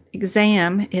during the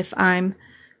exam if I'm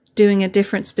doing a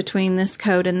difference between this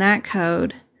code and that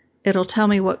code. It'll tell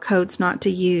me what codes not to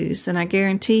use. And I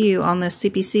guarantee you on the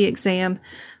CPC exam,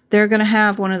 they're going to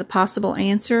have one of the possible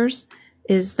answers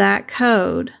is that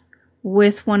code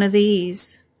with one of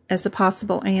these as a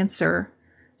possible answer,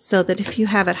 so that if you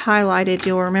have it highlighted,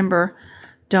 you'll remember,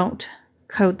 don't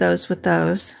code those with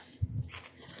those.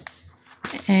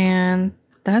 And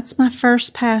that's my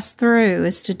first pass through,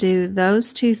 is to do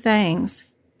those two things.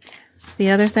 The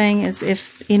other thing is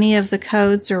if any of the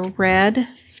codes are red,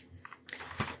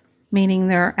 meaning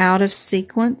they're out of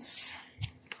sequence,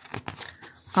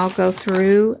 I'll go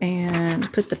through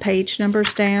and put the page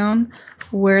numbers down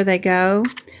where they go.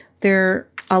 There are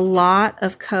a lot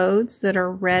of codes that are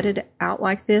redded out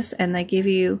like this, and they give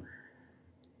you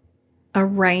a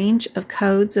range of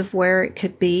codes of where it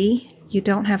could be. You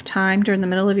don't have time during the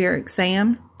middle of your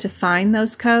exam to find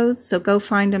those codes, so go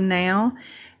find them now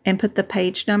and put the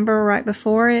page number right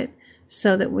before it,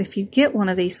 so that if you get one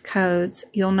of these codes,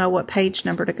 you'll know what page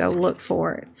number to go look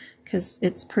for it, because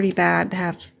it's pretty bad to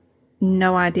have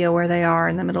no idea where they are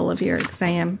in the middle of your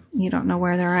exam. You don't know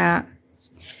where they're at.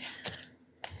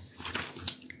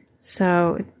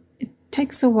 So it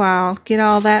takes a while. Get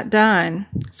all that done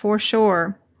for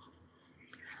sure.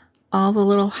 All the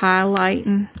little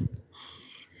highlighting.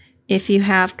 If you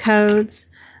have codes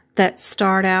that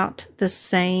start out the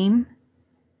same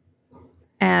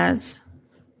as,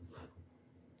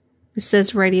 this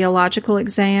says radiological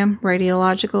exam.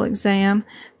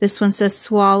 This one says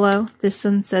swallow. This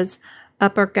one says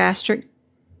upper gastric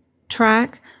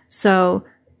tract. So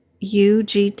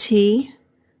UGT.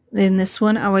 In this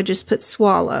one, I would just put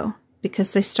swallow,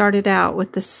 because they started out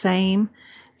with the same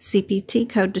CPT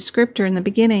code descriptor in the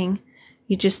beginning.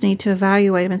 You just need to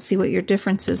evaluate them and see what your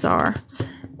differences are.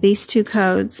 These two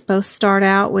codes both start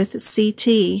out with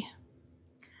CT.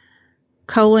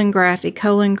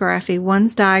 Colonography.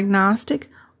 One's diagnostic,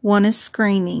 one is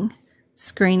screening.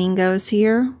 Screening goes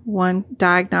here, one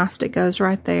diagnostic goes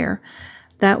right there.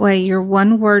 That way your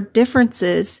one-word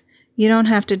differences, you don't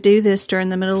have to do this during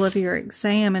the middle of your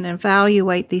exam and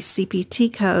evaluate these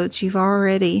CPT codes. You've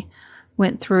already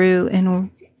went through and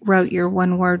wrote your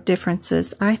one-word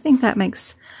differences. I think that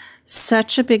makes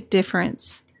such a big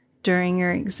difference during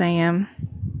your exam.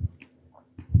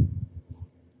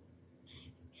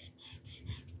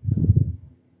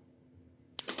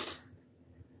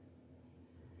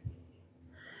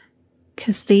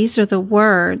 Because these are the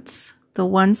words, the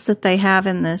ones that they have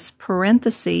in this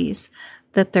parentheses,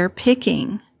 that they're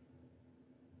picking,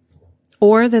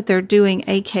 or that they're doing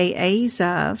AKAs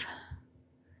of,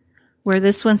 where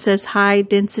this one says high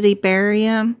density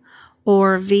barium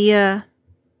or via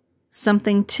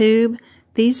something tube.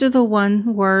 These are the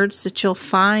words that you'll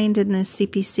find in the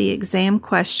CPC exam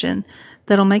question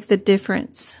that'll make the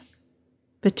difference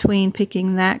between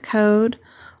picking that code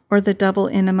or the double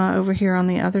enema over here on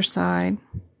the other side.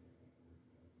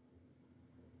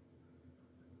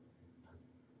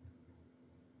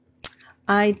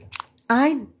 I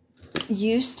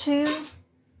used to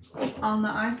on the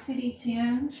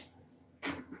ICD-10s,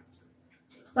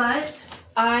 but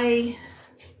I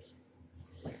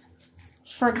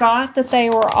forgot that they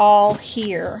were all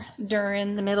here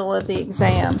during the middle of the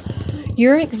exam.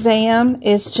 Your exam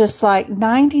is just like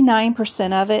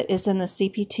 99% of it is in the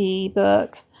CPT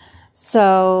book.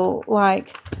 So, I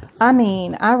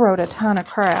wrote a ton of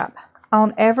crap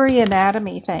on every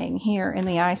anatomy thing here in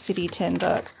the ICD-10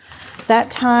 book.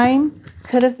 That time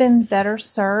could have been better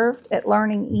served at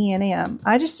learning E&M.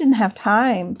 I just didn't have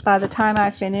time by the time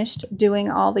I finished doing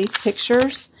all these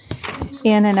pictures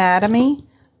in anatomy.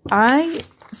 I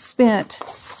spent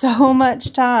so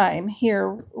much time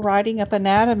here writing up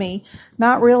anatomy,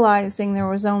 not realizing there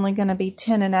was only going to be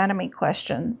 10 anatomy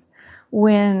questions,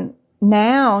 when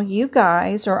now you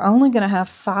guys are only going to have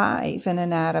 5 in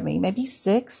anatomy, maybe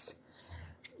 6.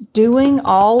 Doing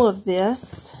all of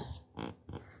this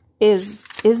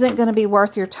isn't going to be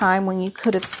worth your time when you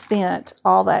could have spent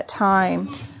all that time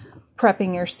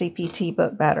prepping your CPT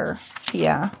book better.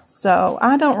 Yeah, so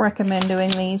I don't recommend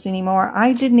doing these anymore.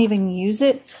 I didn't even use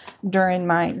it during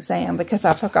my exam because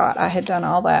I forgot I had done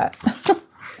all that.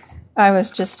 I was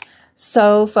just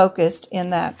so focused in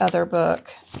that other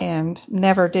book and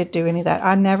never did do any of that.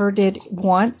 I never did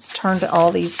once turn to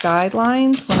all these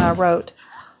guidelines when I wrote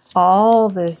all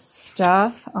this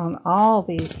stuff on all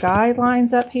these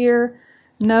guidelines up here.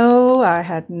 No, I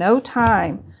had no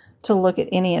time to look at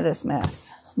any of this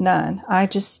mess. None. I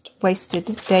just wasted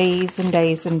days and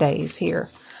days and days here.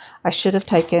 I should have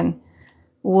taken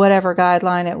whatever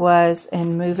guideline it was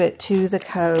and move it to the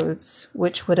codes,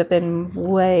 which would have been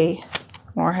way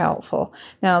more helpful.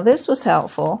 Now, this was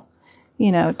helpful,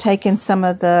 taking some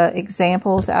of the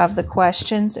examples out of the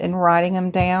questions and writing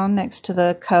them down next to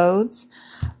the codes.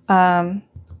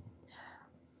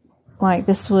 Like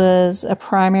this was a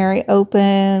primary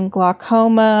open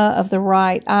glaucoma of the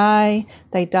right eye.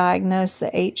 They diagnosed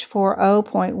the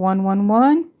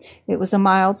H40.111. It was a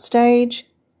mild stage.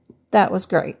 That was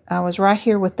great. I was right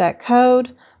here with that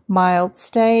code, mild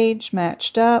stage,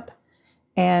 matched up,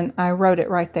 and I wrote it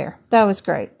right there. That was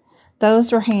great.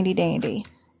 Those were handy dandy.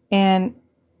 And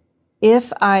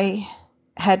if I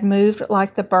had moved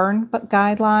like the burn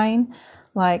guideline,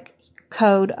 like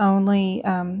code only,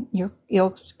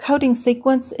 your coding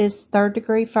sequence is 3rd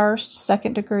degree first,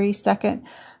 2nd degree second,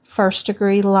 1st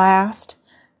degree last.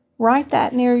 Write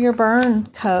that near your burn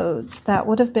codes. That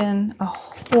would have been a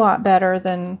whole lot better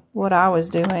than what I was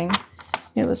doing.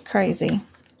 It was crazy.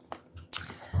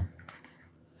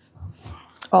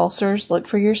 Ulcers, look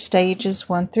for your stages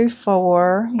 1 through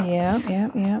 4.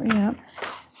 Yep.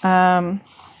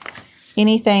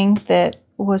 Anything that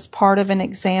was part of an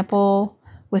example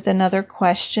with another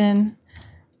question,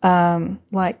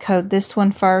 like code this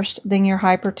one first, then your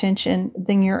hypertension,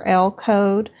 then your L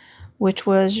code, which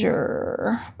was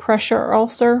your pressure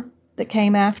ulcer that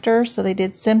came after. So they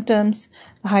did symptoms,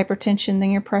 the hypertension,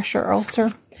 then your pressure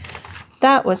ulcer.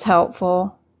 That was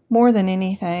helpful more than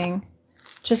anything.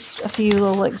 Just a few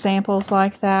little examples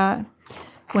like that.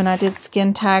 When I did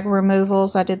skin tag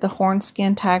removals, I did the horn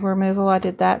skin tag removal. I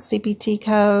did that CPT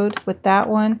code with that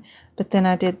one. But then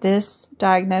I did this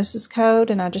diagnosis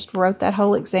code, and I just wrote that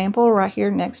whole example right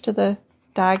here next to the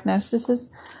diagnoses.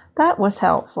 That was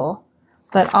helpful.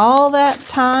 But all that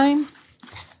time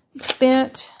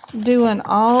spent doing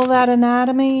all that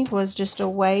anatomy was just a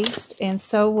waste, and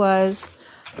so was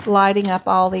lighting up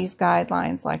all these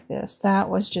guidelines like this. That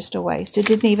was just a waste. It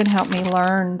didn't even help me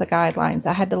learn the guidelines.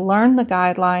 I had to learn the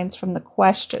guidelines from the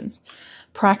questions,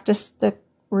 practice the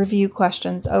review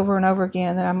questions over and over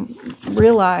again, and I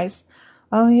realized,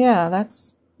 oh yeah,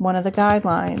 that's one of the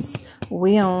guidelines.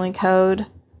 We only code,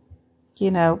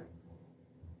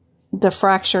 the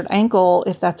fractured ankle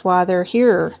if that's why they're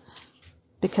here,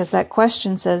 because that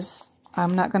question says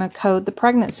I'm not going to code the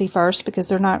pregnancy first because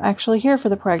they're not actually here for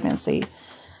the pregnancy.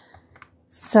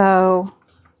 So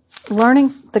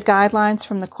learning the guidelines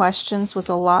from the questions was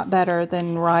a lot better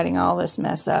than writing all this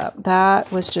mess up. That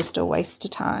was just a waste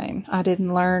of time. I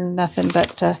didn't learn nothing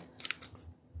but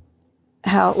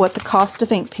what the cost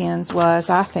of ink pens was,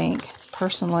 I think,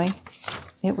 personally.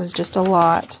 It was just a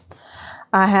lot.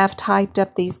 I have typed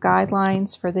up these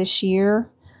guidelines for this year,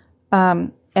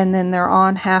 and then they're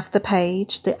on half the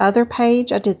page. The other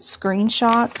page, I did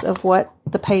screenshots of what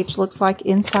the page looks like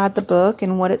inside the book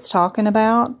and what it's talking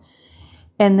about,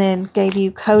 and then gave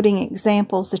you coding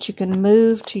examples that you can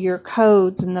move to your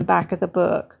codes in the back of the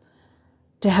book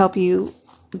to help you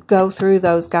go through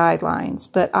those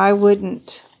guidelines. But I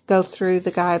wouldn't go through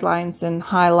the guidelines and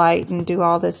highlight and do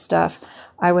all this stuff.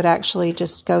 I would actually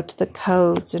just go to the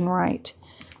codes and write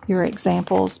your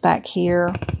examples back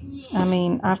here. I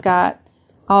mean, I've got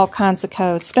all kinds of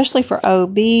codes, especially for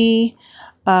OB,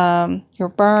 your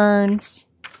burns,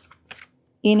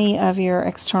 any of your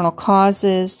external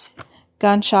causes,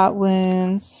 gunshot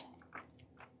wounds,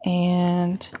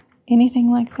 and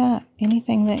anything like that.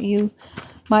 Anything that you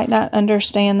might not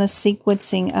understand the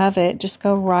sequencing of it, just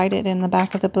go write it in the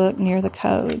back of the book near the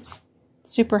codes.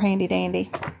 Super handy dandy.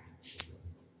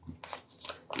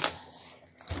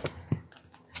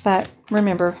 But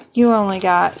remember, you only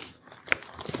got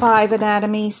 5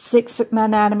 anatomy, 6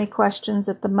 anatomy questions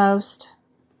at the most.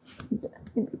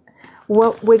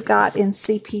 What we've got in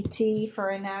CPT for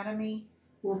anatomy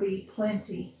will be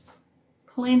plenty.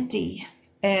 Plenty.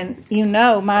 And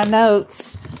my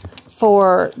notes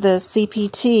for the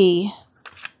CPT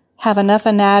have enough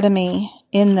anatomy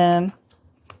in them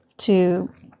to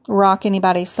rock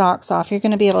anybody's socks off. You're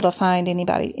going to be able to find any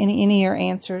of your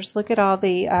answers. Look at all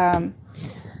the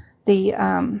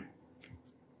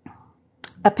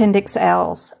Appendix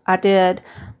L's. I did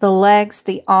the legs,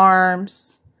 the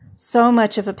arms, so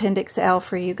much of Appendix L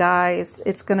for you guys.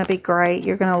 It's going to be great.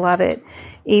 You're going to love it.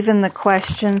 Even the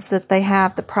questions that they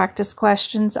have, the practice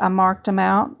questions, I marked them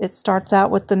out. It starts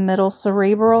out with the middle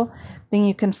cerebral. Then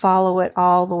you can follow it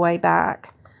all the way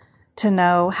back to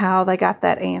know how they got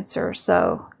that answer.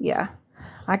 So, yeah,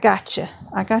 I got you.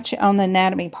 I got you on the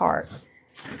anatomy part.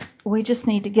 We just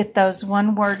need to get those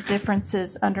one-word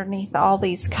differences underneath all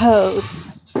these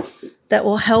codes that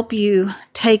will help you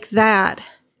take that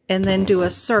and then do a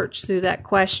search through that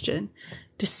question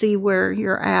to see where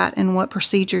you're at and what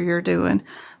procedure you're doing.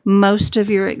 Most of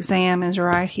your exam is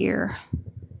right here,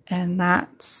 and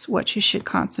that's what you should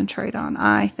concentrate on,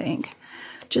 I think.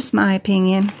 Just my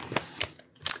opinion.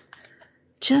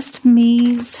 Just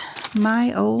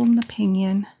my own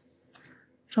opinion,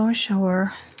 for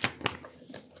sure.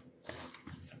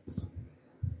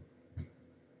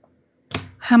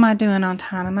 How am I doing on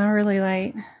time? Am I really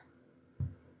late?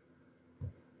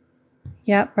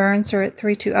 Yep, burns are at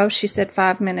 3:20. Oh, she said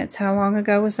 5 minutes. How long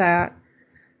ago was that?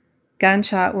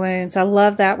 gunshot wounds. I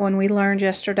love that one we learned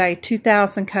yesterday.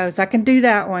 2,000 codes. I can do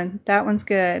that one. That one's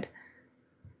good.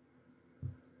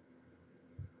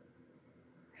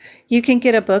 You can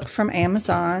get a book from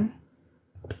Amazon.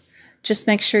 Just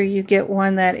make sure you get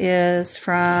one that is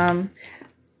from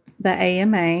the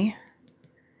AMA.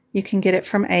 You can get it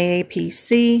from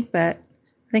AAPC, but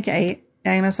I think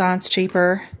Amazon's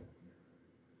cheaper.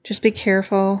 Just be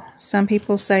careful. Some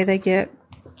people say they get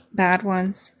bad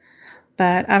ones,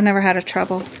 but I've never had a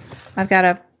trouble. I've got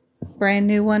a brand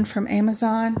new one from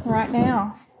Amazon right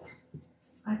now.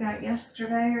 I got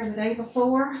yesterday or the day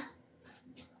before.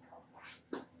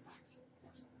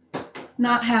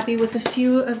 Not happy with a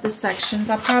few of the sections.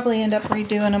 I'll probably end up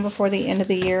redoing them before the end of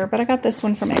the year, but I got this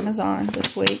one from Amazon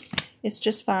this week. It's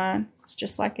just fine. It's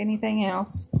just like anything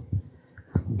else.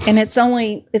 And it's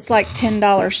like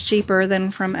 $10 cheaper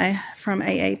than from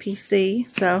AAPC,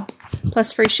 so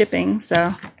plus free shipping.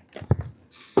 So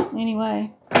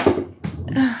anyway,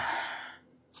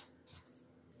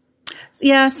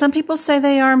 yeah, some people say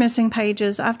they are missing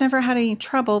pages. I've never had any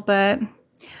trouble, but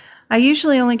I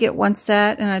usually only get one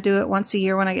set, and I do it once a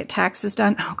year when I get taxes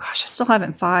done. Oh gosh, I still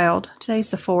haven't filed.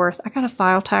 Today's the 4th. I gotta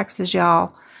file taxes,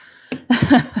 y'all.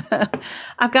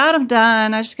 I've got them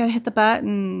done. I just got to hit the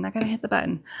button.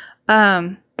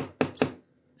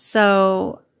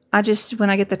 So when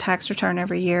I get the tax return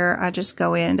every year, I just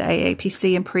go into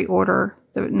AAPC and pre-order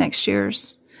the next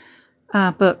year's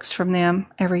books from them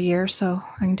every year. So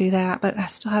I can do that, but I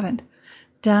still haven't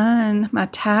done my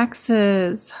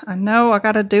taxes. I know I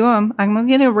got to do them. I'm going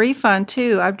to get a refund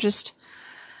too. I've just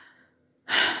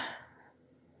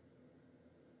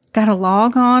got to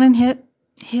log on and hit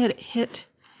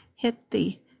the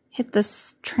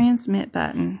transmit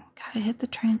button. Gotta hit the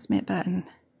transmit button.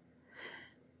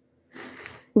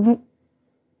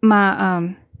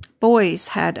 My boys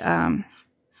had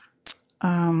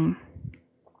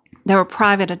there were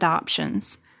private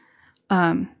adoptions,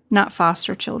 not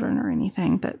foster children or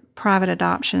anything, but private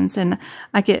adoptions, and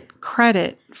I get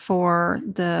credit for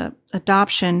the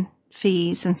adoption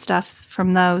fees and stuff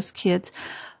from those kids.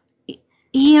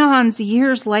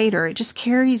 Years later, it just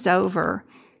carries over.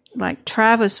 Like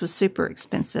Travis was super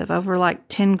expensive, over like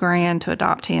 10 grand to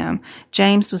adopt him.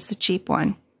 James was the cheap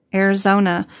one.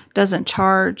 Arizona doesn't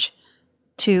charge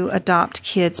to adopt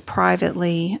kids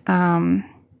privately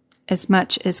as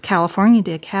much as California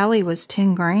did. Cali was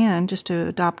 10 grand just to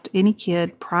adopt any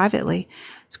kid privately.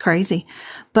 It's crazy.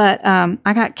 But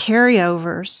I got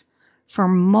carryovers for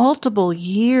multiple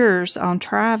years on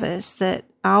Travis that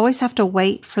I always have to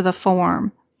wait for the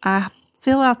form. I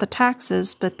fill out the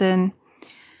taxes, but then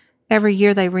every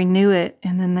year they renew it,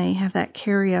 and then they have that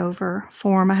carryover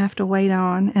form I have to wait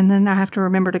on, and then I have to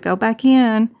remember to go back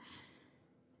in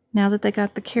now that they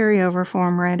got the carryover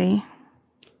form ready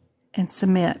and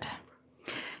submit.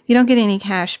 You don't get any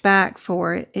cash back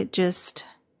for it. It just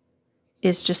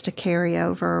is just a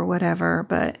carryover or whatever,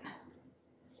 but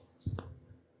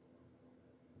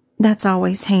that's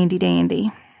always handy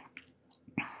dandy.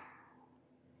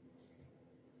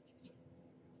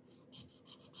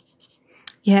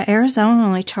 Yeah, Arizona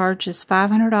only charges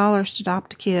 $500 to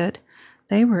adopt a kid.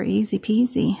 They were easy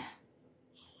peasy.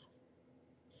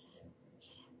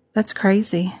 That's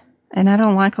crazy. And I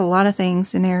don't like a lot of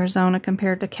things in Arizona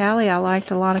compared to Cali. I liked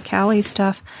a lot of Cali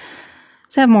stuff.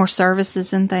 They have more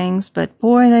services and things, but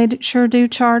boy, they sure do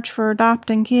charge for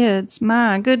adopting kids.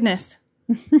 My goodness.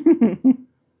 The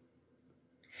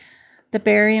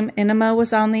barium enema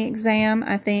was on the exam.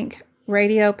 I think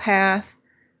radiopath,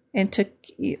 and took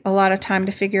a lot of time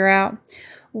to figure out.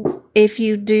 If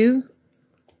you do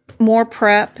more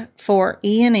prep for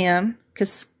E&M,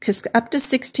 because up to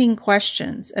 16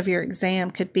 questions of your exam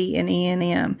could be in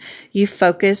E&M. You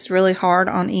focus really hard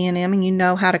on E&M, and you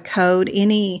know how to code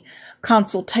any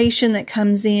consultation that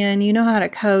comes in. You know how to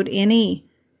code any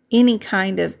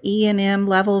kind of E&M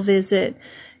level visit,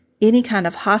 any kind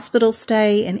of hospital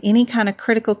stay, and any kind of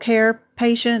critical care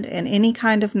patient, and any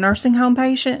kind of nursing home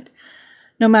patient.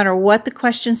 No matter what the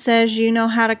question says, you know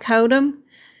how to code them.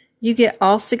 You get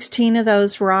all 16 of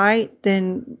those right,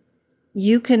 then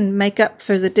you can make up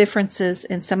for the differences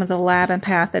in some of the lab and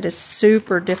path that is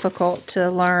super difficult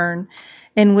to learn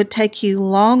and would take you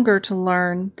longer to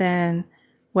learn than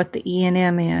what the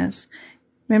E&M is.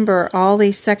 Remember, all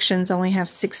these sections only have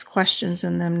 6 questions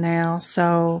in them now,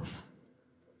 so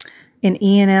and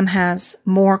E&M has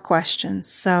more questions.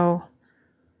 So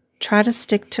try to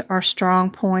stick to our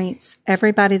strong points.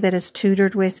 Everybody that is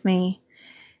tutored with me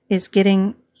is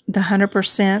getting the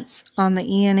 100% on the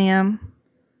E&M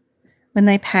when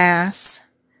they pass,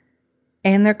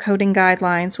 and their coding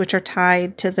guidelines, which are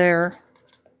tied to their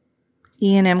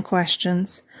E&M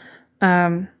questions.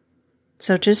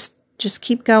 So just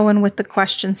keep going with the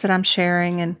questions that I'm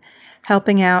sharing and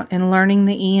helping out and learning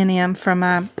the E&M from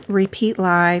my repeat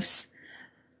lives.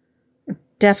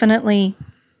 Definitely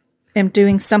am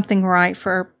doing something right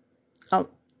for a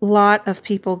lot of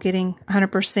people getting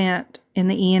 100% in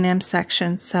the E&M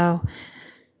section. So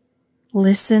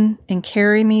listen and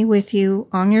carry me with you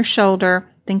on your shoulder.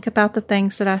 Think about the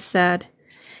things that I said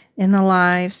in the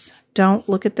lives. Don't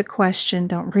look at the question.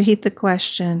 Don't read the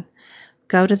question.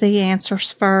 Go to the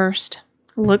answers first.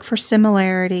 Look for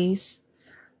similarities.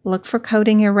 Look for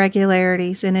coding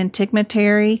irregularities. In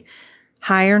integumentary,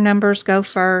 higher numbers go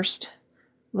first,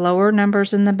 lower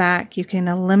numbers in the back. You can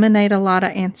eliminate a lot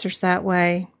of answers that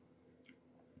way.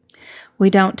 We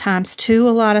don't times 2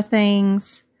 a lot of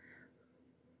things.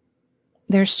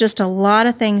 There's just a lot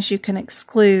of things you can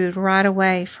exclude right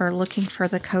away for looking for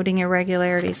the coding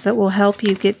irregularities that will help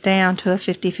you get down to a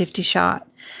 50-50 shot.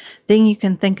 Then you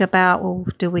can think about, well,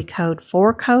 do we code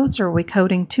 4 codes or are we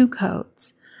coding 2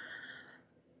 codes?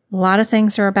 A lot of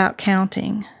things are about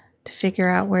counting to figure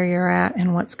out where you're at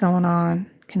and what's going on.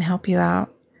 Can help you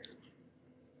out.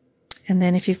 And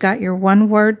then if you've got your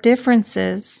one-word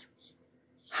differences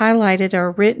highlighted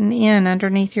or written in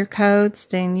underneath your codes,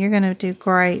 then you're going to do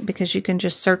great because you can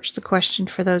just search the question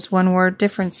for those one-word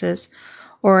differences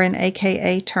or an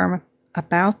AKA term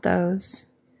about those,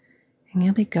 and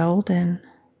you'll be golden.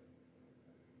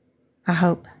 I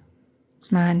hope.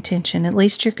 It's my intention. At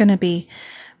least you're going to be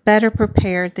better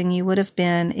prepared than you would have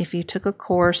been if you took a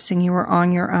course and you were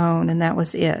on your own and that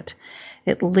was it.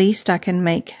 At least I can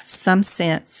make some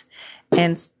sense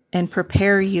and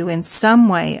prepare you in some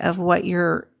way of what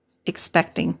you're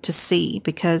expecting to see,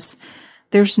 because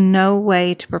there's no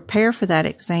way to prepare for that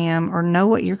exam or know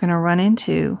what you're going to run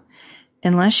into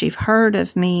unless you've heard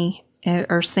of me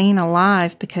or seen a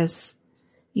live, because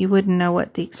you wouldn't know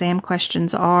what the exam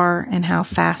questions are and how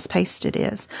fast-paced it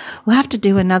is. We'll have to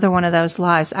do another one of those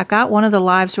lives. I got one of the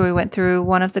lives where we went through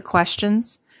one of the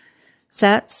questions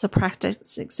sets, the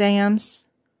practice exams,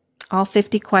 all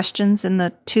 50 questions in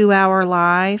the 2-hour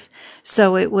live.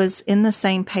 So it was in the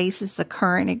same pace as the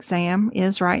current exam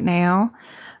is right now.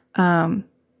 2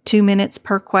 minutes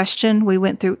per question. We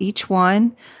went through each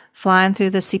one, flying through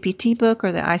the CPT book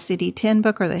or the ICD-10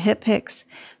 book or the HIPPICS,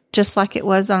 just like it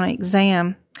was on an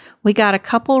exam. We got a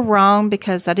couple wrong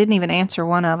because I didn't even answer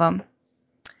one of them.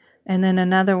 And then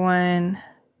another one,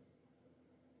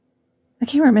 I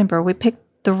can't remember. We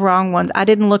picked the wrong one. I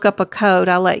didn't look up a code.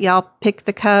 I let y'all pick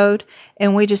the code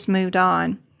and we just moved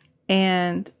on.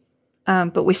 And,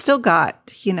 but we still got,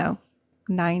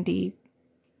 95%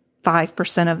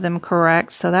 of them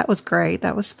correct. So that was great.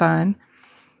 That was fun.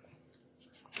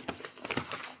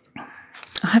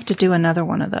 I'll have to do another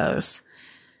one of those.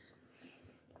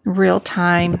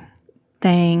 Real-time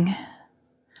thing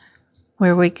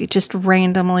where we could just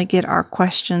randomly get our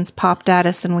questions popped at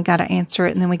us and we got to answer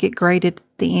it and then we get graded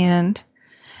at the end.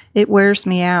 It wears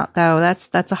me out though.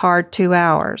 That's a hard 2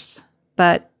 hours,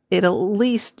 but it'll at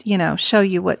least, show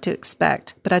you what to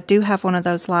expect. But I do have one of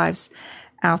those lives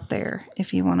out there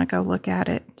if you want to go look at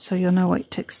it so you'll know what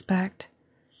to expect.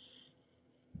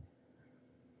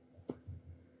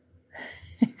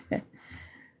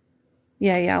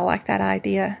 Yeah, I like that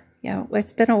idea.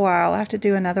 It's been a while. I have to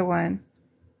do another one.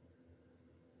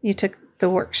 You took the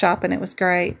workshop and it was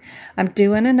great. I'm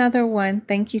doing another one.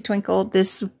 Thank you, Twinkle.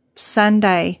 This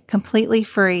Sunday, completely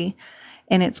free.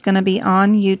 And it's going to be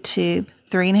on YouTube,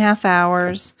 3.5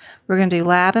 hours. We're going to do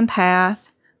lab and path,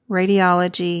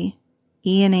 radiology,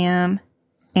 E&M,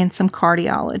 and some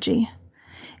cardiology.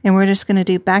 And we're just going to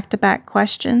do back-to-back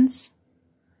questions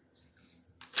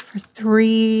for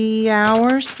 3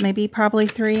 hours, maybe probably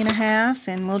 3.5,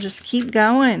 and we'll just keep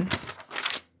going.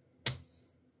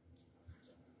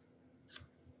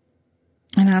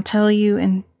 And I'll tell you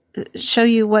and show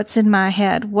you what's in my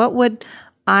head. What would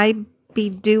I be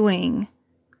doing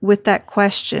with that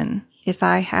question if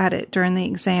I had it during the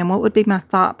exam? What would be my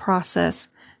thought process?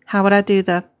 How would I do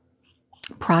the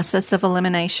process of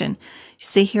elimination? You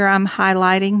see here I'm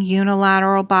highlighting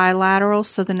unilateral, bilateral,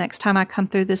 so the next time I come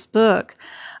through this book,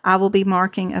 I will be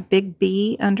marking a big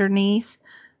B underneath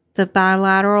the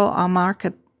bilateral. I'll mark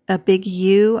a big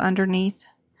U underneath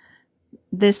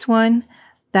this one.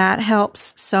 That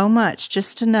helps so much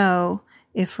just to know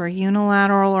if we're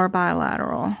unilateral or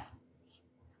bilateral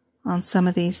on some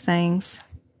of these things.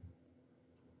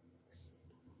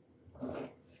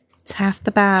 It's half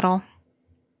the battle.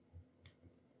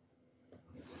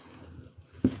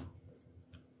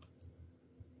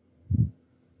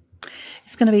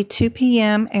 It's going to be 2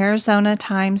 p.m. Arizona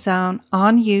time zone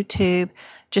on YouTube,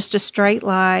 just a straight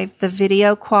live. The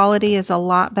video quality is a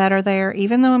lot better there.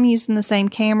 Even though I'm using the same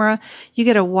camera, you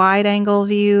get a wide angle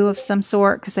view of some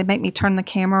sort because they make me turn the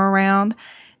camera around.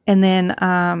 And then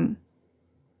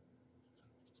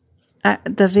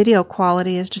the video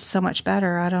quality is just so much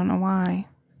better. I don't know why.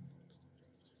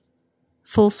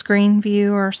 Full screen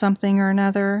view or something or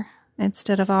another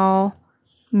instead of all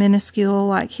minuscule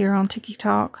like here on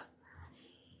TikTok.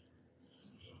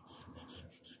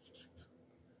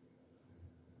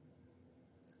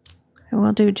 And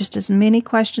we'll do just as many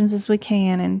questions as we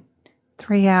can in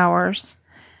 3 hours.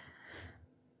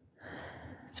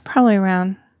 It's probably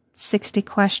around 60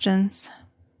 questions.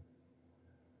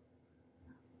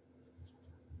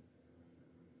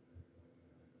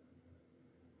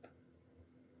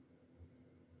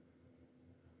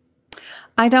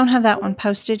 I don't have that one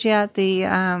posted yet, the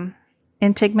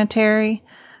integumentary.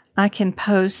 I can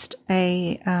post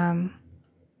a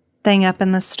thing up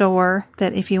in the store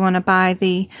that if you want to buy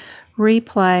the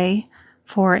replay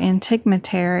for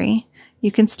integumentary, you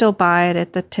can still buy it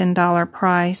at the $10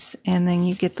 price, and then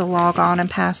you get the log on and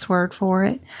password for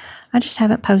it. I just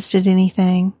haven't posted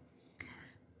anything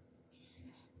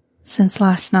since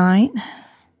last night.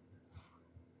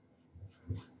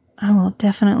 I will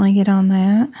definitely get on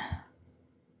that.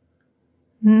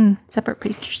 Separate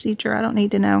procedure, I don't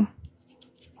need to know.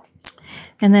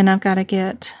 And then I've got to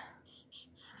get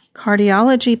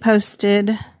cardiology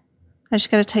posted. I just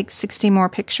got to take 60 more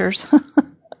pictures.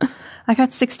 I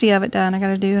got 60 of it done. I got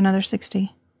to do another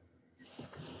 60.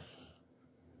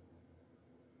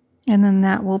 And then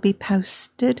that will be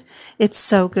posted. It's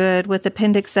so good with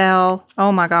Appendix L.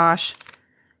 Oh my gosh.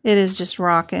 It is just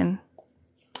rocking.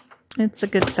 It's a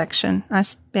good section. I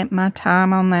spent my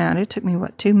time on that. It took me,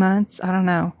 what, 2 months? I don't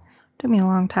know. It took me a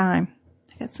long time.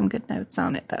 I got some good notes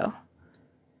on it, though.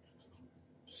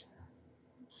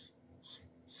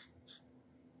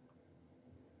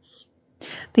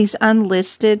 These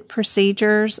unlisted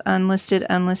procedures, unlisted,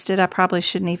 I probably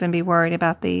shouldn't even be worried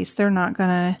about these. They're not going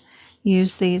to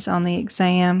use these on the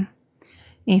exam.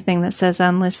 Anything that says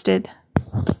unlisted,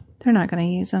 they're not going to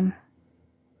use them.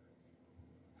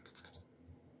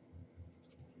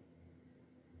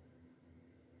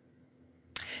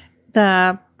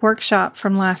 The workshop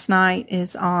from last night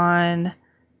is on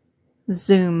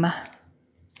Zoom.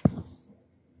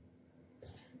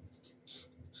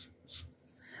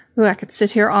 Ooh, I could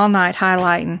sit here all night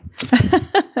highlighting.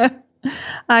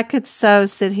 I could so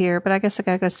sit here, but I guess I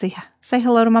gotta go say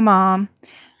hello to my mom,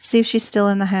 see if she's still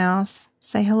in the house,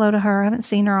 say hello to her. I haven't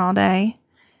seen her all day.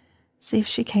 See if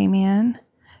she came in.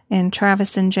 And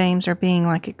Travis and James are being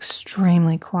like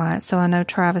extremely quiet, so I know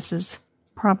Travis is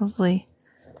probably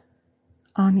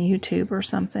on YouTube or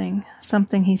something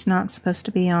he's not supposed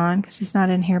to be on because he's not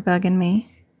in here bugging me.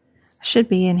 I should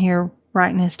be in here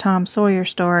writing his Tom Sawyer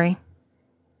story.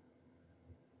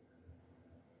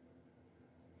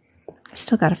 I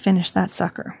still got to finish that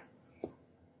sucker.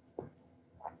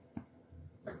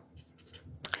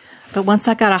 But once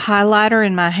I got a highlighter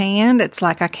in my hand, it's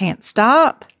like I can't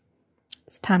stop.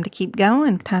 It's time to keep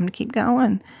going,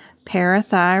 Parathyroid.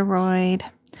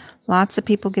 Lots of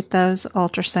people get those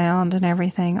ultrasound and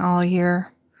everything all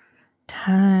year.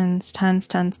 Tons.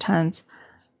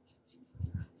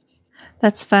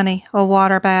 That's funny. A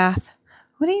water bath.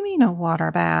 What do you mean a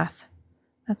water bath?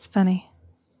 That's funny.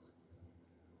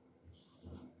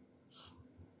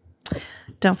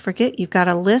 Don't forget, you've got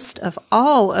a list of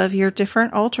all of your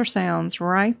different ultrasounds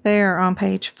right there on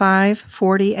page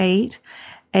 548.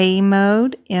 A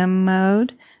mode, M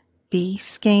mode, B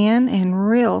scan, and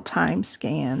real-time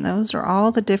scan. Those are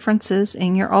all the differences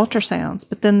in your ultrasounds.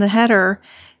 But then the header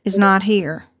is not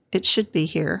here. It should be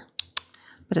here,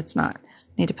 but it's not.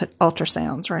 You need to put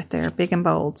ultrasounds right there, big and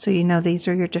bold, so you know these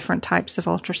are your different types of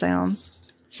ultrasounds.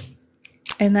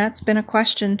 And that's been a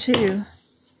question too.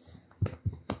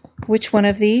 Which one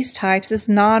of these types is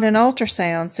not an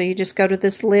ultrasound? So you just go to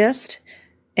this list,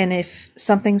 and if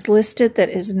something's listed that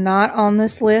is not on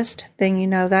this list, then you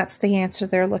know that's the answer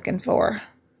they're looking for.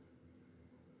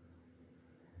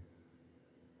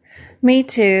 Me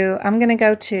too. I'm going to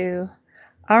go too.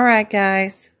 All right,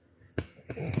 guys.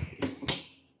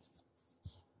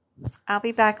 I'll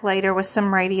be back later with some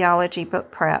radiology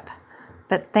book prep.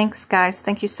 But thanks, guys.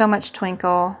 Thank you so much,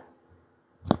 Twinkle.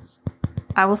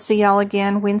 I will see y'all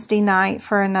again Wednesday night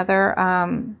for another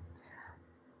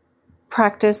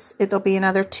practice. It'll be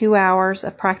another 2 hours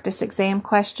of practice exam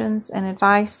questions and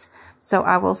advice. So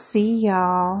I will see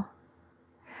y'all.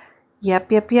 Yep.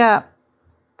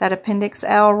 That Appendix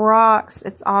L rocks.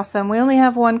 It's awesome. We only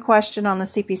have one question on the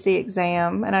CPC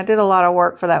exam, and I did a lot of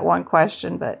work for that one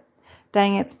question, but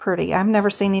dang, it's pretty. I've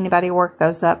never seen anybody work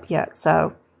those up yet,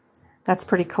 so that's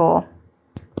pretty cool.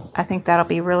 I think that'll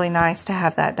be really nice to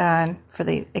have that done for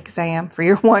the exam, for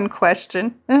your one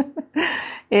question.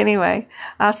 Anyway,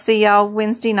 I'll see y'all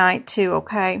Wednesday night too,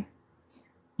 okay?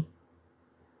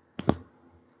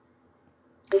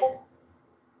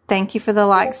 Thank you for the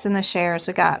likes and the shares.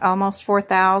 We got almost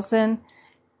 4,000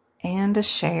 and a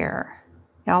share.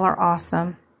 Y'all are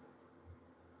awesome.